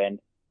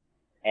happened.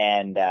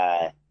 And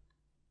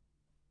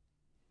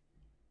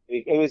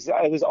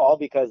it was all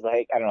because,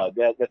 like, I don't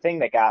know, the thing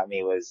that got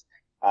me was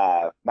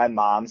my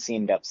mom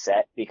seemed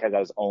upset because I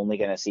was only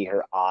going to see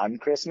her on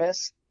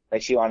Christmas.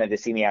 Like, she wanted to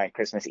see me on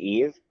Christmas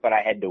Eve, but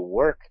I had to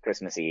work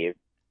Christmas Eve.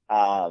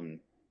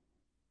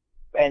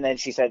 And then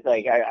she said,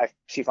 like,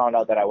 she found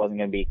out that I wasn't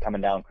going to be coming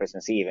down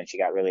Christmas Eve, and she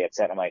got really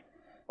upset. I'm like,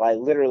 well, I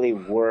literally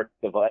worked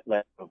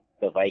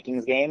the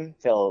Vikings game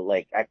till,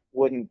 like, I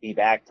wouldn't be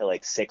back till,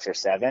 like, 6 or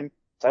 7.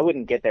 So I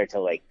wouldn't get there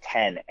till, like,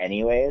 10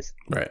 anyways.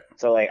 Right.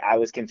 So, like, I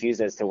was confused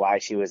as to why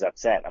she was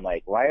upset. I'm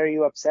like, why are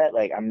you upset?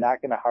 Like, I'm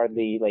not going to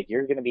hardly, like,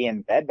 you're going to be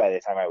in bed by the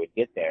time I would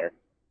get there.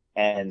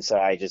 And so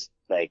I just,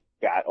 like,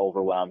 got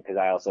overwhelmed because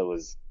I also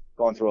was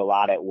going through a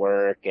lot at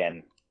work,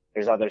 and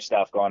there's other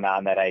stuff going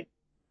on that I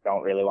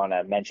don't really want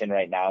to mention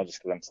right now just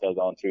because I'm still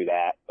going through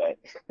that. But,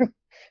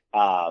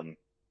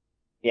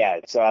 yeah,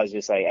 so I was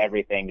just like,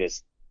 everything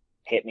just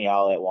hit me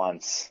all at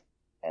once.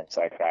 And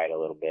so I cried a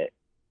little bit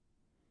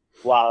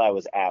while I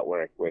was at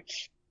work,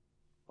 which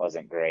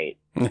wasn't great.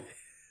 But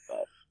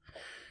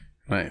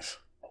Nice.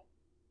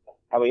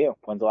 how about you?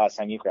 When's the last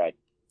time you cried?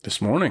 This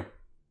morning.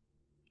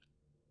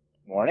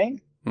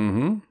 Morning?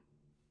 Mm-hmm.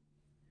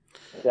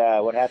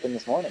 What happened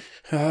this morning?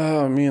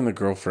 Me and the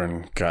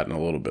girlfriend got in a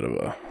little bit of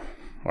a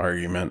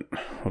argument,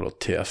 a little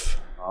tiff.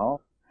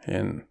 Oh,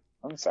 And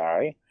I'm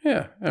sorry.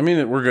 yeah, I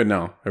mean, we're good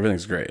now.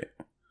 Everything's great.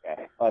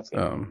 Okay, well, that's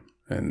good.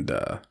 And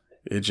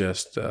it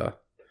just, I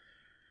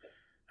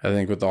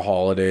think with the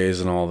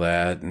holidays and all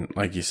that, and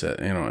like you said,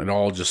 you know, it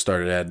all just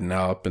started adding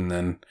up. And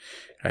then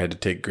I had to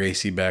take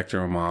Gracie back to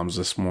her mom's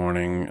this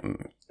morning,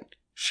 and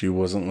she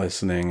wasn't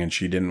listening, and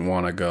she didn't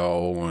want to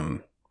go,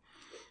 and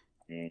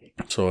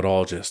so it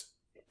all just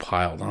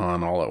piled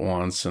on all at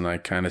once. And I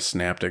kind of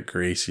snapped at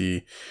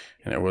Gracie,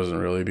 and it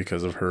wasn't really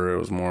because of her; it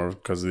was more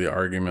because of the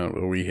argument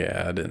that we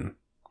had, and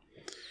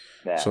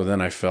so then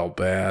I felt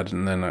bad,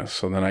 and then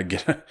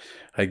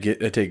I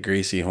take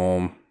Gracie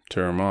home to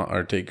her mom,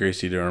 or take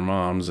Gracie to her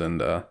mom's,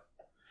 and I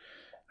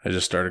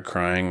just started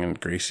crying. And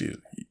Gracie,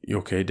 "You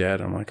okay,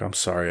 Dad?" I'm like, "I'm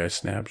sorry, I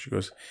snapped." She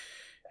goes,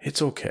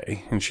 "It's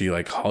okay," and she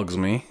like hugs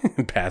me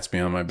and pats me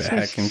on my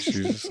back, and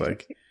she's just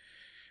like,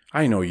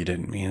 "I know you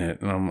didn't mean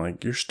it," and I'm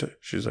like,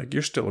 "She's like,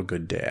 "You're still a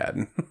good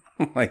dad."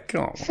 I'm like,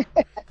 oh.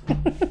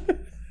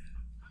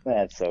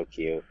 That's so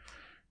cute.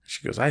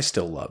 She goes, I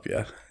still love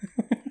you.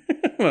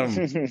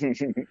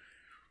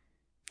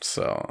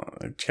 So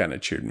it kind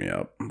of cheered me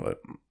up.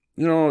 But,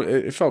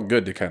 it felt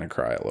good to kind of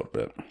cry a little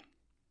bit.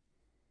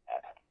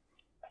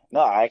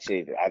 No,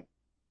 actually,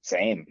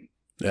 same.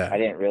 Yeah. I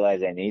didn't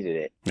realize I needed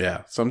it.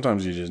 Yeah.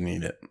 Sometimes you just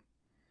need it.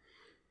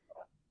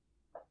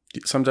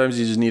 Sometimes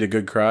you just need a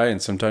good cry,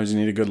 and sometimes you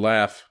need a good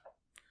laugh.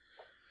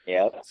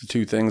 Yep. It's the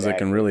two things that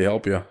can really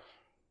help you.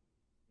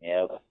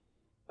 Yep.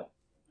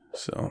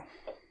 So.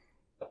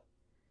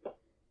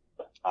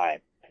 All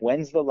right.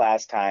 When's the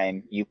last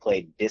time you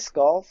played disc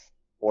golf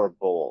or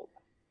bowled?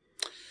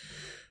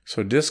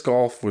 So disc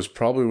golf was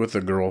probably with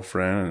a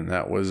girlfriend, and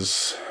that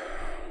was,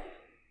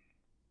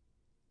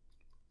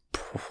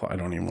 I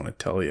don't even want to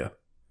tell you.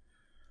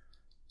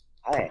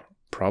 Hi.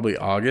 Probably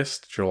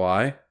August,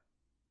 July.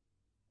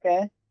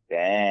 Okay.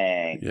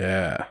 Dang.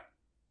 Yeah.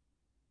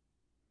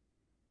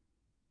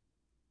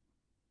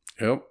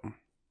 Yep.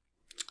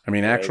 I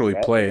mean, actually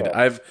played.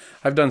 I've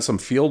done some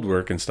field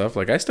work and stuff.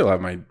 Like I still have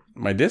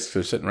my discs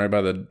are sitting right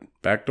by the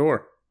back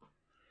door.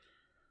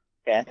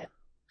 Okay.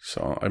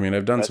 So I mean,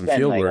 I've done some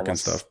field work and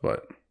stuff,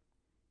 but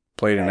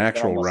played an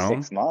actual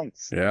round. 6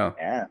 months. Yeah.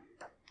 Yeah.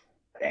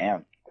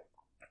 Damn.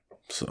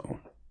 So.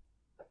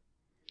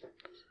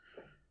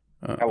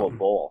 How about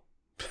bowl?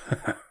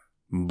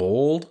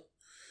 Bowled?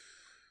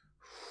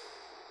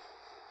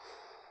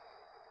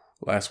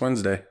 Last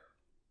Wednesday.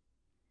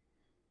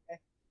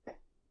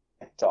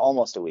 So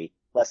almost a week.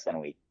 Less than a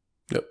week.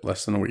 Yep,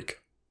 less than a week.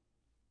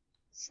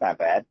 It's not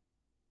bad.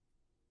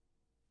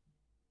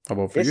 How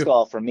about for you? Disc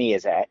golf for me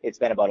it's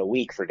been about a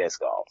week for disc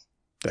golf.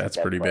 That's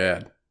pretty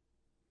bad.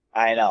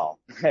 I know.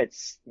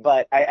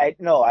 But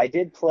I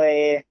did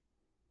play.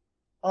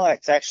 Oh,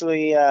 it's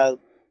actually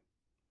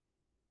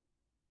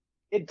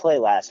did play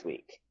last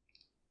week.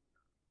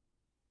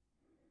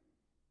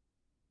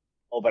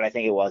 Oh, but I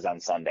think it was on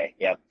Sunday.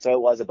 Yep. So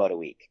it was about a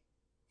week.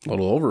 A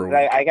little over a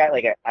week. I got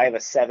I have a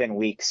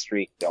 7-week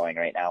streak going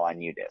right now on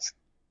UDisc.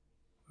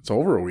 It's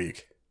over a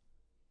week.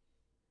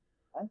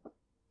 Huh?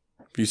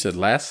 You said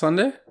last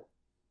Sunday?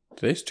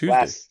 Today's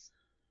Tuesday.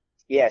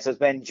 Yeah, so it's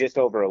been just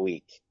over a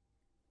week.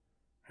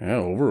 Yeah,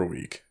 over a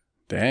week.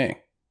 Dang.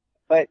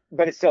 But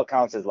it still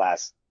counts as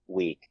last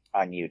week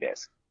on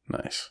UDisc.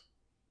 Nice.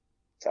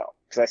 So,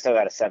 because I still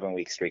got a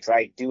 7-week streak. So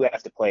I do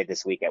have to play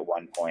this week at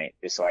one point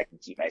just so I can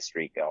keep my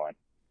streak going.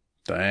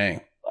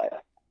 Dang.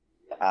 But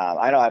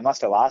I know I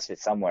must have lost it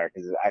somewhere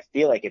because I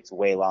feel like it's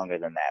way longer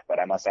than that. But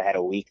I must have had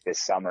a week this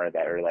summer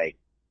that or like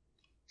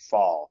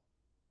fall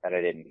that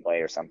I didn't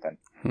play or something.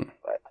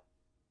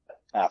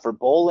 But for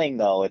bowling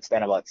though, it's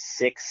been about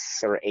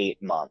 6 or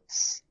 8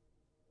 months.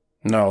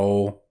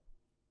 No.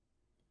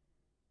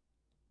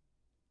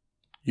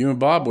 You and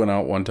Bob went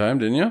out one time,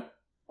 didn't you?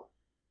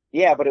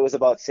 Yeah, but it was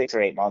about 6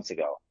 or 8 months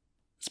ago.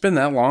 It's been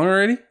that long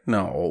already?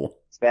 No.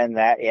 It's been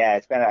that,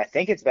 yeah, I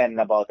think it's been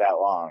about that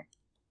long.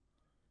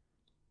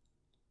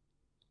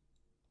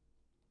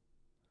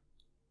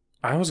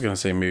 I was going to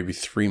say maybe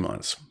 3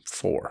 months,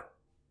 4.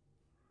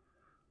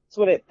 That's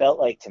what it felt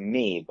like to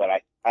me, but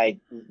I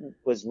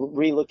was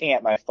re-looking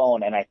at my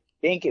phone and I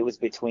think it was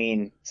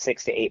between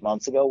 6 to 8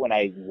 months ago when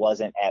I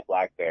wasn't at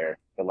Black Bear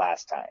the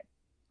last time.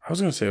 I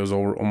was going to say it was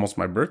almost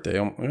my birthday.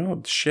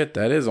 Oh, shit,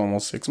 that is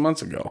almost 6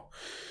 months ago.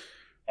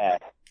 Yeah.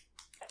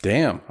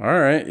 Damn. All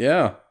right.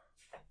 Yeah.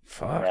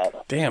 Fuck. Yeah.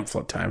 Damn.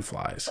 Time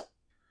flies.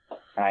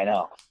 I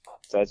know.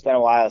 So it's been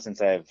a while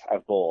since I've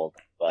bowled,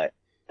 but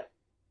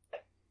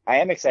I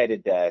am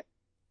excited to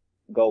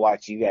go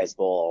watch you guys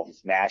bowl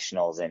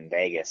nationals in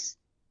Vegas.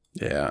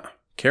 Yeah.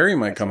 Carrie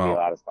might come out. Be a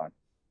lot of fun.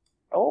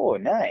 Oh,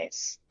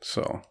 nice.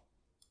 So.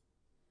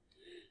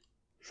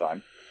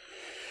 Fun.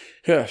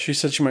 Yeah, she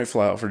said she might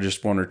fly out for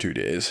just 1 or 2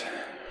 days.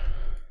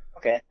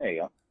 Okay, there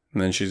you go.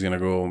 And then she's going to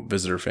go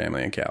visit her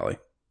family in Cali.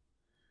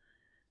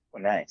 Oh,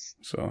 nice.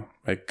 So,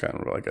 make kind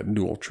of like a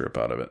dual trip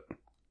out of it.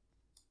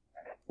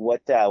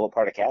 What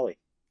part of Cali?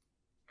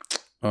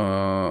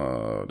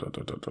 You're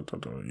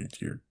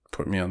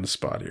putting me on the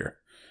spot here.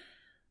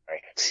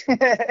 Right.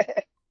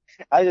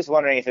 I was just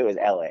wondering if it was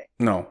LA.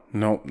 No,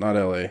 not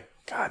LA.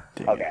 God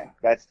damn. Okay,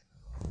 that's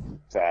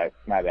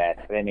my bad.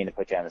 I didn't mean to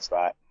put you on the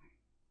spot.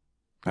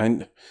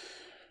 Anyway.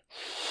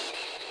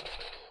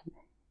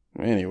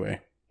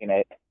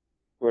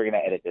 We're gonna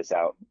edit this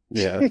out.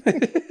 Yeah.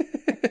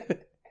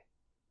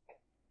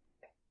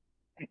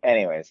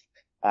 Anyways,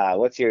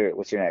 what's your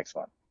next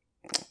one?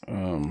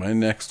 My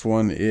next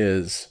one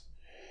is,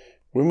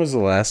 when was the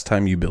last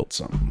time you built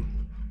something?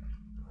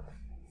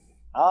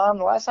 The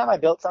last time I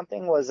built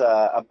something was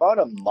about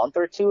a month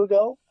or two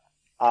ago.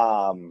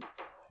 And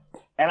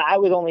I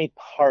was only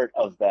part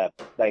of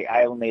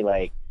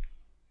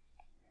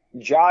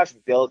Josh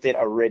built it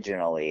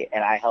originally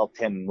and I helped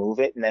him move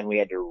it and then we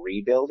had to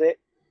rebuild it.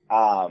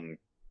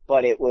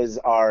 But it was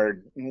our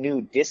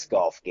new disc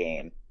golf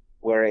game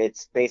where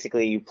it's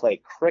basically you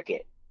play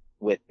cricket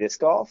with disc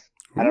golf.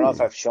 Ooh. I don't know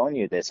if I've shown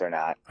you this or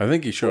not. I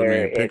think he showed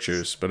me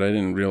pictures, but I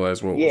didn't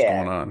realize what was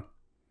going on.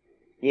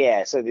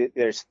 Yeah, so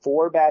there's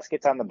 4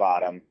 baskets on the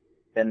bottom.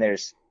 Then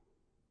there's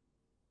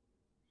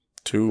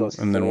 2 goes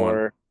and then 1.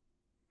 4.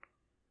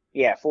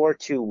 Yeah, 4,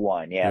 2,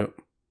 1. Yeah.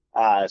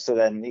 Yep. So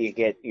then you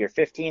get your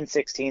 15,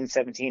 16,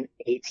 17,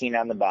 18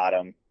 on the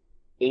bottom.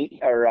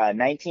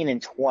 19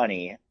 and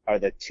 20 are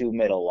the 2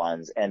 middle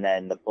ones, and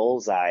then the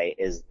bullseye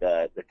is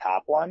the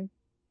top one.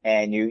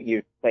 And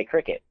you play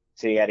cricket,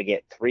 so you got to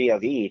get 3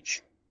 of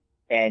each.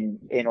 And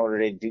in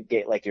order to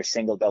get like your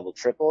single, double,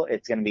 triple,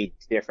 it's going to be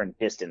different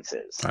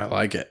distances. I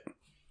like it.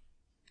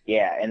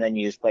 Yeah, and then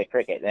you just play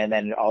cricket, and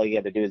then all you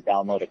have to do is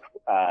download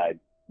a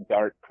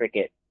Dart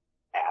Cricket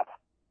app,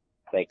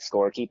 like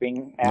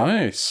scorekeeping app,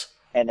 Nice.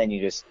 and then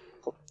you just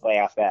play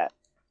off that.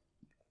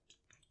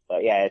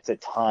 But yeah, it's a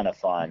ton of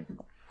fun.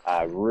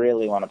 I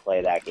really want to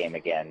play that game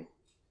again,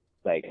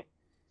 like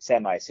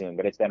semi soon,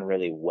 but it's been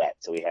really wet,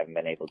 so we haven't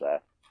been able to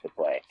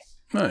play.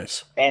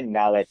 Nice. And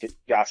now that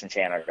Josh and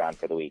Chan are gone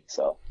for the week,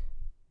 so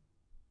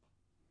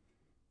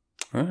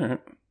All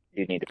right.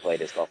 you need to play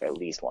disc golf at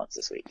least once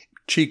this week.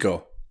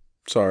 Chico.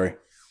 Sorry.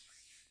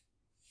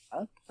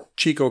 Huh?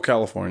 Chico,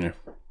 California.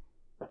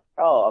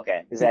 Oh,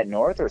 okay. Is that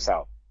north or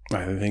south?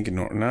 I think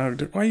no.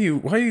 Why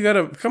you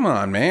gotta? Come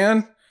on,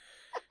 man.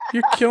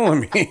 You're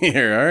killing me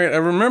here. All right. I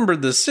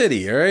remembered the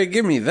city. All right.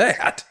 Give me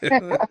that.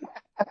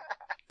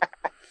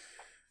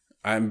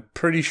 I'm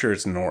pretty sure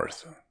it's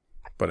north,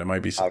 but it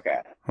might be south. Okay.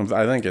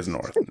 I think it's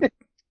north.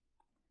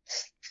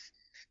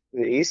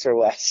 The east or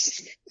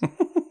west?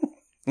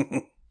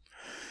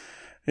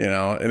 You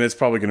know, and it's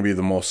probably going to be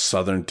the most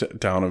southern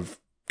town of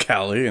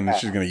Cali, and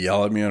she's going to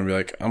yell at me and be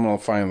like, I'm going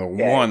to find the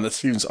one that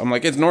seems. I'm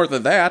like, it's north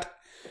of that.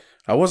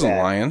 I wasn't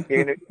lying.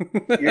 You're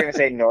gonna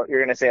say north. You're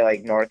gonna say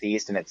like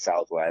northeast, and it's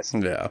southwest.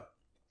 Yeah.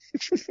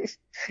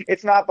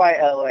 It's not by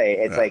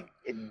LA. It's like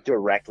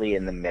directly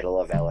in the middle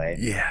of LA.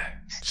 Yeah,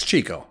 it's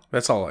Chico.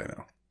 That's all I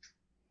know.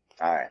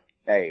 All right,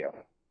 there you go.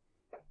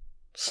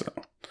 So.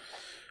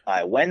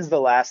 When's the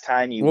last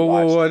time you?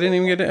 Whoa! I didn't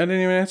even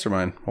answer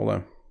mine. Hold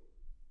on.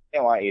 I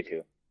don't want you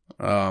to.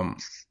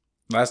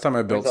 Last time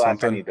I built When's the something.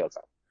 last time you built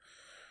something?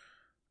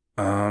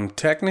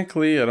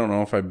 Technically, I don't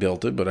know if I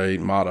built it, but I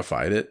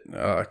modified it.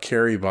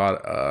 Carrie bought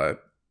a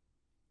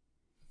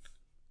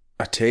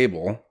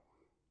table,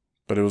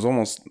 but it was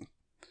almost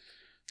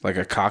like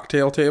a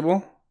cocktail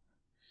table.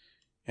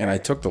 And I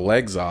took the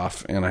legs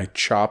off and I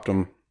chopped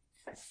them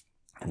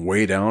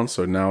way down.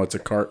 So now it's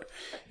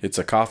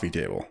a coffee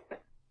table.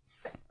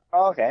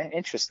 Oh, okay.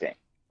 Interesting.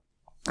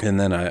 And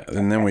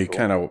then we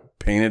kind of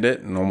painted it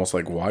and almost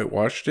like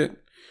whitewashed it.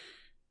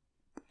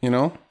 You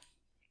know?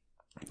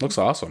 Looks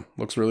awesome.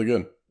 Looks really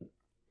good.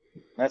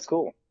 That's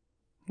cool.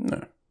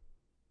 No.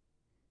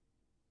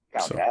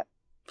 Count that.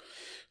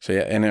 So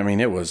yeah, and I mean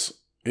it was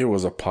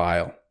a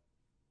pile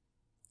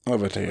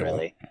of a table.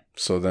 Really?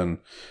 So then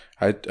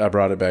I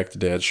brought it back to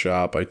Dad's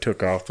shop. I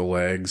took off the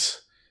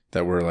legs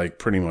that were like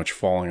pretty much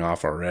falling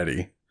off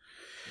already.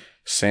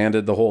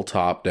 Sanded the whole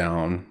top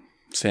down,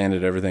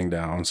 sanded everything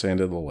down,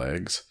 sanded the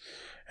legs,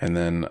 and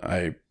then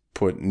I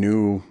put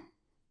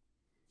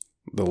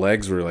the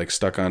legs were like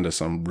stuck onto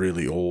some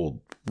really old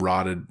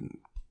rotted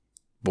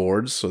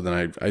boards. So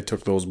then I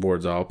took those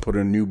boards out, put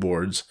in new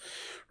boards,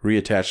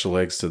 reattached the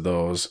legs to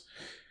those,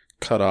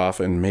 cut off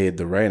and made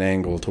the right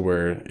angle to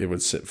where it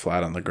would sit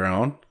flat on the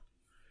ground.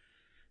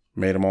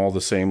 Made them all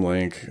the same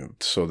length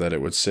so that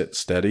it would sit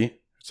steady.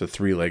 It's a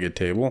 3-legged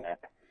table.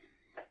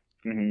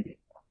 Mm-hmm.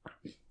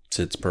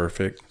 Sits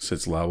perfect,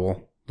 sits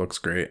level, looks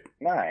great.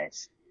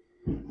 Nice.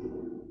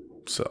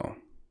 So.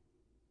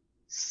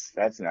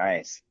 That's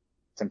nice.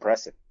 It's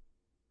impressive.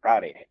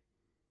 Proud of you.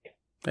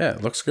 Yeah,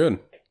 it looks good.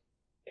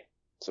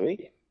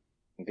 Sweet.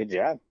 Good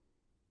job.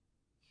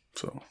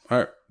 So, all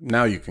right,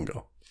 now you can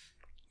go.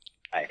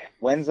 All right.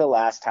 When's the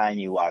last time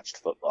you watched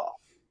football?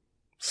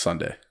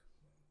 Sunday.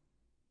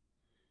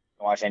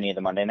 Watch any of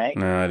the Monday night?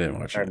 No, I didn't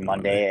watch or any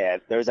Monday.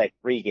 There was like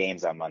 3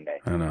 games on Monday.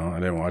 I know. I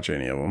didn't watch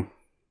any of them.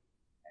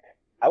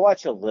 I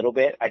watched a little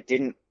bit. I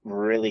didn't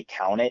really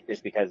count it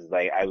just because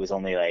like I was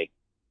only like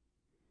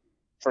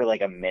for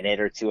like a minute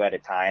or two at a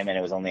time, and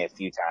it was only a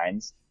few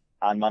times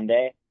on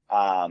Monday.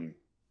 But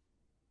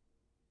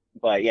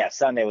yeah,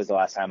 Sunday was the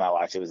last time I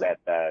watched. It was at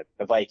the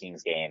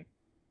Vikings game.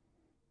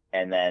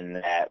 And then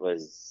that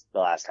was the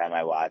last time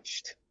I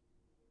watched.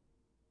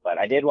 But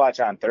I did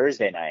watch on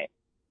Thursday night.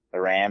 The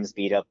Rams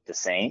beat up the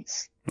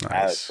Saints. Nice.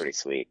 That was pretty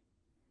sweet.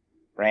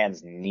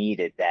 Rams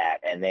needed that,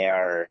 and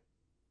they're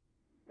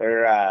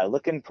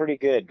looking pretty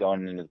good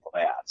going into the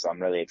playoffs. So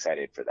I'm really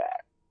excited for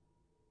that.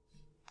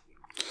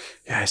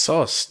 Yeah, I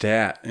saw a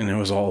stat, and it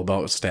was all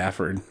about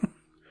Stafford.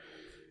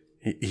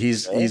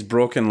 He's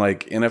broken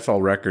like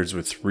NFL records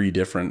with 3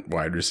 different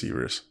wide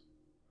receivers.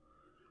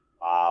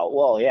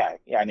 Well, yeah.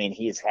 I mean,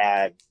 he's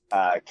had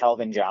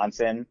Kelvin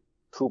Johnson,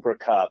 Cooper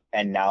Kupp,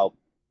 and now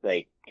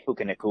like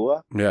Puka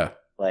Nacua. Yeah,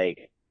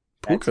 like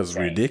Puka's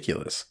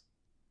ridiculous.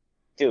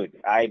 Dude,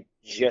 I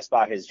just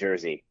bought his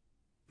jersey.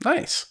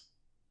 Nice.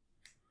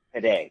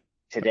 Today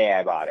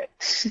I bought it.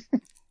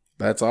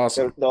 That's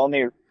awesome.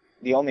 So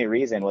the only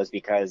reason was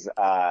because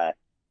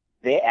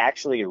they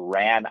actually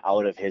ran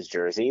out of his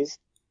jerseys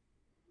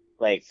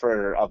like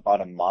for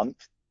about a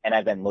month, and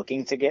I've been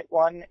looking to get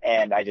one,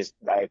 and I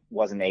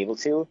wasn't able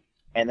to.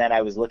 And then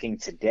I was looking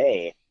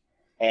today,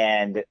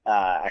 and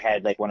I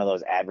had like one of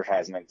those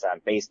advertisements on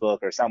Facebook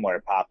or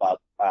somewhere pop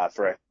up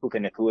for a Puka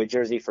Nakua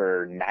jersey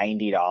for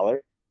 $90.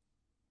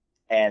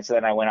 And so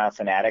then I went on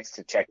Fanatics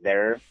to check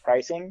their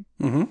pricing.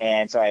 Mm-hmm.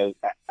 And so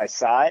I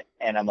saw it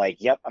and I'm like,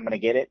 yep, I'm going to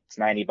get it. It's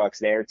 $90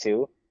 there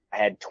too. I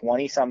had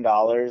 20 some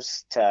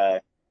dollars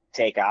to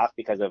take off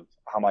because of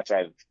how much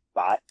I've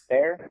bought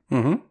there.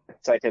 Mm-hmm.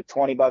 So I took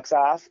 $20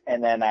 off,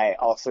 and then I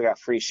also got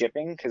free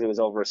shipping because it was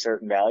over a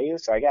certain value.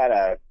 So I got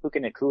a Puka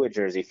Nakua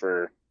jersey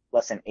for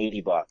less than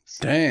 $80.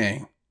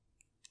 Dang.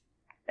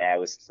 Yeah, it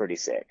was pretty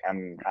sick.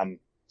 I'm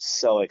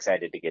so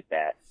excited to get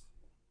that.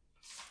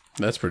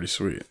 That's pretty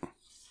sweet.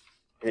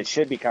 It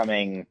should be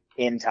coming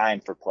in time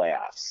for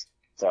playoffs.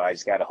 So I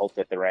just got to hope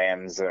that the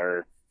Rams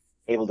are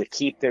able to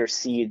keep their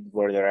seed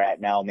where they're at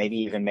now, maybe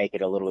even make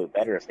it a little bit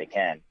better if they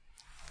can.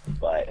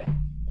 But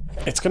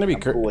it's going to be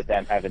cool with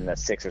them having the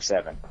 6 or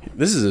 7.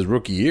 This is his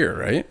rookie year,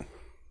 right?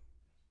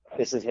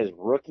 This is his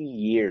rookie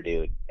year,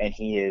 dude, and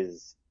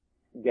he's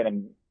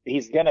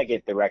gonna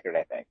get the record.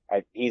 I think.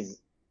 I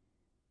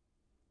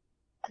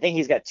think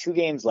he's got 2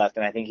 games left,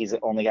 and I think he's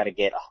only got to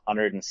get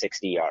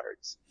 160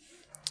 yards.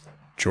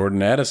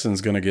 Jordan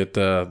Addison's going to get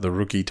the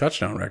rookie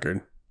touchdown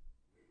record.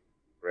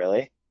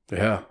 Really?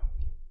 Yeah.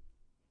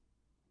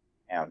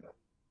 Yeah.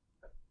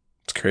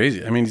 It's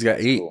crazy. I mean, he's got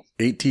eight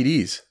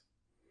TDs.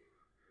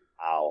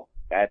 Wow,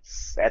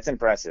 that's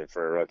impressive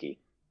for a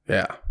rookie.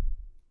 Yeah.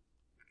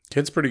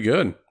 Kid's pretty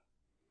good.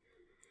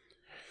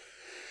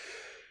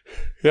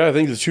 Yeah, I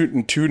think the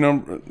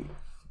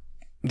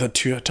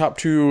top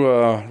two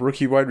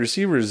rookie wide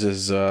receivers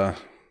is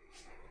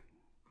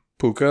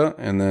Puka,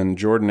 and then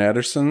Jordan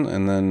Addison,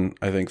 and then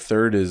I think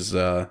third is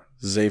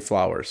Zay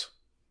Flowers.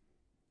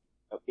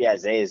 Yeah,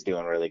 Zay is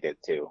doing really good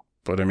too.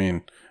 But I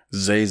mean,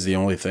 Zay's the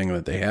only thing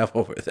that they have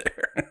over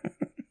there.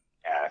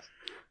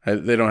 Yeah.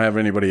 They don't have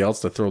anybody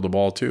else to throw the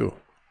ball to.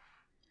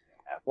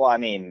 Well, I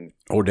mean,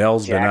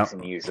 Odell's Jackson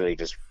been out. Usually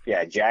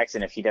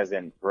Jackson, if he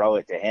doesn't throw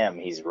it to him,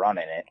 he's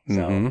running it.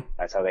 So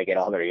that's how they get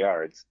all their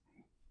yards.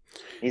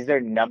 He's their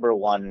number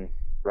 1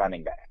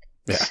 running back.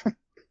 Yeah.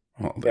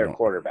 Well, their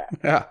quarterback.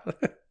 Yeah.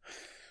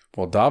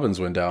 Well, Dobbins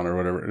went down or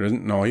whatever.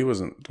 No, he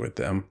wasn't with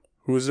them.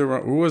 Who was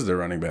their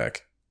running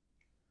back?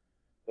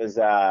 It was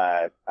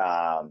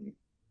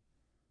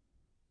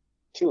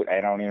shoot,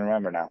 I don't even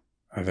remember now.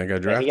 I think I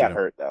drafted him. He got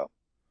hurt though.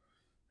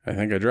 I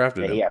think I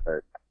drafted him. He got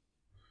hurt.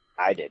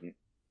 I didn't.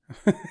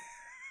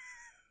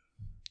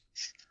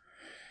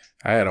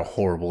 I had a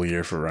horrible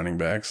year for running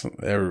backs.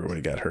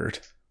 Everybody got hurt.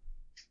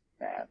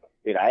 Man,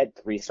 dude, I had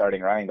 3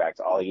 starting running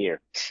backs all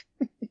year.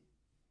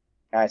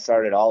 I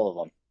started all of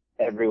them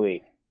every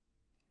week.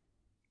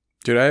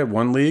 Dude, I had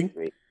 1 league.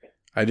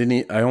 I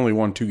only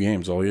won 2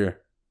 games all year.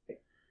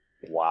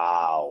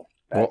 Wow.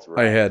 That's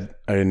I had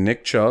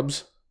Nick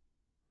Chubbs.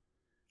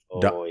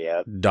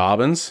 Yeah.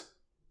 Dobbins.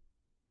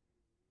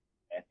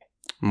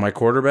 My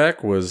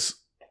quarterback was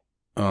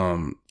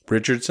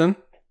Richardson.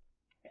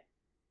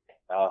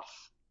 Oh.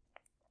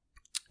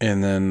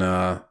 And then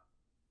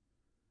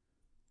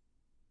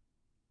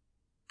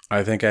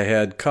I think I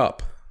had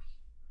Cup.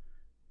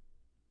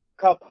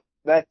 Cup,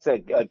 that's a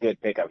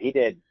good pickup. He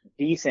did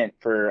decent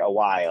for a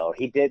while.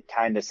 He did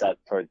kind of suck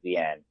towards the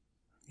end.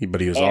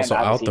 But he was also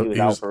out. He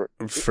was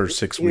for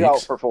 6 weeks. He was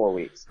out for 4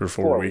 weeks. For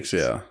 4 weeks,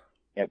 yeah.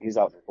 Yep, he was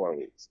out for 4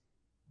 weeks.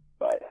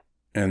 But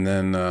and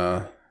then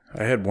I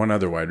had one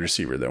other wide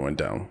receiver that went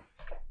down.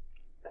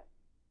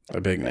 A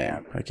big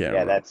name. I can't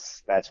remember. Yeah,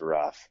 that's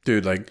rough.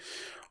 Dude, like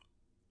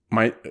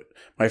my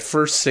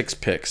first 6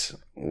 picks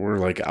were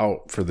like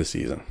out for the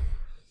season.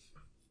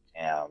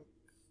 Yeah.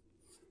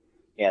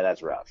 Yeah,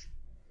 that's rough.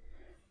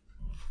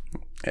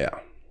 Yeah.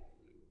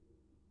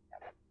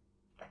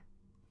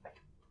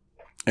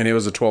 And it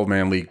was a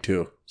 12-man league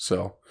too,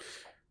 so.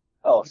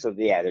 Oh, so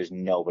yeah, there's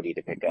nobody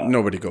to pick up.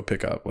 Nobody go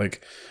pick up.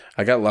 Like,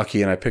 I got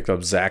lucky and I picked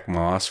up Zach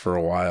Moss for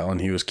a while,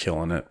 and he was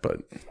killing it.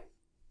 But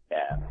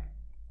yeah,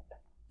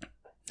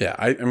 yeah.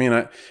 I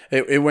mean,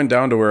 it went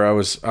down to where I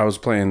was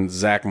playing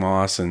Zach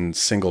Moss and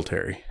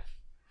Singletary.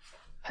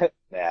 Yeah,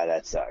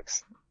 that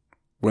sucks.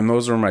 When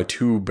those were my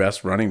 2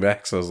 best running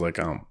backs, I was like,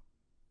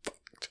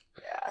 fucked.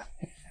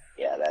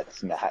 Yeah,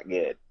 that's not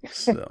good.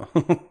 So,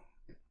 all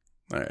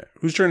right,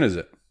 whose turn is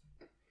it?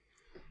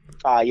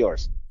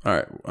 Yours. All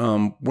right.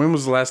 When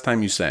was the last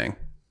time you sang?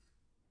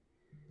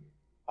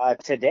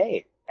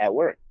 Today at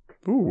work.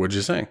 Ooh, what'd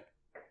you sing?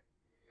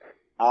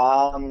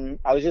 I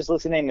was just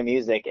listening to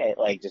music,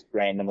 like just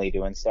randomly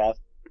doing stuff,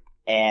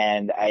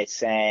 and I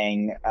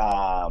sang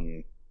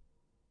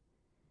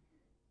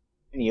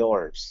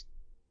 "Yours"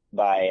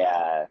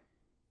 by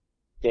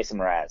Jason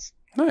Mraz.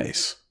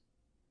 Nice.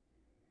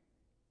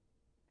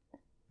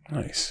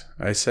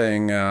 I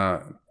sang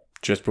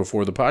just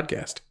before the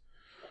podcast.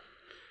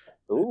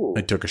 Ooh.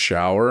 I took a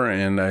shower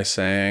and I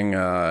sang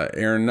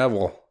Aaron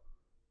Neville.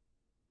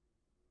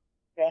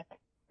 Okay.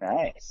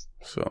 Nice.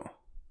 So,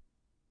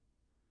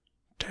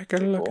 take a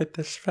look at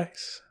this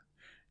face.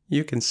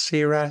 You can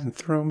see right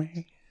through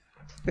me.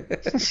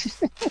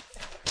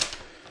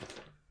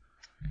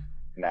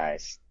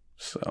 Nice.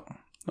 So,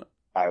 All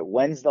right.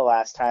 When's the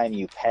last time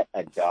you pet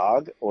a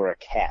dog or a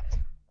cat?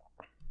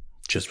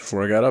 just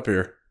before I got up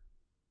here.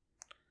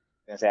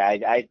 I say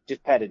I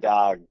just pet a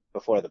dog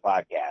before the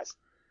podcast.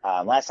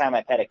 Last time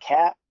I pet a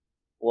cat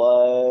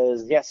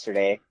was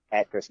yesterday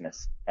at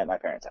Christmas at my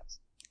parents' house.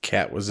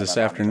 Cat was At this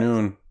my mom and dad's.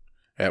 afternoon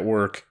at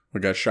work.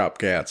 We got shop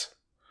cats.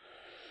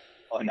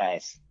 Oh,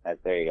 nice.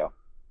 There you go.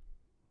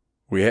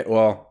 We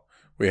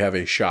have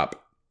a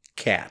shop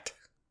cat.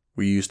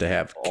 We used to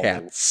have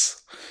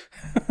cats.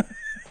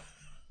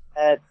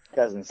 That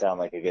doesn't sound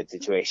like a good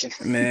situation.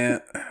 Nah,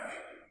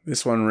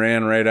 this one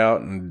ran right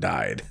out and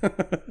died. Wow,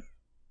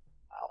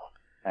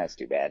 that's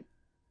too bad.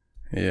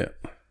 Yeah.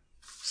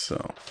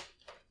 So,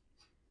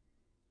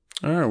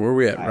 all right, where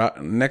we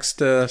at? Next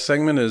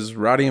segment is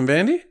Roddy and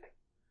Vandy.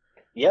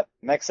 Yep.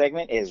 Next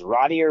segment is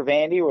Roddy or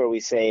Vandy, where we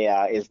say,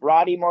 is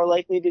Roddy more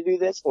likely to do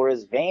this, or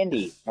is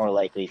Vandy more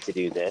likely to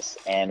do this?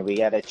 And we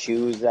got to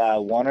choose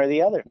one or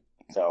the other.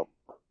 So,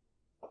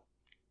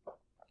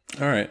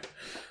 All right.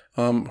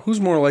 Who's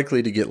more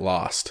likely to get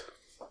lost?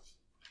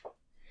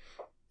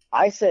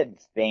 I said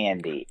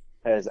Vandy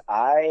because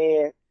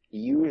I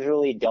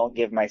usually don't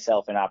give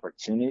myself an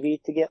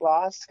opportunity to get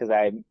lost because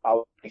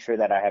I'll make sure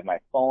that I have my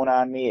phone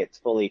on me, it's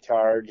fully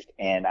charged,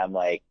 and I'm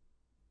like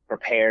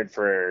prepared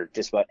for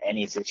just about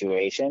any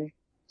situation.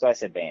 So I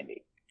said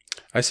Vandy.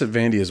 I said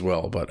Vandy as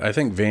well, but I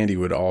think Vandy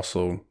would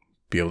also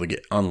be able to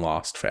get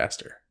unlost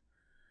faster.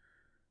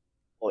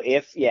 Well,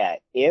 if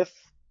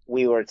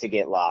we were to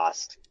get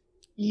lost,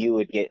 you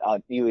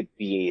would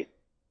be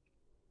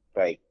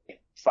like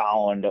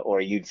found,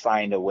 or you'd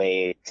find a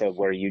way to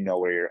where you know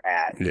where you're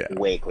at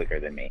way quicker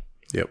than me.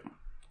 Yep.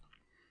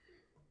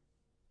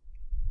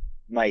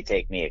 Might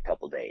take me a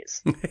couple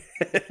days.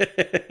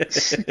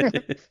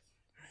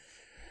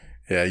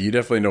 Yeah, you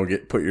definitely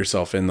don't put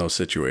yourself in those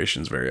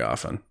situations very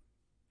often.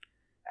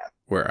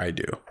 Where I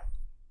do.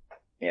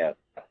 Yeah.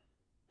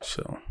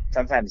 So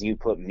sometimes you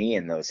put me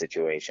in those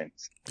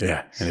situations.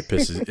 Yeah, and it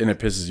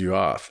pisses you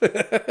off.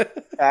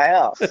 I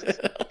know.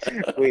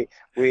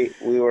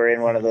 We were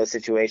in one of those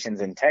situations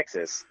in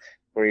Texas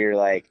where you're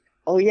like,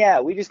 oh yeah,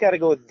 we just got to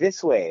go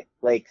this way,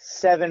 like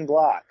 7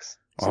 blocks.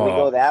 So we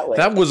go that way.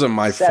 That wasn't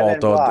my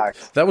fault though.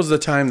 Blocks. That was the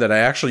time that I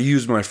actually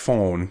used my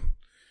phone,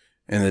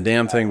 and the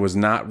damn thing was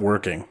not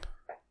working.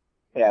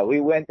 Yeah, we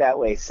went that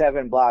way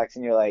 7 blocks,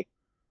 and you're like,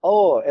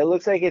 oh, it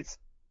looks like it's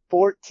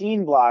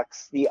 14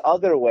 blocks the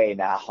other way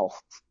now,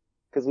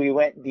 because we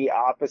went the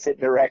opposite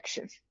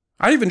direction.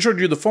 I even showed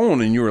you the phone,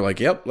 and you were like,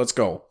 yep, let's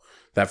go.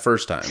 That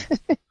first time.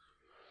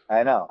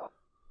 I know.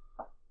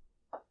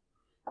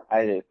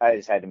 I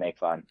just had to make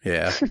fun.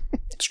 Yeah,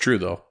 it's true,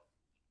 though.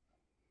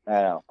 I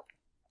know.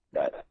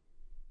 But,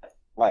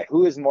 why?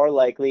 Who is more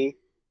likely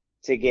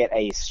to get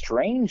a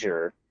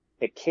stranger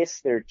to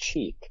kiss their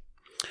cheek?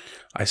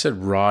 I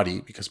said Roddy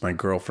because my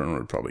girlfriend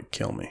would probably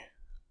kill me.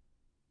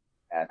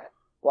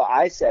 Well,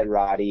 I said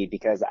Roddy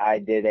because I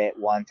did it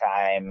one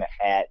time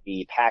at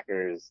the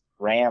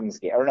Packers-Rams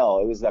game. Or no,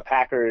 it was the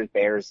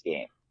Packers-Bears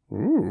game.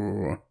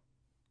 Ooh.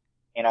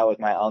 You know, with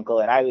my uncle,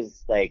 and I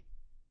was like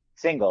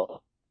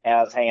single, and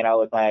I was hanging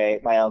out with my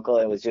uncle,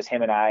 and it was just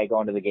him and I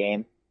going to the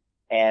game.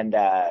 And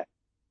I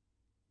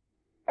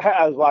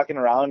was walking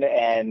around,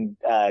 and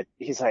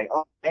he's like,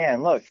 oh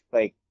man, look,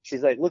 like,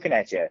 she's like looking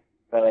at you.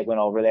 So I like went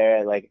over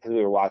there, like, because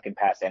we were walking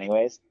past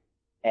anyways.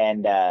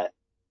 And I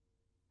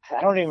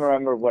don't even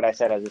remember what I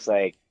said. I was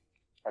like,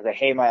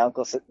 hey, my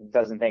uncle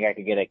doesn't think I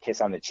could get a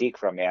kiss on the cheek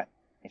from you.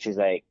 And she's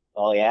like,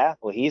 oh yeah?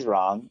 Well, he's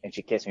wrong. And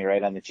she kissed me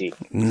right on the cheek.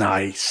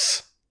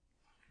 Nice.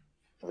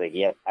 I was like,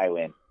 yep, I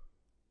win.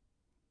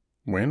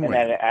 Win. And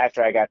then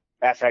after I got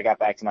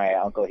back to my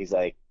uncle, he's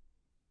like,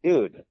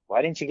 dude,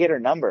 why didn't you get her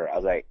number? I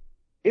was like,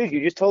 dude,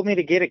 you just told me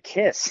to get a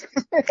kiss.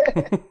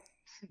 I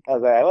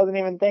was like, I wasn't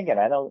even thinking.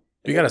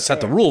 You got to set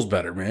the rules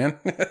better, man.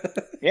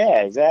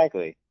 Yeah,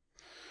 exactly.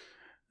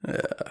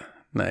 Yeah,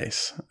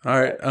 nice. All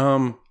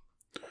right.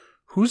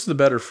 Who's the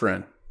better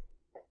friend?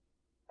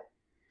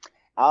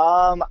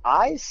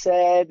 I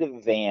said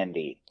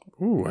Vandy.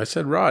 Ooh, I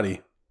said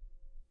Roddy.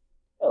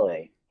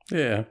 Really?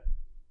 Yeah.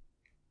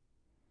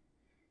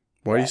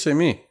 Why do you say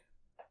me?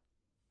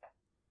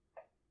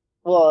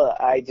 Well,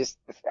 I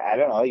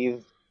don't know.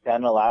 You've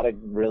done a lot of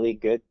really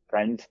good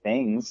friend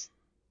things.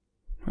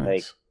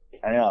 Nice.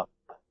 Like, I don't know.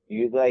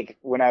 You like,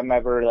 when I'm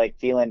ever like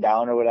feeling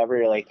down or whatever,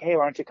 you're like, hey,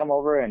 why don't you come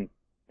over and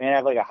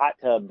have like a hot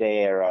tub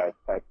day, or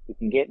we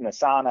can get in the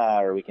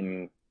sauna, or we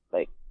can,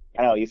 like,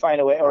 I don't know, you find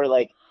a way. Or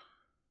like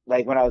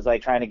when I was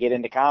like trying to get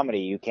into comedy,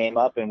 you came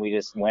up and we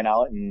just went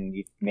out and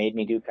you made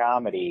me do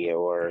comedy.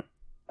 Or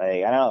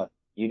like, I don't know,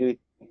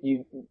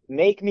 you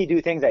make me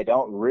do things I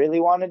don't really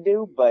want to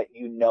do, but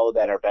you know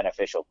that are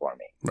beneficial for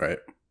me. Right.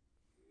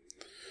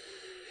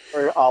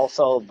 Or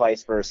also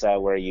vice versa,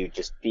 where you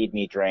just feed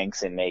me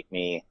drinks and make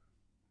me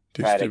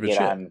try to get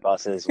on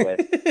buses with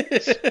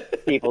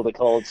people to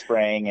Cold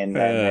Spring, and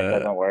then it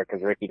doesn't work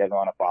because Ricky doesn't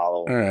want to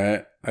follow. All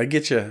right. I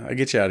get you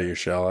out of your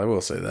shell. I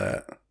will say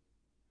that.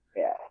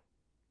 Yeah.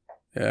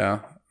 Yeah.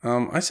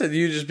 I said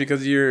you just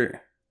because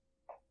you're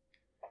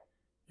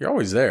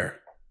always there.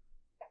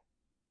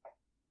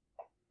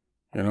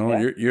 You know,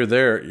 Yeah. you're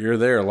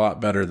there a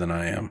lot better than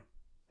I am.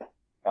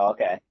 Oh,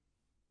 okay.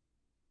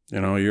 You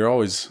know, you're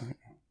always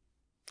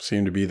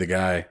seem to be the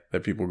guy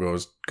that people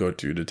go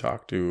to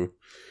talk to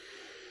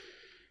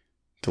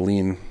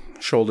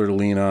shoulder to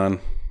lean on.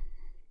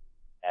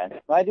 And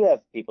well, I do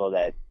have people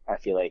that I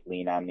feel like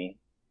lean on me.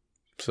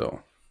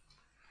 So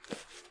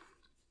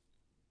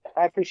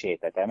I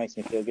appreciate that. That makes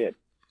me feel good.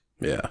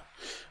 yeah,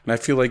 and I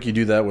feel like you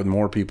do that with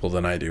more people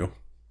than I do.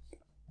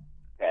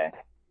 Okay.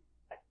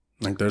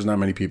 Like, there's not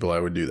many people I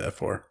would do that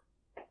for.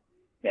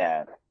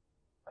 Yeah.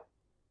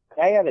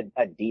 I have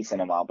a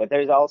decent amount, but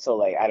there's also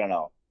like, I don't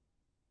know.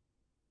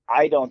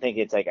 I don't think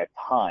it's like a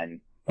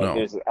ton. Like No.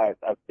 there's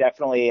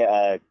definitely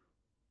a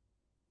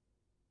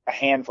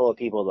handful of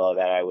people though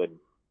that I would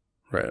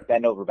Right.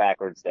 bend over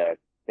backwards to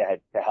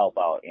help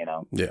out, you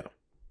know. Yeah.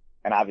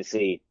 And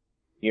obviously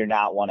you're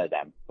not one of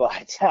them,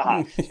 but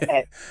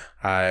and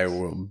I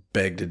will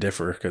beg to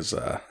differ because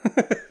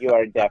you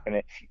are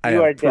I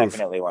have proof.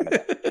 definitely one of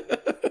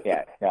them.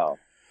 Yeah, no,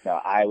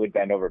 I would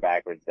bend over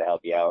backwards to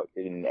help you out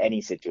in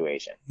any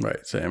situation.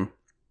 Right, same.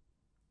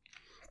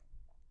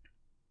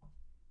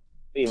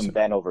 Even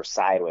bend over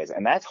sideways,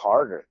 and that's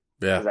harder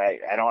because Yeah.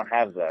 I don't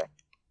have the.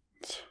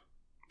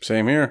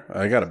 Same here.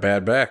 I got a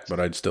bad back, but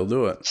I'd still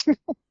do it.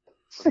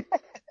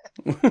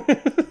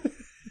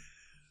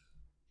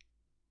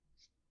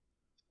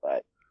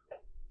 But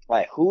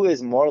like, who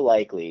is more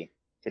likely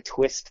to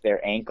twist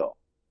their ankle?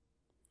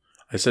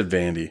 I said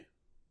Vandy.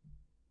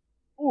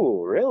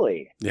 Ooh,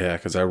 really? Yeah,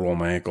 because I roll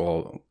my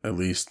ankle at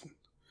least.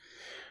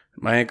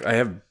 I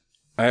have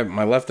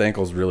my left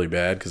ankle's really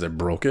bad because I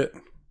broke it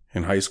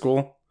in high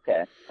school.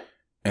 Okay.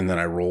 And then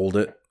I rolled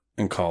it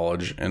in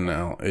college, and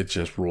now it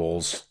just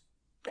rolls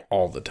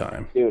all the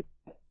time. Dude,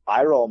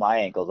 I roll my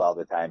ankles all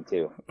the time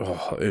too.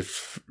 Oh,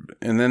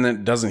 and then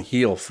it doesn't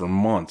heal for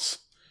months.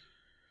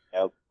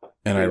 Nope.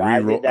 And Dude, I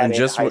re-roll, did that and in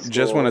just high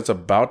just when school. it's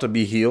about to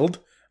be healed,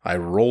 I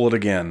roll it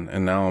again,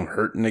 and now I'm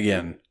hurting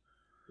again.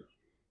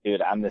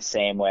 Dude, I'm the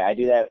same way. I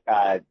do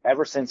that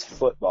ever since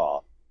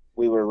football.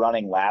 We were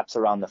running laps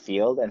around the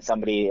field, and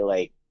somebody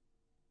like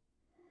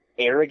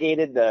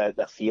irrigated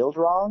the field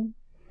wrong,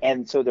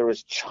 and so there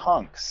was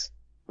chunks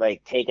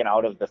like taken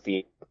out of the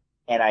field,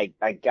 and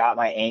I got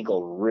my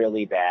ankle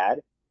really bad.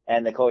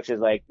 And the coach is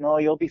like, "No,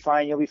 you'll be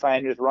fine. You'll be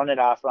fine. Just run it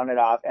off, run it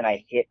off." And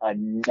I hit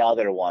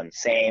another one,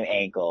 same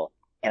ankle,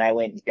 and I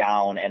went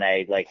down, and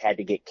I like had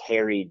to get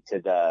carried to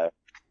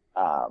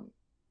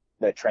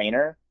the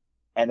trainer.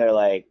 And they're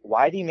like,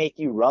 "Why do you make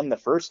you run the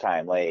first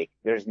time? Like,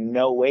 there's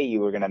no way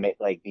you were gonna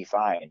be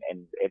fine."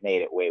 And it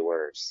made it way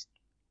worse.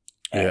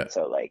 And Yeah,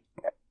 so like,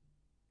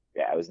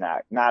 yeah, it was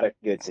not a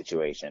good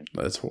situation.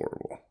 that's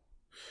horrible.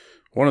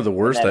 One of the And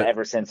worst. then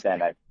ever since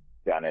then, I've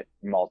done it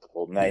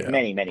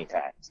many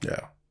times.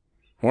 Yeah.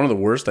 One of the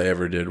worst I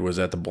ever did was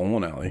at the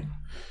bowling alley.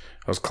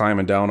 I was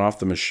climbing down off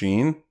the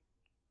machine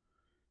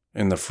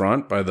in the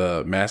front by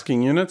the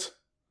masking units.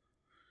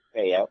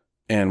 Okay, yeah.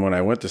 And when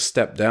I went to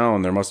step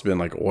down, there must have been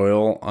like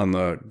oil on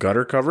the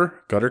gutter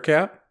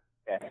cap.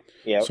 Okay,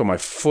 yeah. So my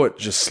foot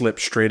just slipped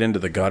straight into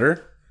the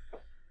gutter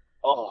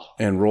Oh,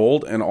 and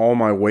rolled, and all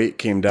my weight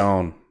came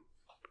down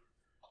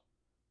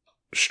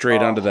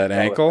straight onto that would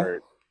ankle.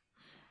 hurt.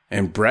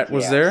 And Brett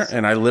was Yes. there,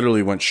 and I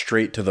literally went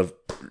straight to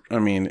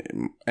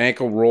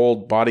ankle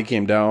rolled, body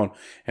came down,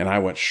 and I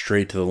went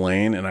straight to the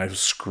lane, and I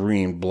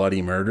screamed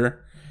bloody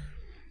murder.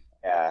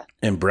 Yeah.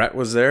 And Brett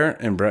was there,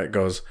 and Brett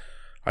goes,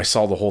 I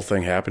saw the whole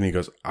thing happen. He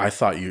goes,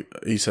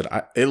 he said,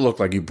 it looked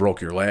like you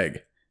broke your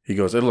leg. He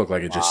goes, it looked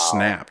like it just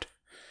snapped.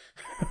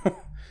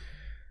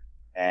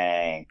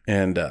 Dang.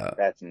 And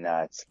That's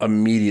nuts.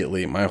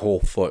 immediately, my whole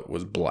foot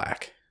was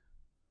black.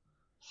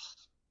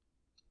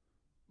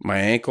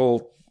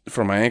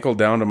 From my ankle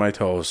down to my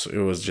toes, it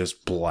was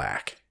just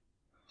black.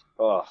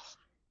 Oh.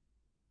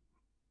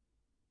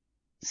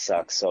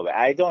 Sucks so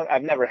bad.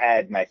 I've never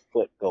had my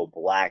foot go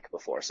black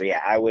before. So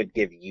yeah, I would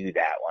give you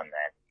that one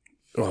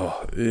then.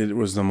 Oh, it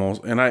was the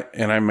most, and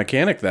I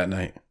mechanicked that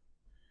night.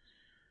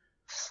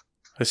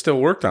 I still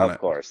worked on it. Of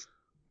course.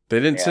 They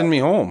didn't send me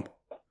home.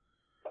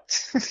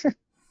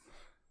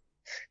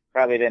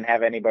 Probably didn't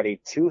have anybody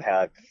to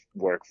have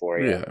work for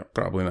you. Yeah,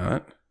 probably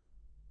not.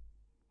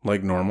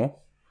 Like normal.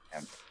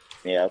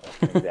 Yep,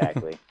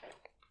 exactly.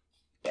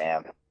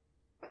 Damn.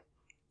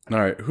 All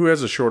right, who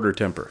has a shorter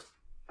temper?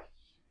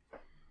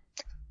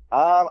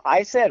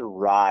 I said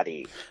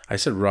Roddy. I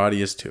said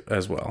Roddy is too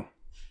as well.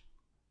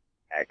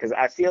 Because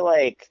I feel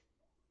like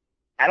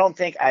I don't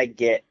think I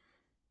get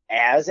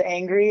as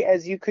angry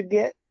as you could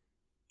get,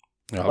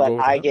 I'll but go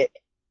with that.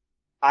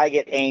 I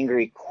get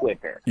angry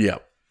quicker. Yeah.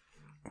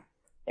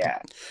 Yeah,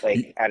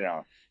 like I don't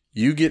know.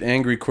 You get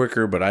angry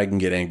quicker, but I can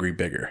get angry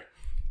bigger.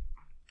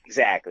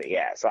 Exactly,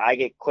 yeah. So I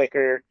get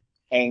quicker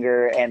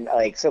anger, and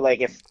like so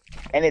like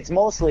and it's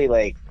mostly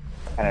like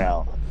I don't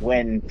know,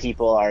 when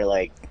people are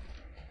like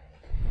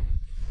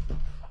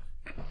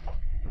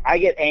I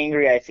get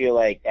angry, I feel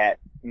like at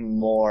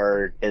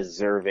more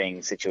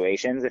deserving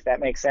situations, if that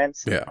makes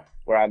sense. Yeah.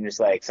 Where I'm just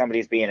like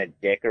somebody's being a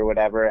dick or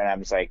whatever, and I'm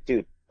just like,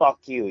 dude, fuck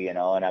you, you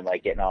know, and I'm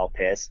like getting all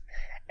pissed.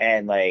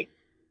 And like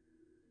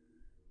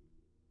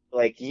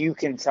like you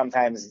can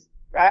sometimes,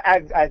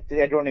 I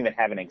don't even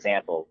have an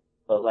example,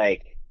 but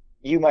like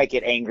you might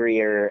get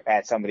angrier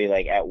at somebody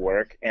like at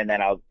work, and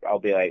then I'll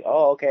be like,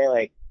 oh, okay,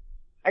 like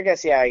I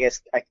guess, yeah, I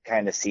guess I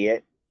kind of see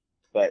it,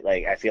 but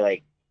like I feel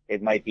like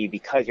it might be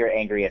because you're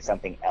angry at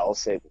something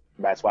else.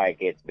 That's why it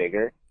gets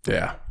bigger.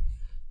 Yeah.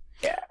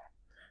 Yeah.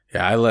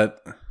 Yeah,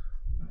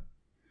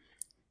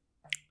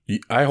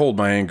 I hold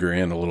my anger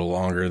in a little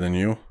longer than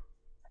you.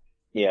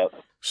 Yep.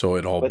 So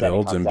it all But then it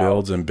builds and comes out.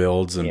 builds and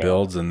builds and Yeah.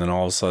 builds, and then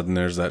all of a sudden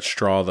there's that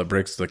straw that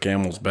breaks the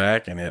camel's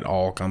back, and it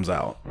all comes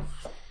out.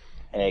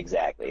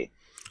 Exactly.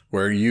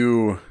 Where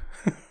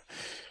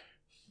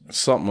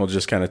something will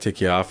just kind of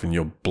tick you off, and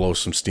you'll blow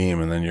some steam,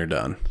 and then you're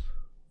done.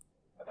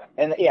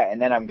 And yeah,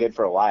 and then I'm good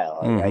for a while.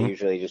 Like, I Mm-hmm.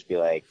 usually just be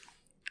like,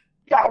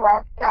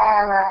 and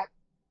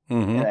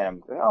Mm-hmm. then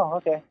I'm, oh,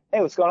 okay.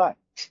 Hey, what's going on?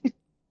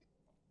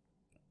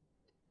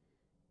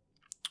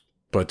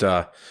 But,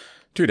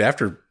 dude,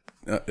 after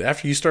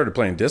you started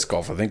playing disc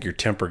golf, I think your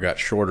temper got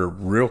shorter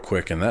real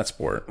quick in that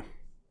sport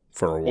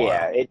for a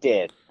Yeah, while. it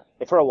did.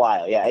 For a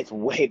while. Yeah, it's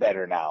way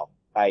better now.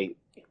 I've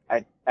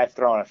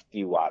thrown a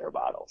few water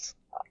bottles.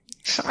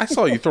 I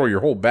saw you throw your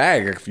whole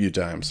bag a few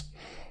times.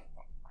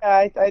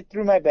 I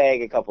threw my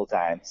bag a couple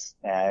times.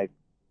 I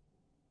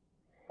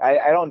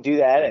don't do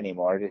that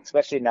anymore,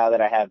 especially now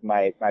that I have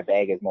my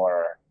bag is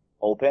more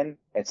open,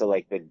 and so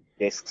like the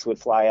discs would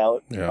fly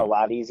out Yeah. a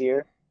lot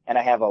easier, and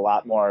I have a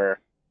lot more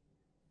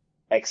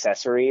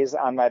accessories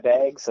on my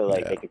bag, so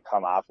like Yeah. they could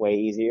come off way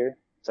easier.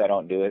 So I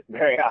don't do it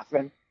very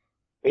often.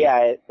 But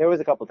yeah, there was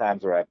a couple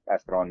times where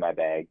I've thrown my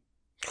bag.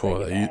 Cool.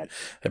 Like that.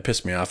 That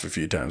pissed me off a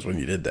few times when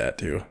you did that,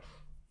 too.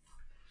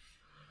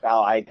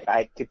 Oh,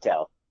 I could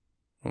tell.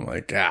 I'm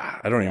like, I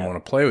don't even Yeah,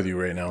 want to play with you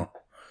right now.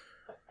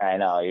 I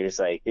know. You're just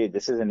like, dude,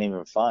 this isn't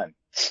even fun.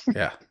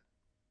 Yeah.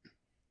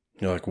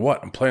 You're like,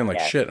 what? I'm playing like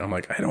Yeah, shit. I'm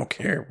like, I don't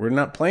care. We're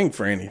not playing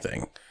for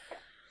anything.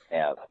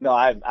 yeah. No,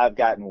 I've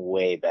gotten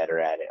way better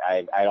at it.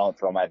 I don't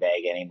throw my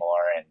bag anymore,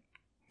 and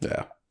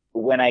Yeah.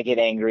 when I get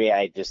angry,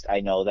 I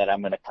know that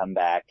I'm gonna come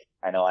back.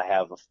 I know I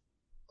have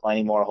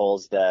plenty more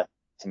holes to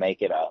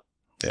make it up.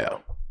 Yeah.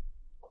 So,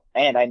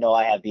 and I know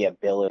I have the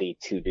ability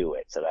to do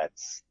it. So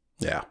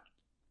Yeah.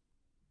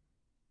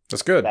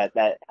 That's good.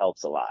 that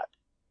helps a lot.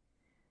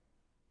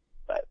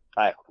 But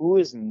who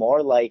is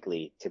more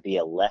likely to be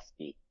a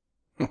lefty?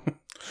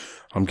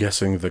 I'm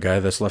guessing the guy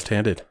that's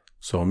left-handed.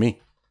 So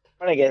me.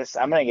 I'm gonna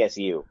guess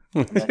you.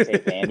 I'm gonna say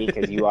Vandy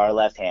because you are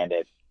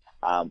left-handed.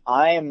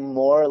 I am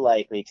more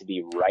likely to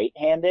be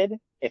right-handed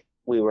if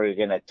we were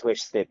gonna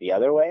twist it the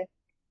other way.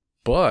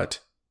 But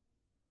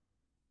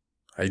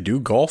I do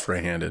golf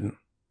right-handed.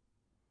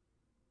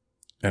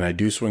 And I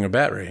do swing a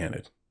bat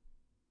right-handed.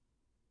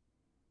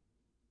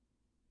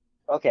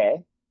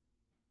 Okay.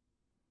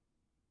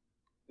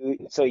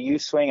 So you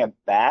swing a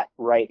bat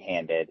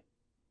right-handed,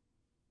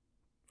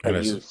 And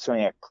but you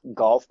swing a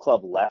golf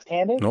club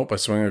left-handed? nope, I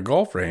swing a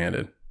golf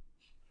right-handed.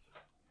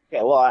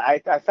 Yeah, well, I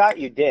thought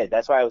you did.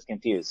 That's why I was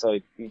confused. So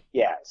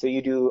yeah, so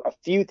you do a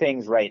few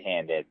things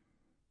right-handed,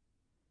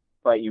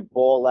 but you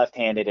bowl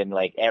left-handed and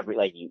like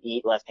you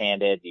eat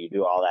left-handed, you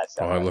do all that Oh,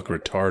 stuff I look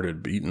left-handed.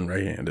 retarded beating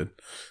right-handed.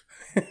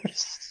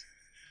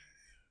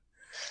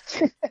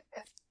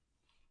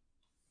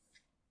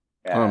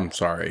 Yeah, I'm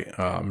sorry,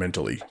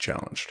 mentally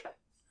challenged.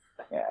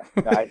 yeah.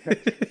 No,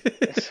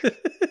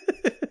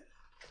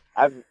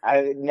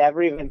 I've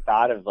never even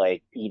thought of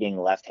like eating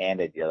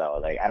left-handed, you know.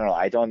 Like I don't know,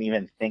 I don't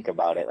even think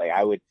about it. Like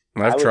I would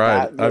not I've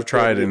look good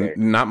tried, and either.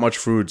 not much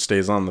food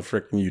stays on the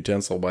frickin'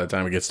 utensil by the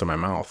time it gets to my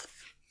mouth.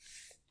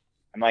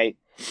 I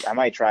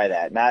might try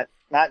that. Not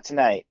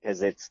tonight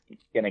because it's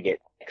gonna get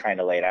kind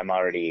of late. I'm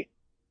already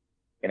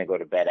gonna go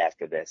to bed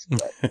after this,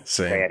 but I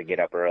Same. got to get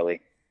up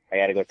early. I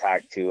got to go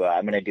talk to.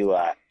 I'm gonna do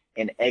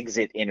an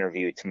exit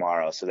interview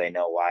tomorrow, so they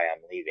know why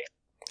I'm leaving.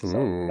 So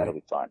that'll Ooh,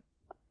 be fun.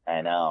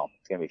 I know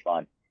it's gonna be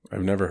fun.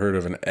 I've never heard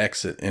of an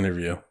exit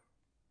interview.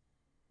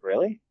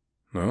 Really?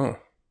 No.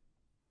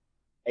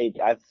 Hey,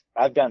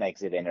 I've done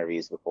exit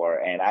interviews before,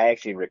 and I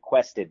actually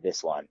requested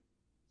this one.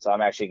 So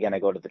I'm actually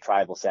gonna go to the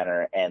tribal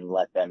center and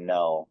let them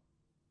know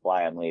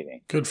why I'm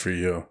leaving. Good for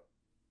you.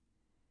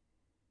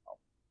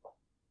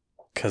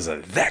 Because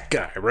of that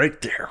guy right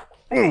there.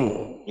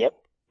 Ooh. Yep.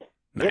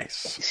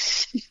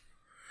 Nice.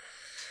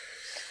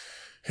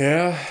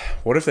 Yeah.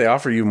 What if they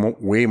offer you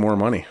way more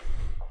money?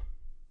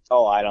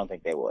 Oh, I don't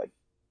think they would.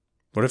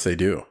 What if they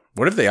do?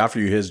 What if they offer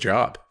you his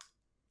job?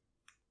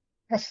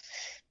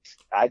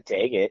 I'd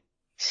take it.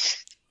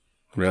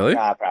 Really?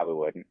 No, I probably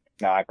wouldn't.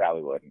 No, I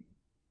probably wouldn't.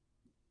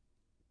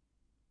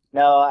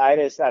 No, I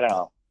don't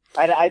know.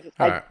 Alright.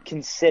 I'd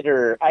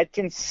consider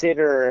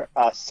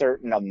a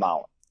certain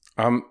amount,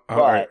 All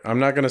right. but I'm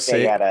not gonna they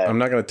say. gotta. I'm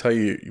not gonna tell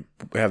you.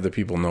 Have the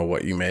people know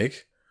what you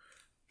make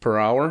per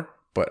hour,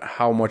 but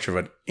how much of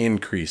an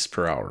increase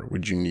per hour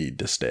would you need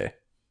to stay?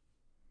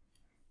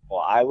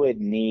 Well, I would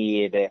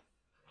need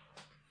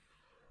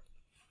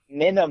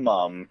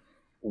minimum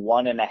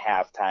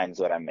 1.5 times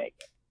what I'm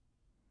making.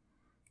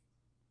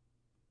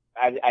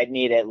 I'd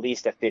need at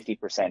least a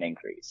 50%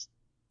 increase.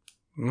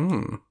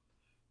 Hmm.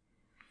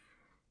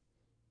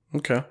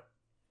 Okay.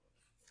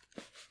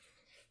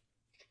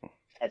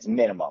 That's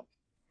minimum.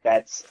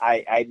 That's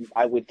I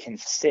would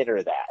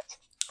consider that.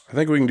 I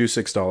think we can do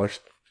 $6.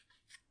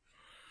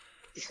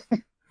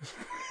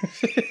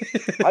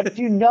 How did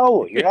you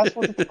know? You're not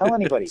supposed to tell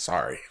anybody.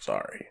 Sorry.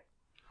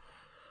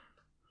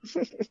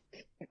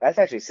 That's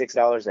actually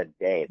 $6 a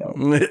day, though.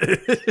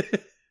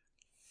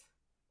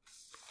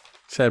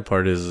 Sad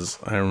part is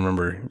I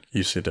remember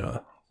used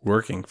to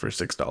working for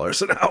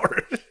 $6 an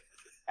hour.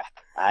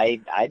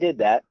 I did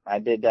that. I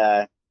did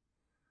that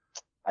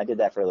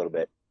for a little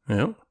bit.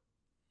 Yeah.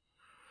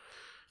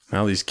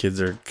 Now these kids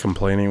are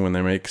complaining when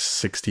they make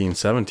 $16,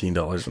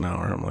 $17 an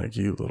hour. I'm like,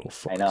 you little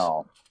fucks. I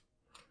know.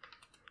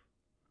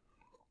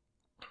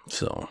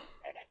 So.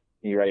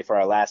 You ready for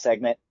our last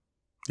segment?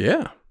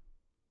 Yeah.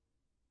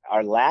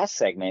 Our last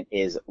segment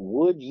is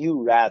Would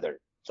You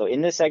Rather. So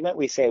in this segment,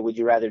 we say, would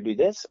you rather do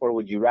this or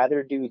would you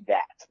rather do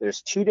that?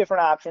 There's two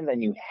different options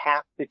and you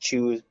have to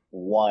choose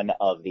one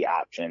of the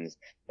options.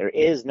 There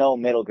is no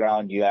middle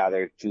ground. You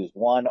either choose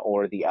one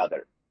or the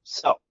other.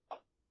 So,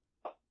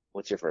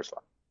 what's your first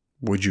one?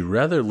 Would you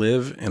rather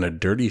live in a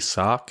dirty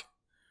sock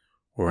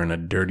or in a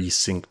dirty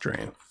sink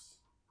drain?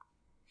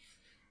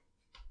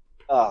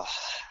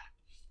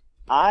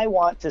 I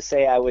want to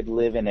say I would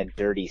live in a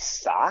dirty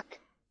sock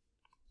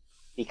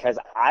because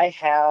I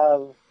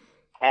have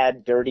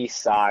had dirty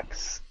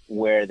socks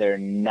where they're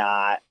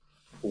not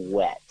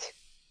wet.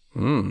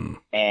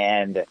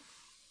 And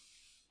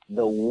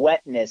the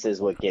wetness is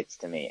what gets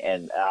to me.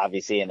 And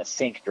obviously in a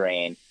sink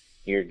drain,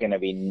 you're going to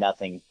be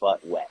nothing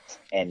but wet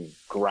and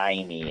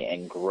grimy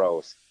and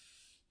gross.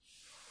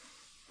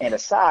 And a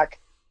sock,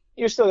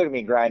 you're still going to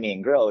be grimy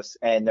and gross.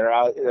 And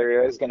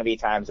there is going to be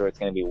times where it's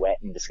going to be wet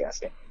and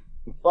disgusting.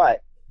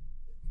 But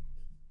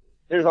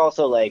there's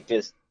also like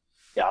just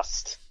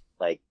dust,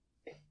 like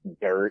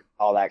dirt,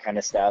 all that kind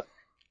of stuff.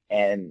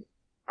 And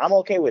I'm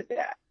okay with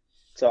that.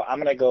 So I'm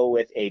going to go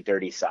with a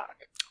dirty sock.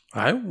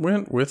 I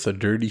went with a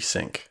dirty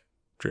sink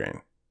drain.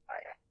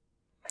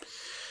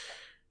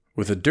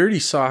 With a dirty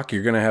sock,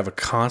 you're going to have a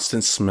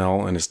constant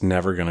smell and it's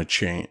never going to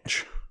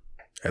change.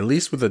 At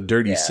least with a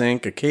dirty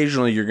sink,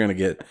 occasionally you're going to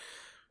get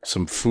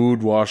some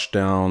food washed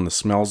down. The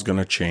smell's going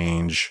to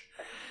change.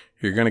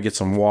 You're going to get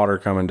some water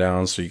coming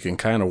down so you can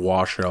kind of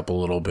wash it up a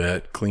little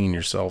bit, clean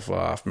yourself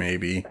off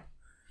maybe.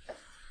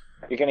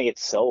 You're going to get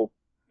soap.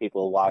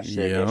 People wash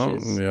their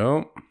dishes.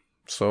 Yeah.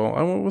 So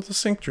I went with a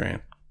sink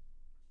drain.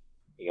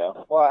 You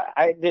go. Well,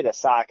 I did a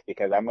sock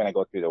because I'm going to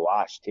go through the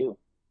wash too.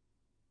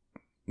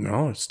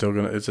 No,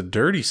 it's a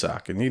dirty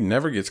sock and it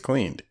never gets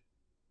cleaned.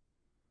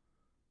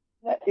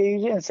 You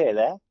didn't say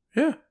that.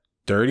 Yeah.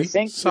 Dirty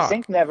sock. The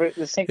sink never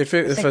gets cleaned.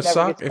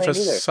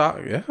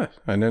 Yeah,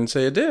 I didn't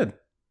say it did.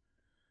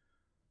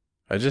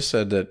 I just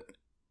said that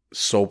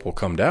soap will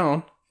come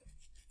down.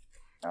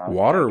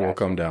 Water will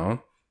come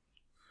down.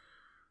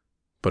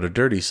 But a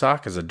dirty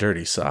sock is a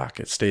dirty sock.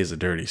 It stays a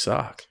dirty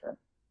sock. Sure.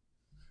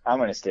 I'm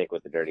going to stick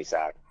with the dirty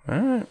sock. All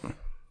right.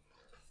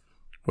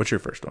 What's your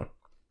first one?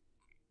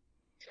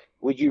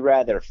 Would you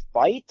rather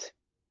fight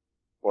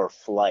or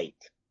flight?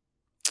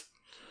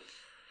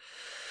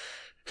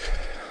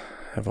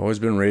 I've always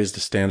been raised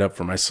to stand up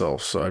for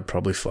myself, so I'd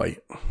probably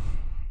fight.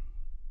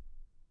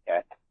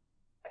 Okay.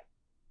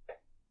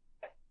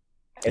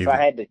 If I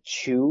had to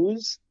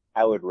choose,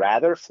 I would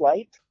rather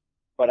flight,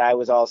 but I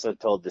was also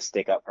told to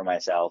stick up for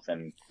myself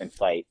and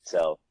fight.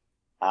 So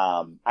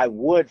I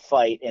would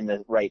fight in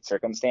the right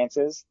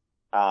circumstances.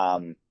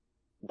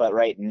 But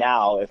right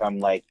now, if I'm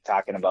like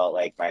talking about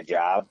like my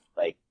job,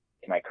 like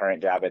my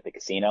current job at the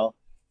casino,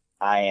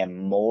 I am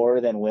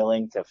more than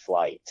willing to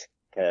fight.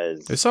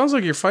 Cause it sounds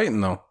like you're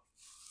fighting though.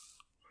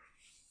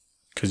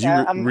 Because you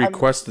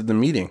requested the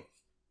meeting.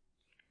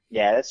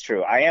 Yeah, that's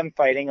true. I am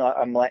fighting.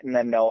 I'm letting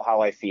them know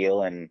how I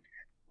feel and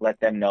let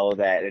them know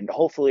that, and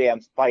hopefully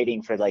I'm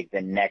fighting for like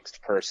the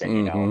next person,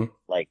 you know,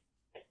 like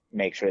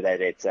make sure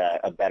that it's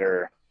a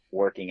better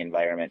working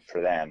environment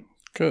for them.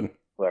 Good.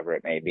 Whoever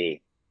it may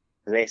be.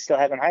 They still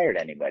haven't hired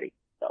anybody.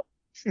 So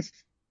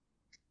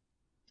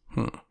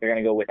they're going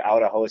to go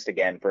without a host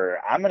again for,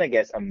 I'm going to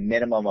guess, a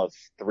minimum of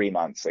 3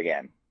 months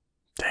again.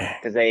 Dang.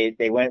 Because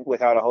they went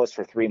without a host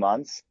for 3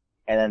 months,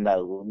 and then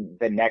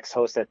the next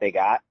host that they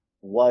got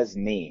was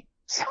me.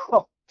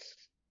 So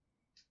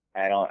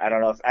I don't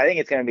know if, I think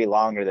it's going to be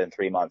longer than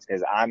 3 months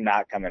because I'm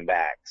not coming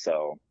back.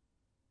 So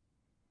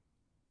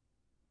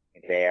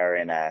they are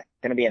going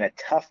to be in a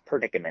tough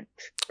predicament.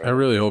 I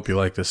really hope you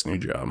like this new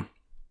job.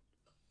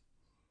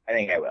 I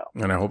think I will.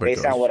 And I hope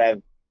based on what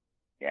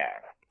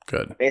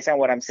Good. Based on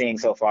what I'm seeing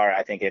so far,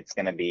 I think it's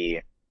going to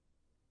be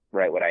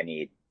right what I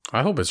need.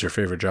 I hope it's your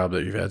favorite job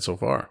that you've had so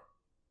far.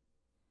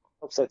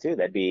 Hope so too.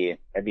 That'd be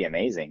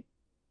amazing.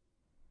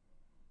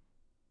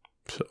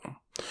 So,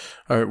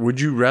 all right.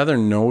 Would you rather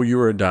know you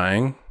are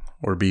dying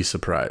or be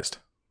surprised?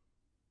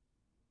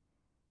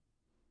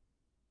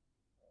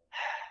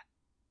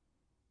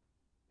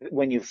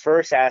 When you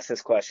first asked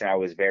this question, I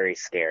was very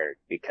scared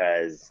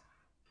because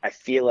I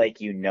feel like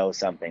you know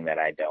something that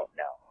I don't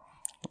know.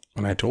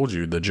 And I told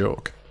you the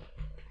joke.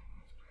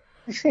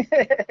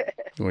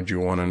 Would you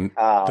want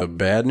the Um,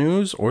 bad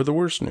news or the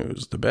worst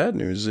news? The bad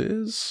news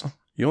is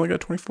you only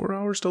got 24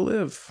 hours to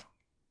live.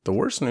 The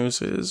worst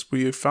news is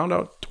we found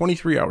out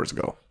 23 hours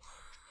ago.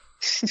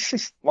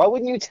 why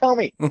wouldn't you tell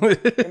me? I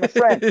You're my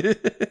friend.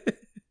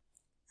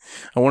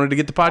 wanted to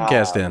get the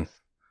podcast Um, in.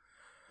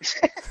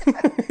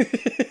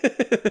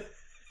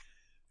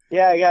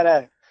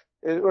 yeah,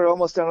 we're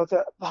almost done with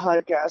the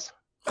podcast.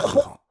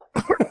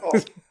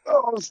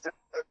 Almost,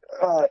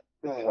 uh,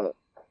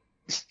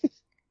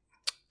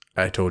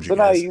 I told you so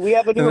now guys. we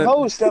have a new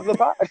host of the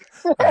pod.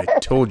 I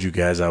told you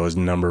guys I was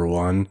number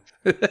one.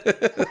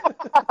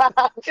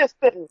 Just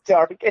the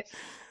darkest.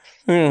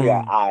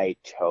 Yeah, Hmm. I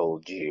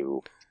told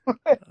you.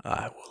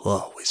 I will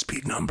always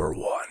be number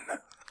one.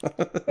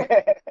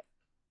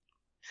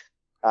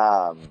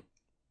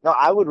 No,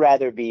 I would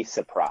rather be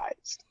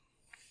surprised.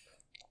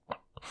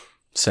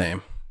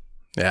 Same.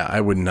 Yeah,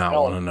 I would not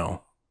want to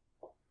know.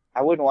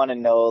 I wouldn't want to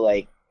know,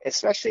 like,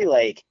 especially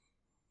like,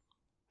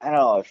 I don't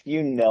know, if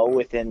you know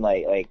within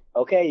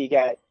okay, you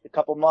got a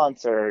couple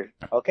months, or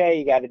okay,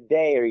 you got a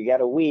day, or you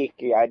got a week,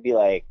 I'd be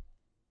like,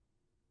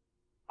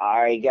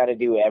 I got to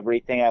do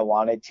everything I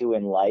wanted to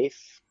in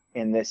life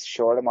in this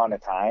short amount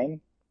of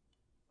time.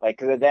 Like,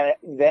 'cause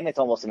then it's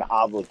almost an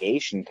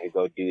obligation to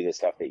go do the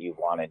stuff that you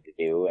wanted to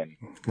do. And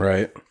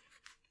Right.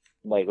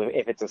 like,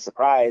 if it's a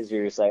surprise,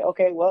 you're just like,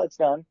 okay, well, it's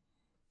done.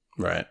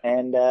 Right.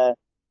 And,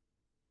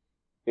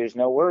 there's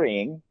no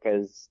worrying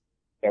because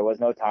there was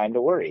no time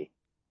to worry.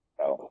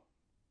 So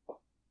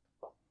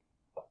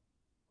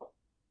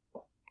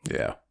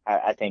Yeah.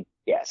 I think,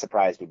 yeah,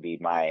 surprise would be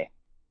my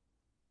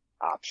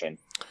option.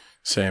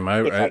 Same.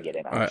 If I get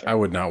an option. I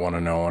would not want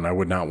to know, and I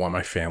would not want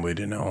my family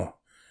to know.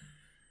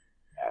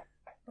 Yeah.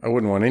 I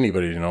wouldn't want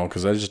anybody to know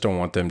because I just don't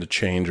want them to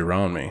change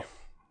around me.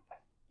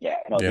 Yeah,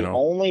 no, the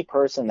only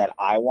person that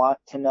I want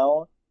to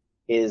know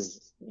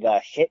is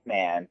the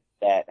hitman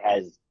that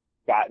has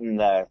gotten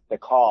the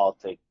call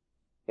to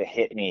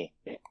hit me.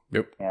 Yep.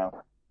 You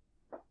know,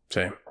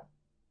 Same.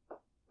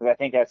 because I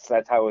think that's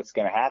how it's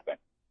going to happen.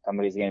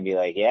 Somebody's going to be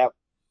like, "Yep,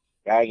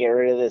 gotta get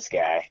rid of this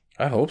guy.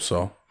 I hope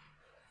so.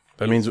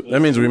 That He's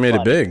means we too made it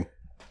funny. big.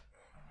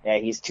 Yeah,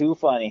 he's too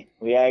funny.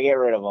 We gotta get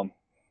rid of him."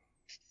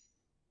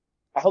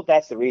 I hope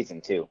that's the reason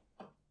too.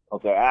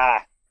 Hope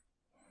they're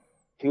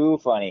too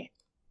funny.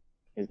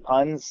 His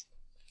puns,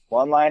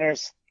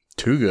 one-liners,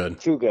 Too good.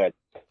 too good.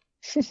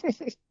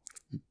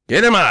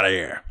 Get him out of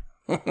here.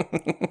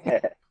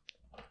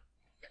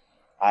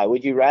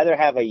 Would you rather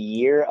have a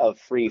year of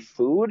free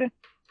food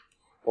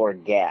or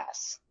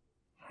gas?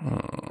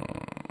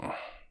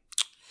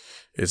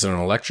 Is it an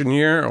election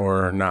year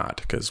or not?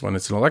 Because when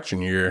it's an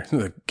election year,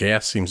 the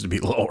gas seems to be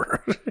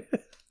lower.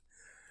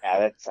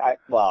 Yeah,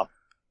 well,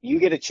 you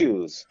get to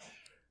choose.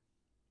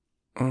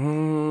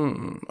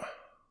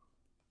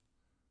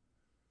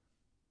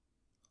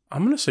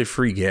 I'm going to say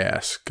free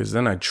gas because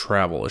then I'd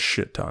travel a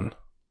shit ton.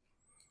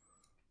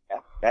 Yeah,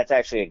 that's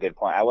actually a good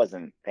point. I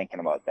wasn't thinking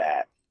about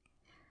that.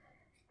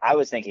 I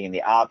was thinking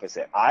the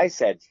opposite. I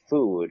said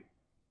food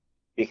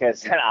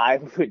because then I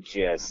would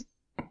just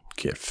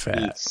Get eat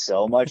fat.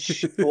 so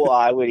much. Well,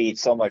 I would eat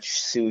so much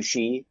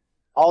sushi.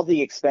 All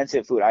the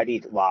expensive food. I'd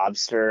eat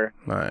lobster.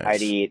 Nice.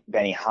 I'd eat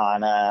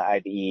Benihana.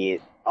 I'd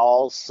eat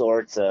all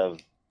sorts of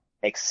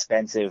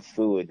expensive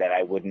food that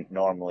I wouldn't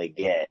normally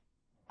get.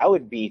 I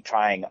would be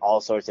trying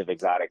all sorts of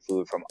exotic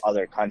food from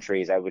other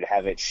countries. I would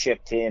have it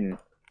shipped in,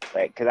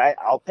 like, because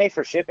I'll pay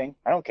for shipping.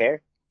 I don't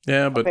care.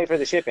 Yeah, I'll but pay for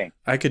the shipping.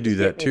 I could do Just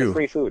that get me the too.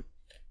 free food.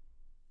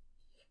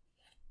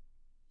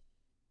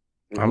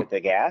 With the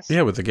gas?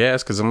 Yeah, with the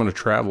gas because I'm going to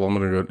travel.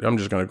 I'm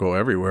just going to go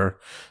everywhere.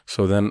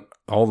 So then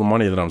all the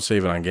money that I'm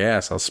saving on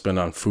gas, I'll spend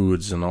on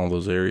foods in all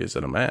those areas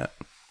that I'm at.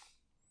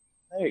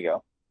 There you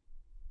go.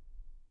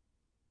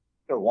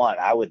 For one,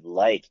 I would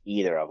like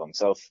either of them.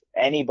 So if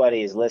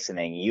anybody is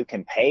listening, you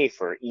can pay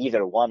for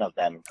either one of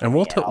them. And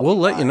we'll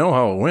let you know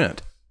how it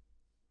went.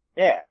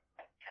 Yeah.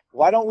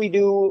 Why don't we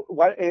do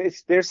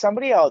if there's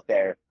somebody out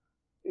there,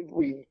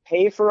 we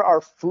pay for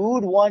our food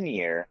one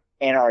year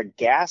and our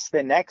gas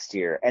the next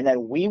year, and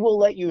then we will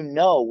let you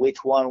know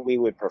which one we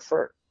would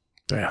prefer.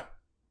 Yeah.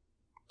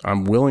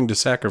 I'm willing to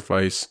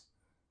sacrifice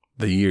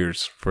the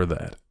years for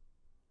that.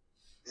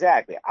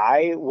 Exactly.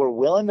 We're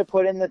willing to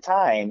put in the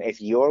time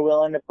if you're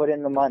willing to put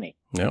in the money.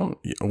 Yeah,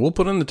 we'll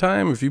put in the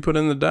time if you put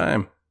in the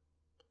dime.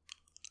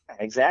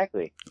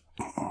 Exactly.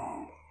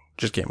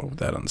 Just came up with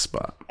that on the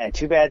spot. And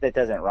too bad that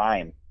doesn't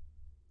rhyme.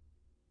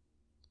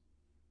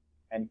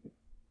 And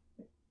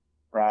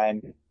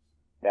rhyme,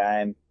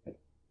 dime.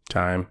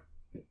 Time.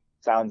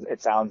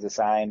 It sounds the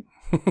same.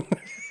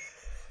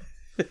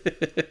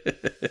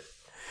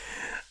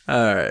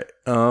 All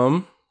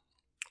right.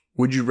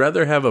 Would you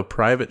rather have a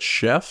private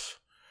chef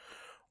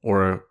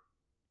or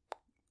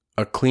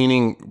a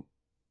cleaning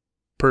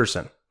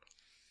person?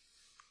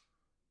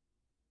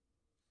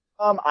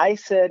 I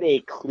said a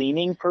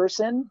cleaning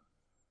person.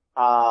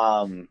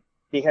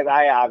 Because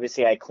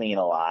I clean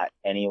a lot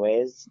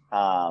anyways.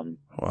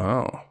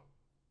 Wow.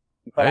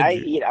 But I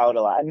eat out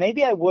a lot.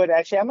 Maybe I would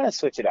actually. I'm going to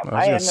switch it up.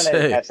 I am going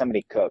to have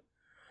somebody cook.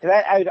 'Cause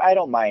I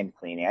don't mind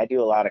cleaning. I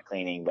do a lot of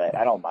cleaning, but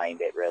I don't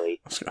mind it really.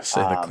 I was gonna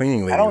say the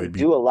cleaning I lady would don't be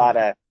do a lot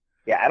of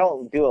I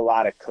don't do a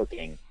lot of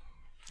cooking.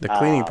 the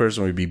cleaning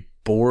person would be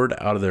bored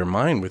out of their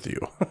mind with you.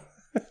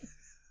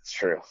 It's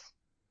true.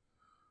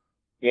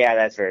 Yeah,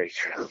 that's very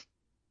true.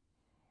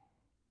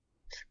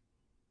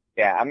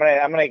 Yeah, I'm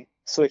gonna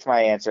switch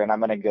my answer and I'm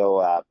gonna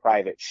go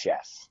private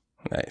chef.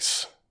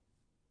 Nice.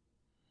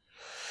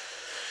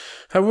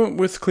 I went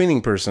with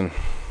cleaning person.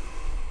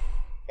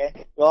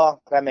 Okay.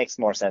 Well, that makes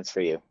more sense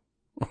for you.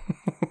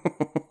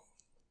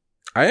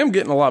 I am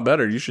getting a lot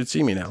better. You should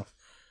see me now.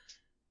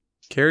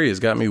 Carrie has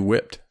got me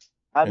whipped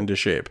into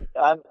shape.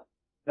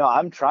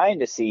 I'm trying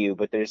to see you,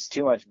 but there's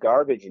too much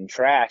garbage and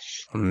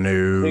trash.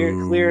 No.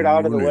 Clear it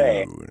out of the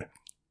way.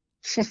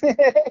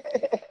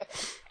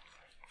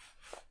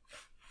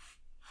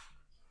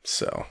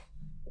 So,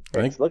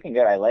 it's looking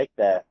good. I like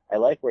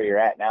where you're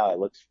at now. It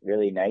looks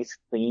really nice,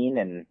 clean,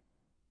 and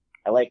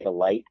I like the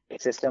light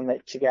system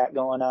that you got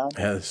going on.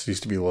 Yeah, this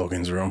used to be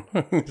Logan's room.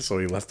 So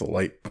he left the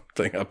light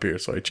thing up here,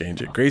 so I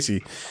changed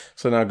it.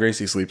 So now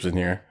Gracie sleeps in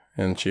here,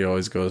 and she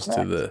always goes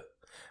to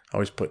I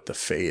always put the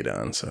fade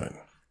on, so.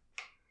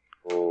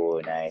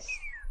 Oh, nice.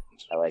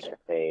 I like the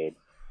fade.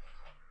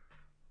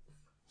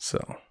 So,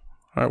 all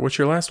right, what's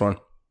your last one?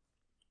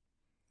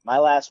 My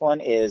last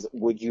one is,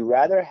 would you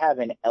rather have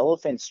an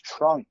elephant's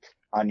trunk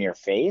on your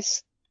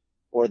face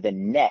or the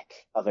neck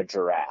of a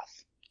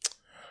giraffe?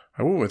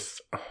 I went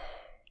with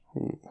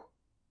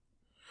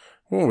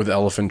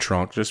elephant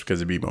trunk just because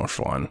it'd be more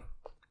fun.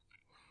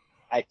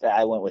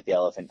 I went with the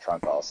elephant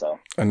trunk also.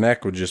 A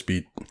neck would just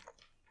be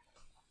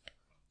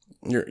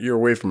you're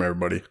away from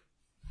everybody.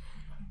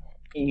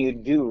 You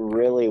do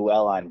really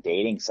well on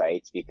dating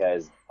sites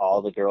because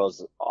all the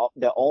girls,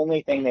 the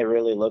only thing they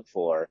really look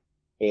for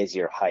is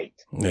your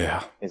height.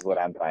 Yeah, is what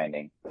I'm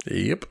finding.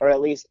 Yep. Or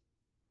at least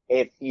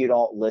if you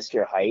don't list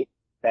your height,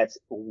 that's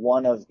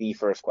one of the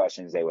first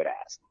questions they would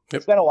ask. Yep.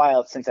 It's been a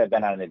while since I've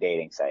been on a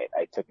dating site.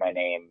 I took my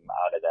name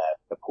out of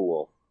the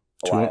pool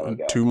a while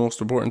ago. Two most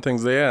important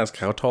things they ask: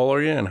 how tall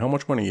are you, and how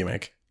much money you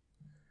make.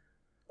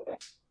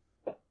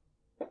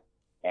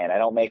 And I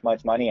don't make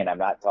much money, and I'm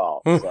not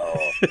tall. So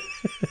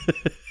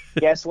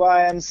guess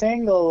why I'm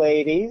single,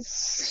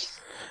 ladies?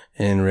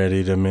 And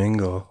ready to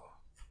mingle.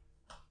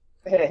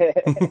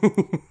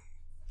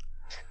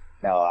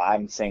 No,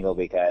 I'm single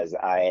because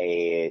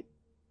I'm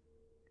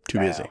too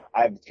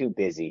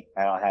busy.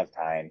 I don't have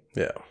time.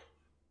 Yeah.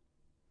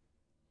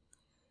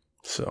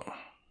 So.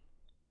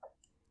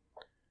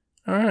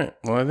 All right.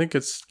 Well, I think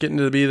it's getting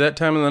to be that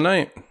time of the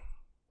night.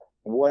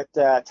 What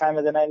time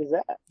of the night is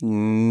that?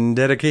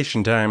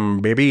 Dedication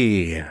time,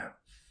 baby.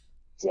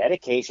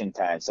 Dedication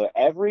time. So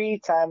every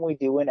time we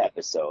do an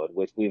episode,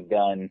 which we've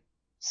done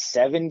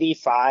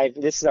 75,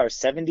 this is our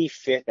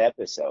 75th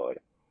episode.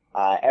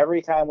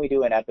 Every time we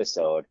do an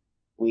episode,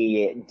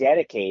 we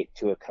dedicate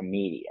to a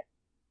comedian.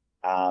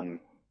 And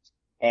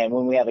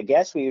when we have a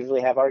guest, we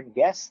usually have our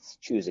guests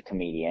choose a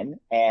comedian.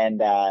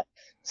 And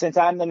since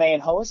I'm the main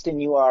host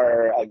and you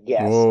are a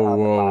guest on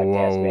the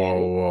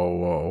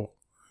podcast,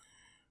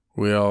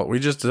 Whoa. We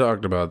just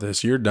talked about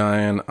this. You're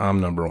dying. I'm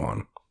number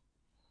one.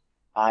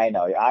 I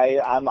know.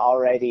 I'm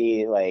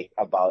already I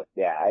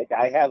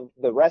have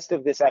the rest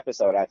of this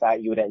episode. I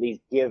thought you would at least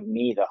give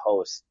me the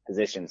host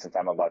position since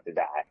I'm about to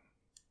die.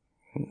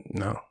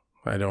 No,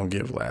 I don't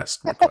give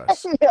last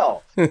requests.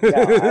 No,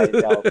 I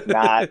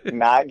don't.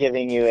 Not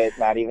giving you it,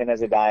 not even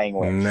as a dying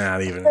wish.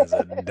 Not even as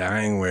a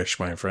dying wish,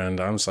 my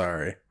friend. I'm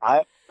sorry.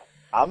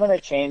 I'm going to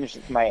change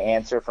my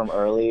answer from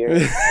earlier.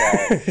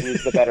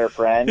 Who's the better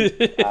friend?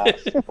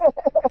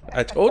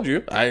 I told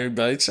you.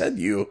 I said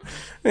you.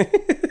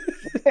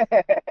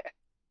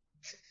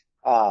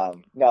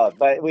 No,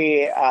 but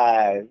we,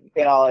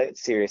 in all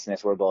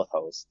seriousness, we're both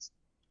hosts.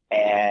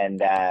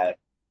 And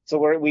so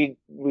we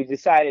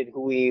decided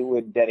who we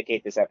would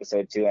dedicate this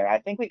episode to. And I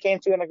think we came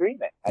to an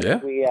agreement.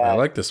 I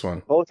like this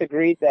one. Both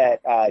agreed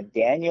that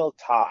Daniel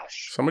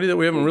Tosh. Somebody that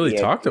we haven't really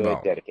talked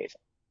about.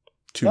 Dedication.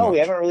 No, we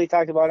haven't really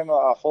talked about him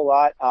a whole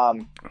lot.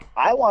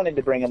 I wanted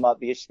to bring him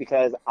up just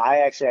because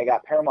I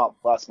got Paramount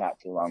Plus not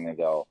too long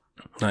ago.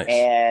 Nice.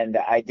 And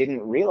I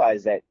didn't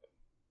realize that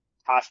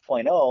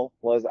Tosh.0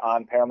 was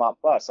on Paramount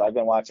Plus. So I've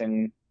been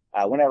watching,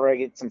 whenever I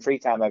get some free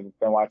time, I've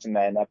been watching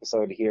an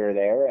episode here or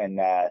there. And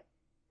I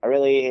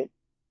really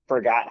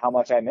forgot how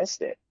much I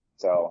missed it.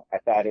 So I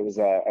thought it was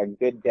a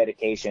good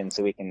dedication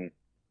so we can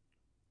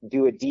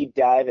do a deep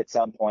dive at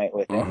some point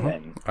with him.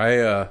 And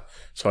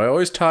so I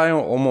always tie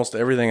almost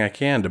everything I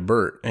can to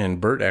Bert, and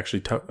Bert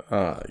actually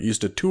used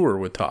to tour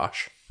with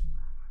Tosh.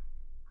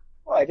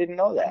 Oh, I didn't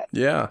know that.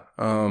 Yeah.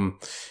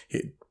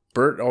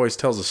 Bert always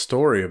tells a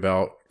story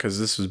about, because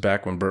this was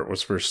back when Bert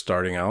was first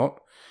starting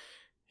out.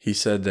 He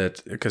said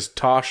that because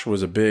Tosh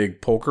was a big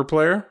poker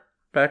player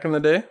back in the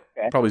day,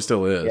 probably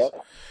still is.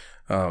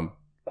 Yep.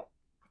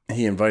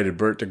 He invited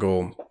Bert to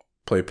go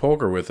play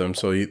poker with him,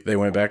 so they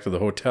went back to the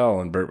hotel,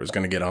 and Bert was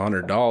going to get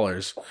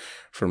 $100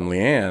 from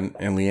Leanne,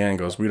 and Leanne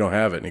goes, "We don't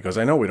have it." And he goes,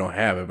 "I know we don't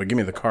have it, but give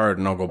me the card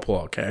and I'll go pull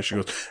out cash." She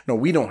goes, "No,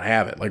 we don't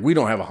have it. Like, we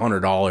don't have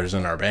 $100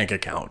 in our bank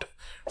account.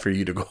 for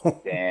you to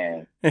go.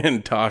 Dang.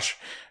 And Tosh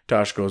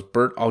goes,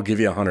 Bert, I'll give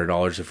you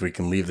 $100 if we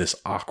can leave this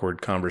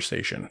awkward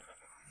conversation.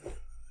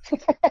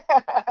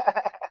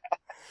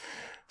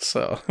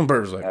 So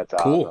Bert was like, That's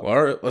cool. awesome.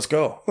 All right, let's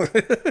go.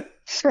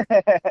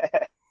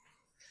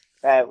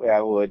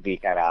 That would be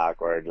kind of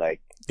awkward.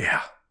 Like,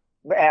 Yeah.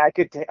 I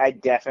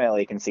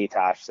definitely can see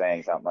Tosh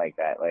saying something like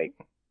that. Like,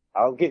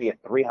 I'll give you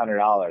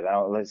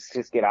 $300. Let's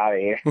just get out of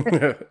here.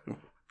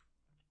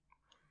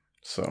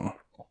 So,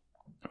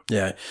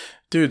 yeah,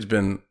 dude's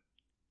been,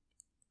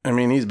 I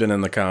mean, he's been in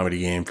the comedy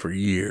game for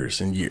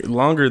years and years,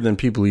 longer than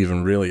people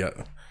even really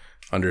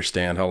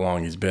understand how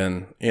long he's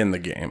been in the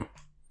game.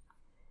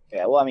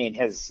 Yeah, well, I mean,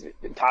 his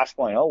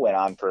Tosh.0 went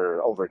on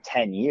for over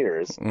 10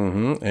 years.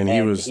 Mm-hmm. And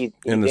he was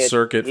in the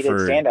circuit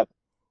for stand-up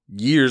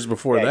years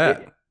before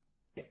that.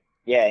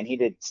 Yeah, and he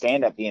did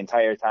stand-up the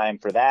entire time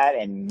for that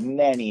and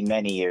many,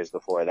 many years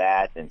before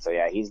that. And so,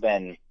 yeah, he's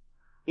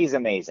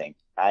amazing.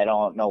 I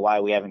don't know why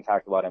we haven't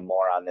talked about him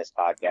more on this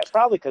podcast.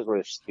 Probably because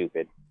we're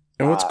stupid.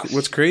 And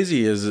what's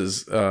crazy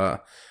is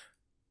for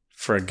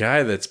a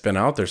guy that's been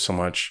out there so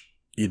much,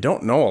 you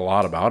don't know a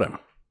lot about him.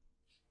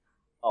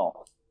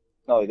 Oh,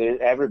 no,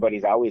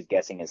 everybody's always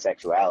guessing his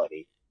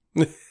sexuality.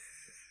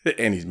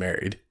 And he's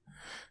married.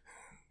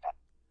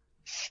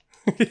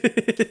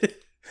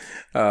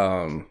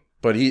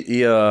 But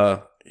he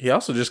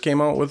also just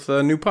came out with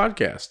a new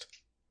podcast.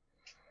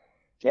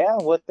 Yeah,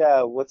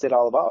 what's it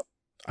all about?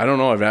 I don't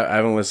know. I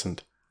haven't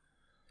listened.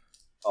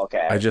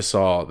 Okay. I just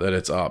saw that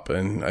it's up,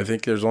 and I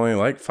think there's only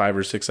like 5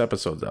 or 6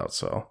 episodes out.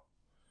 So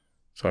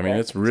I mean,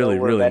 it's really,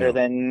 we're really better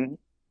new.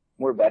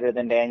 We're better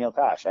than Daniel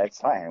Tosh. That's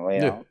fine.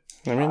 You know.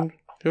 I mean,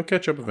 he'll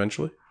catch up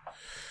eventually.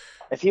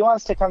 If he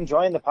wants to come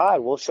join the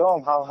pod, we'll show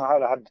him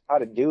how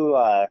to do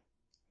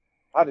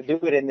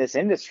it in this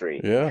industry.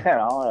 Yeah. You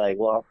know, like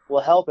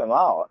we'll help him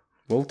out.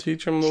 We'll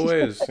teach him the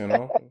ways, you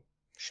know.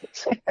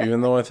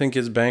 Even though I think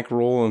his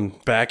bankroll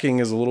and backing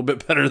is a little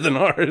bit better than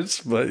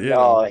ours, but yeah.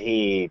 No,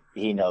 he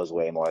knows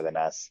way more than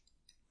us.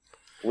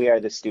 We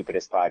are the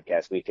stupidest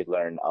podcast. We could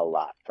learn a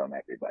lot from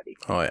everybody.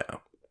 Oh yeah.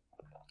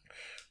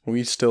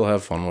 We still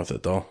have fun with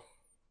it though.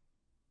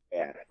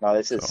 Yeah. No,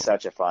 this is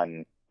such a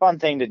fun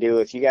thing to do.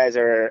 If you guys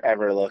are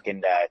ever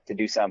looking to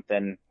do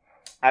something,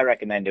 I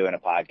recommend doing a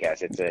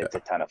podcast. It's a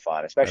ton of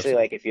fun, especially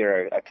like if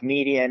you're a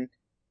comedian.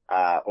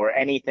 Or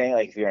anything,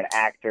 like if you're an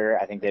actor,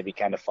 I think that'd be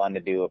kind of fun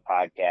to do a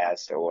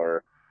podcast,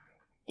 or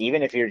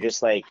even if you're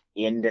just like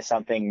into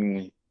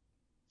something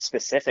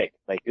specific,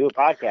 like do a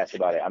podcast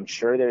about it. I'm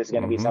sure there's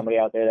going to be somebody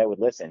out there that would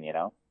listen, you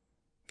know?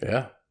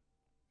 Yeah.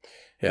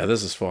 Yeah,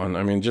 this is fun.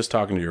 I mean, just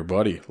talking to your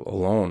buddy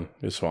alone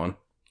is fun.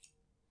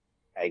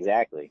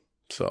 Exactly.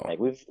 So like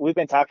we've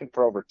been talking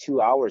for over 2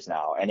 hours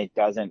now, and it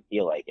doesn't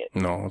feel like it.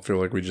 No, I feel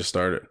like we just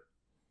started.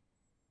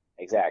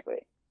 Exactly.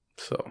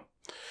 So.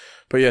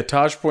 But yeah,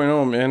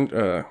 Tosh.0,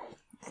 man.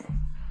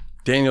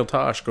 Daniel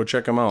Tosh, go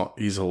check him out.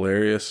 He's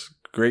hilarious.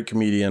 Great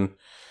comedian.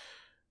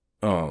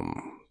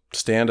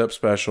 Stand-up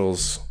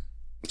specials,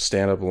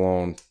 stand-up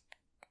alone,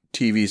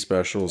 TV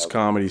specials,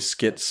 comedy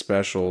skit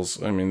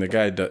specials. I mean, the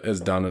guy has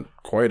done it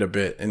quite a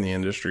bit in the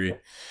industry.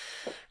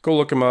 Go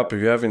look him up. If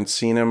you haven't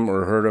seen him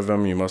or heard of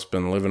him, you must have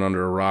been living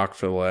under a rock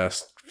for the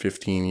last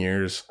 15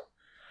 years.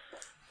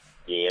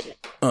 Yep.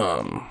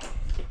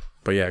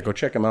 But yeah, go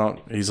check him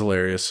out. He's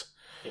hilarious.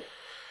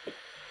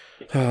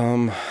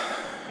 Other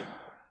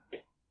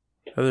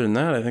than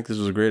that, I think this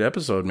was a great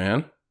episode,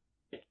 man.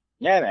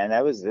 Yeah, man,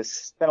 this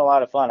has been a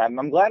lot of fun.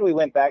 I'm glad we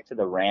went back to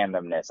the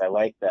randomness. I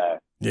like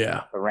the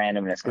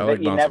randomness, because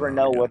you never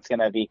know what's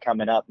gonna be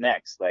coming up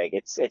next. Like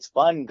it's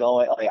fun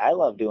going. Like I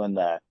love doing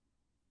the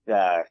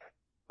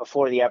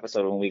before the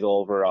episode when we go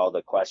over all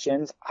the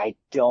questions. I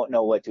don't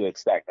know what to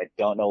expect. I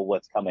don't know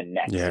what's coming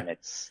next, and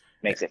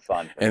makes it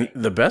fun. And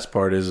the best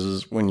part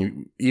is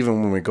when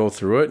we go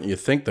through it, you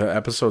think the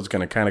episode's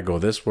going to kind of go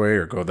this way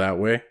or go that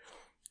way. It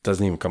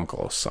doesn't even come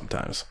close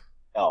sometimes.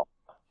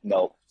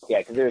 No. Yeah,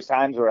 because there's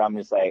times where I'm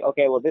just like,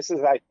 okay, well, this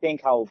is, I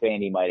think, how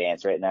Vandy might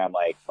answer it. And then I'm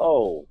like,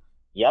 oh,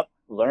 yep,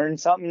 learn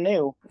something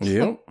new.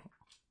 Yep.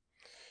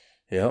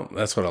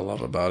 That's what I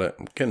love about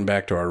it. Getting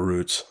back to our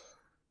roots.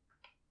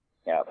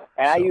 Yeah,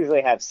 and I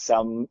usually have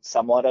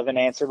somewhat of an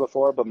answer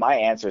before, but my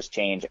answers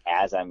change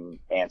as I'm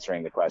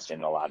answering the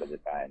question a lot of the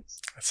times.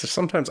 So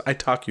sometimes I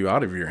talk you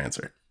out of your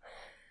answer.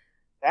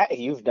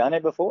 You've done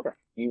it before.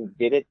 You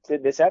did it to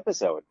this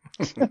episode.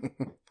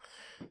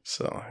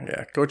 So,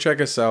 yeah, go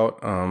check us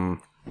out.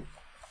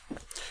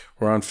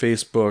 We're on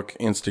Facebook,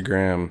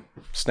 Instagram,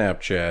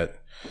 Snapchat.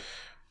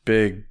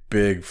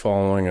 Big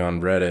following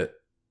on Reddit.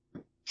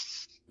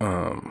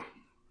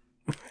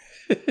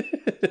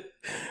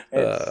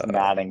 It's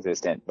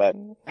non-existent, but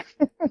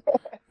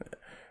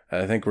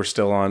I think we're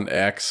still on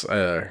X,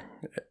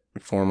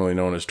 formerly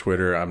known as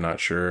Twitter. I'm not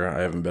sure. I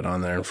haven't been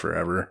on there in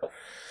forever.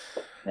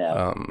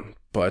 Yeah.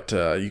 But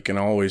you can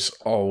always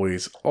go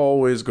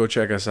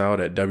check us out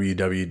at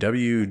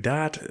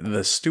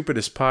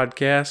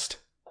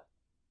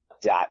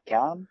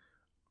www.thestupidestpodcast.com.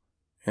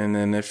 And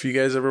then if you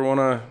guys ever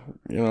want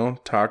to,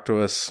 talk to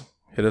us,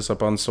 Hit us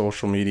up on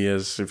social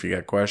medias if you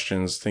got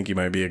questions, think you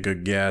might be a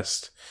good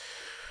guest,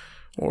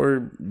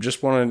 or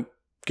just want to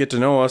get to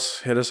know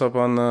us. Hit us up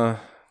on the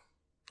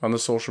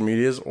social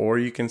medias, or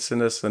you can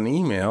send us an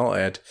email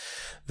at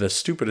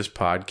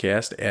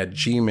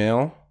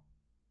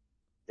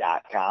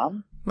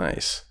thestupidestpodcast@gmail.com.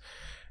 Nice.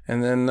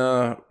 And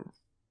then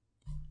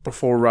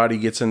before Roddy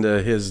gets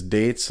into his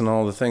dates and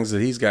all the things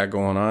that he's got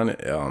going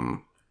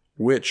on,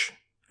 which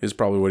is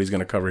probably what he's going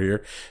to cover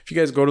here. If you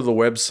guys go to the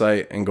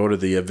website and go to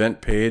the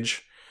event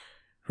page,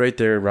 right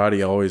there,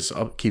 Roddy always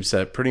keeps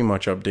that pretty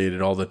much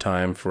updated all the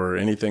time for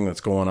anything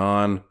that's going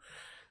on,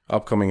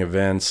 upcoming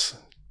events,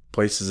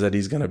 places that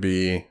he's going to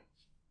be,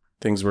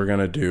 things we're going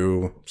to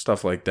do,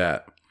 stuff like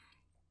that.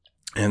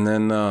 And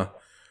then I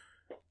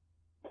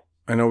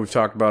know we've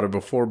talked about it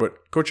before, but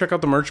go check out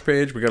the merch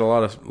page. We got a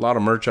lot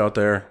of merch out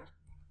there.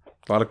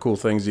 A lot of cool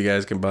things you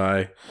guys can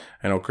buy.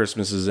 I know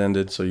Christmas has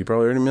ended, so you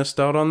probably already missed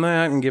out on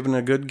that and given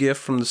a good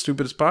gift from the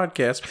Stupidest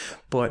Podcast.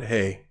 But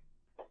hey,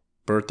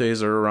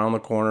 birthdays are around the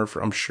corner.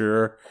 I'm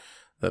sure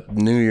that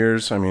New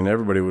Year's, I mean,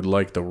 everybody would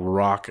like to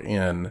rock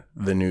in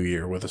the new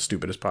year with a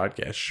Stupidest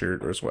Podcast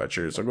shirt or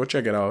sweatshirt. So go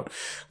check it out.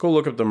 Go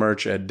look up the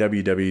merch at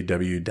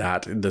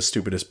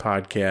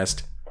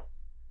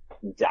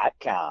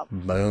www.thestupidestpodcast.com.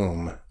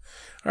 Boom.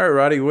 All right,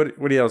 Roddy,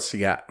 what else you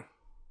got?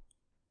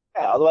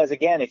 Otherwise,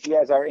 again, if you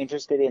guys are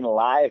interested in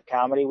live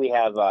comedy, we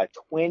have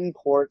Twin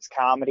Ports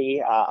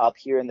Comedy up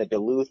here in the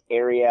Duluth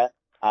area.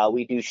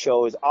 We do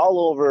shows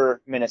all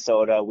over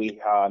Minnesota. We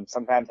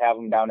sometimes have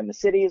them down in the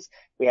cities.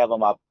 We have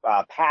them up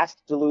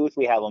past Duluth.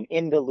 We have them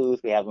in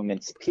Duluth. We have them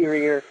in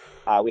Superior.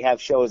 We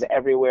have shows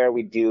everywhere.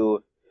 We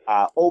do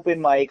open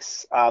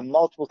mics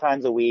multiple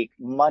times a week.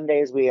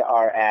 Mondays, we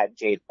are at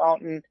Jade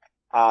Fountain.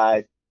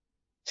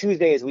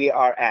 Tuesdays, we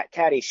are at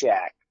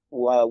Caddyshack.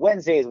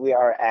 Wednesdays, we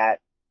are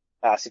at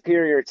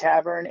Superior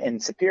Tavern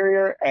in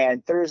Superior,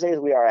 and Thursdays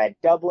we are at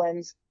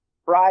Dublin's.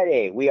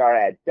 Friday we are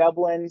at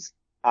Dublin's.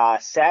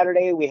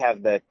 Saturday we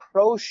have the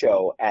Pro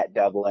Show at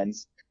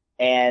Dublin's,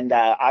 and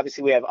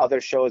obviously we have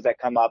other shows that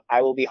come up.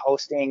 I will be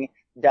hosting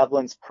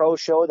Dublin's Pro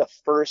Show the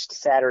first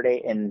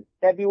Saturday in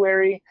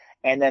February,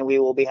 and then we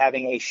will be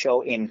having a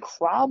show in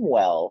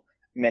Cromwell,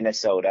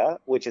 Minnesota,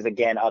 which is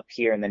again up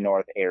here in the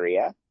North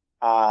area.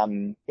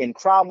 In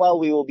Cromwell,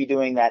 we will be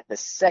doing that the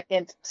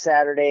second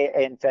Saturday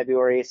in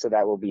February. So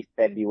that will be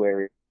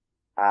February.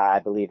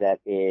 I believe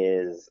that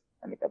is,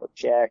 let me double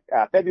check,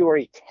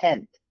 February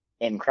 10th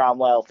in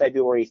Cromwell.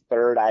 February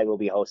 3rd, I will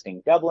be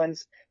hosting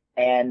Dublin's.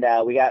 And,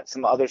 we got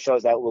some other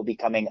shows that will be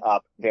coming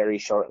up very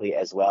shortly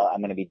as well. I'm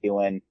going to be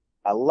doing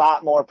a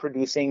lot more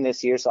producing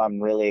this year. So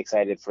I'm really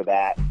excited for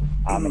that.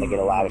 I'm going to get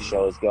a lot of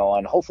shows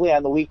going, hopefully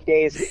on the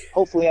weekdays,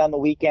 hopefully on the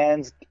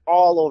weekends,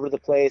 all over the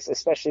place,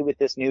 especially with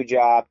this new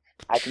job.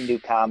 I can do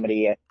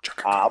comedy.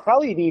 I'll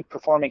probably be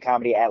performing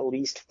comedy at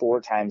least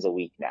 4 times a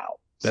week now.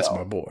 That's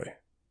my boy.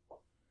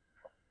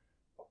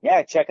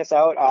 Yeah, check us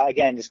out.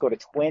 Again, just go to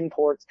Twin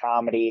Ports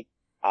Comedy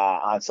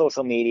on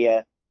social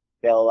media.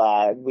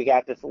 We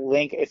got this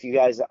link if you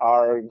guys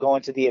are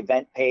going to the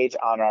event page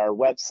on our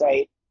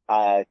website.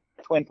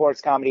 Twin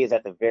Ports Comedy is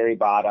at the very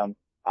bottom.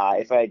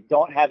 If I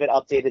don't have it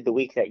updated the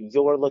week that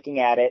you're looking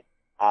at it,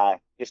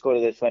 just go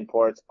to the Twin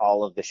Ports.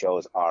 All of the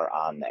shows are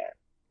on there.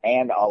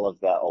 And all of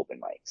the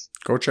open mics.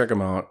 Go check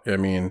them out. I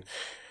mean,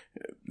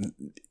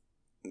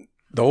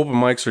 the open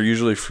mics are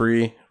usually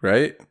free,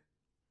 right?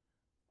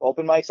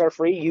 Open mics are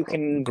free. You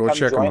can come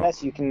join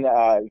us. You can,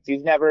 if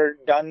you've never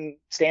done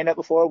stand-up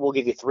before, we'll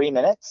give you 3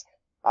 minutes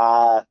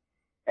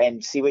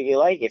and see what you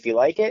like. If you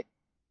like it,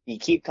 you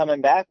keep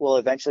coming back. We'll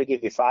eventually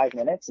give you 5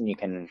 minutes, and you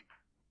can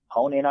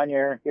hone in on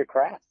your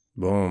craft.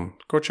 Boom.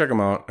 Go check them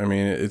out. I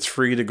mean, it's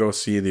free to go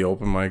see the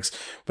open mics,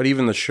 but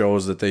even the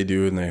shows that they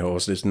do and they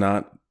host, it's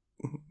not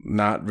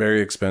very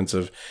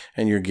expensive,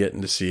 and you're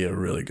getting to see a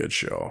really good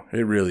show. It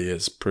really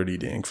is pretty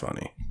dang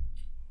funny.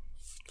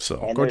 So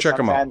and go check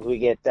them out.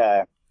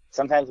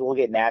 Sometimes we'll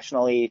get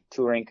nationally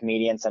touring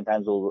comedians.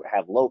 Sometimes we'll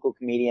have local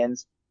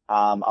comedians.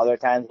 Other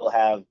times we'll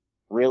have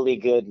really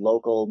good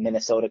local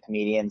Minnesota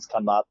comedians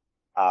come up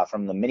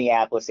from the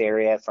Minneapolis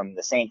area, from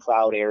the St.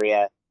 Cloud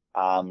area,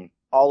 all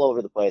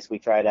over the place. We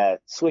try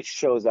to switch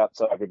shows up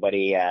so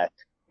everybody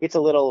gets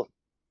a little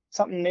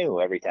something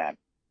new every time.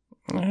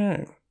 All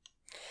right.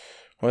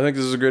 Well, I think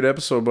this is a good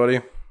episode, buddy.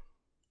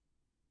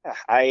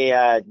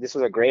 This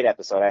was a great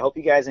episode. I hope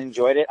you guys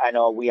enjoyed it. I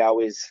know we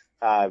always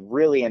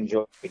really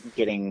enjoy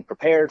getting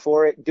prepared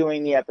for it,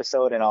 doing the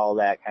episode and all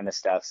that kind of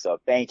stuff. So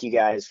thank you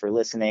guys for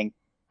listening.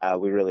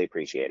 We really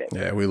appreciate it.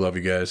 Yeah, we love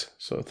you guys.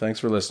 So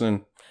thanks for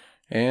listening,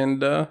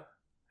 and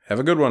have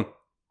a good one.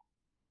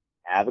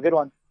 Have a good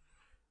one.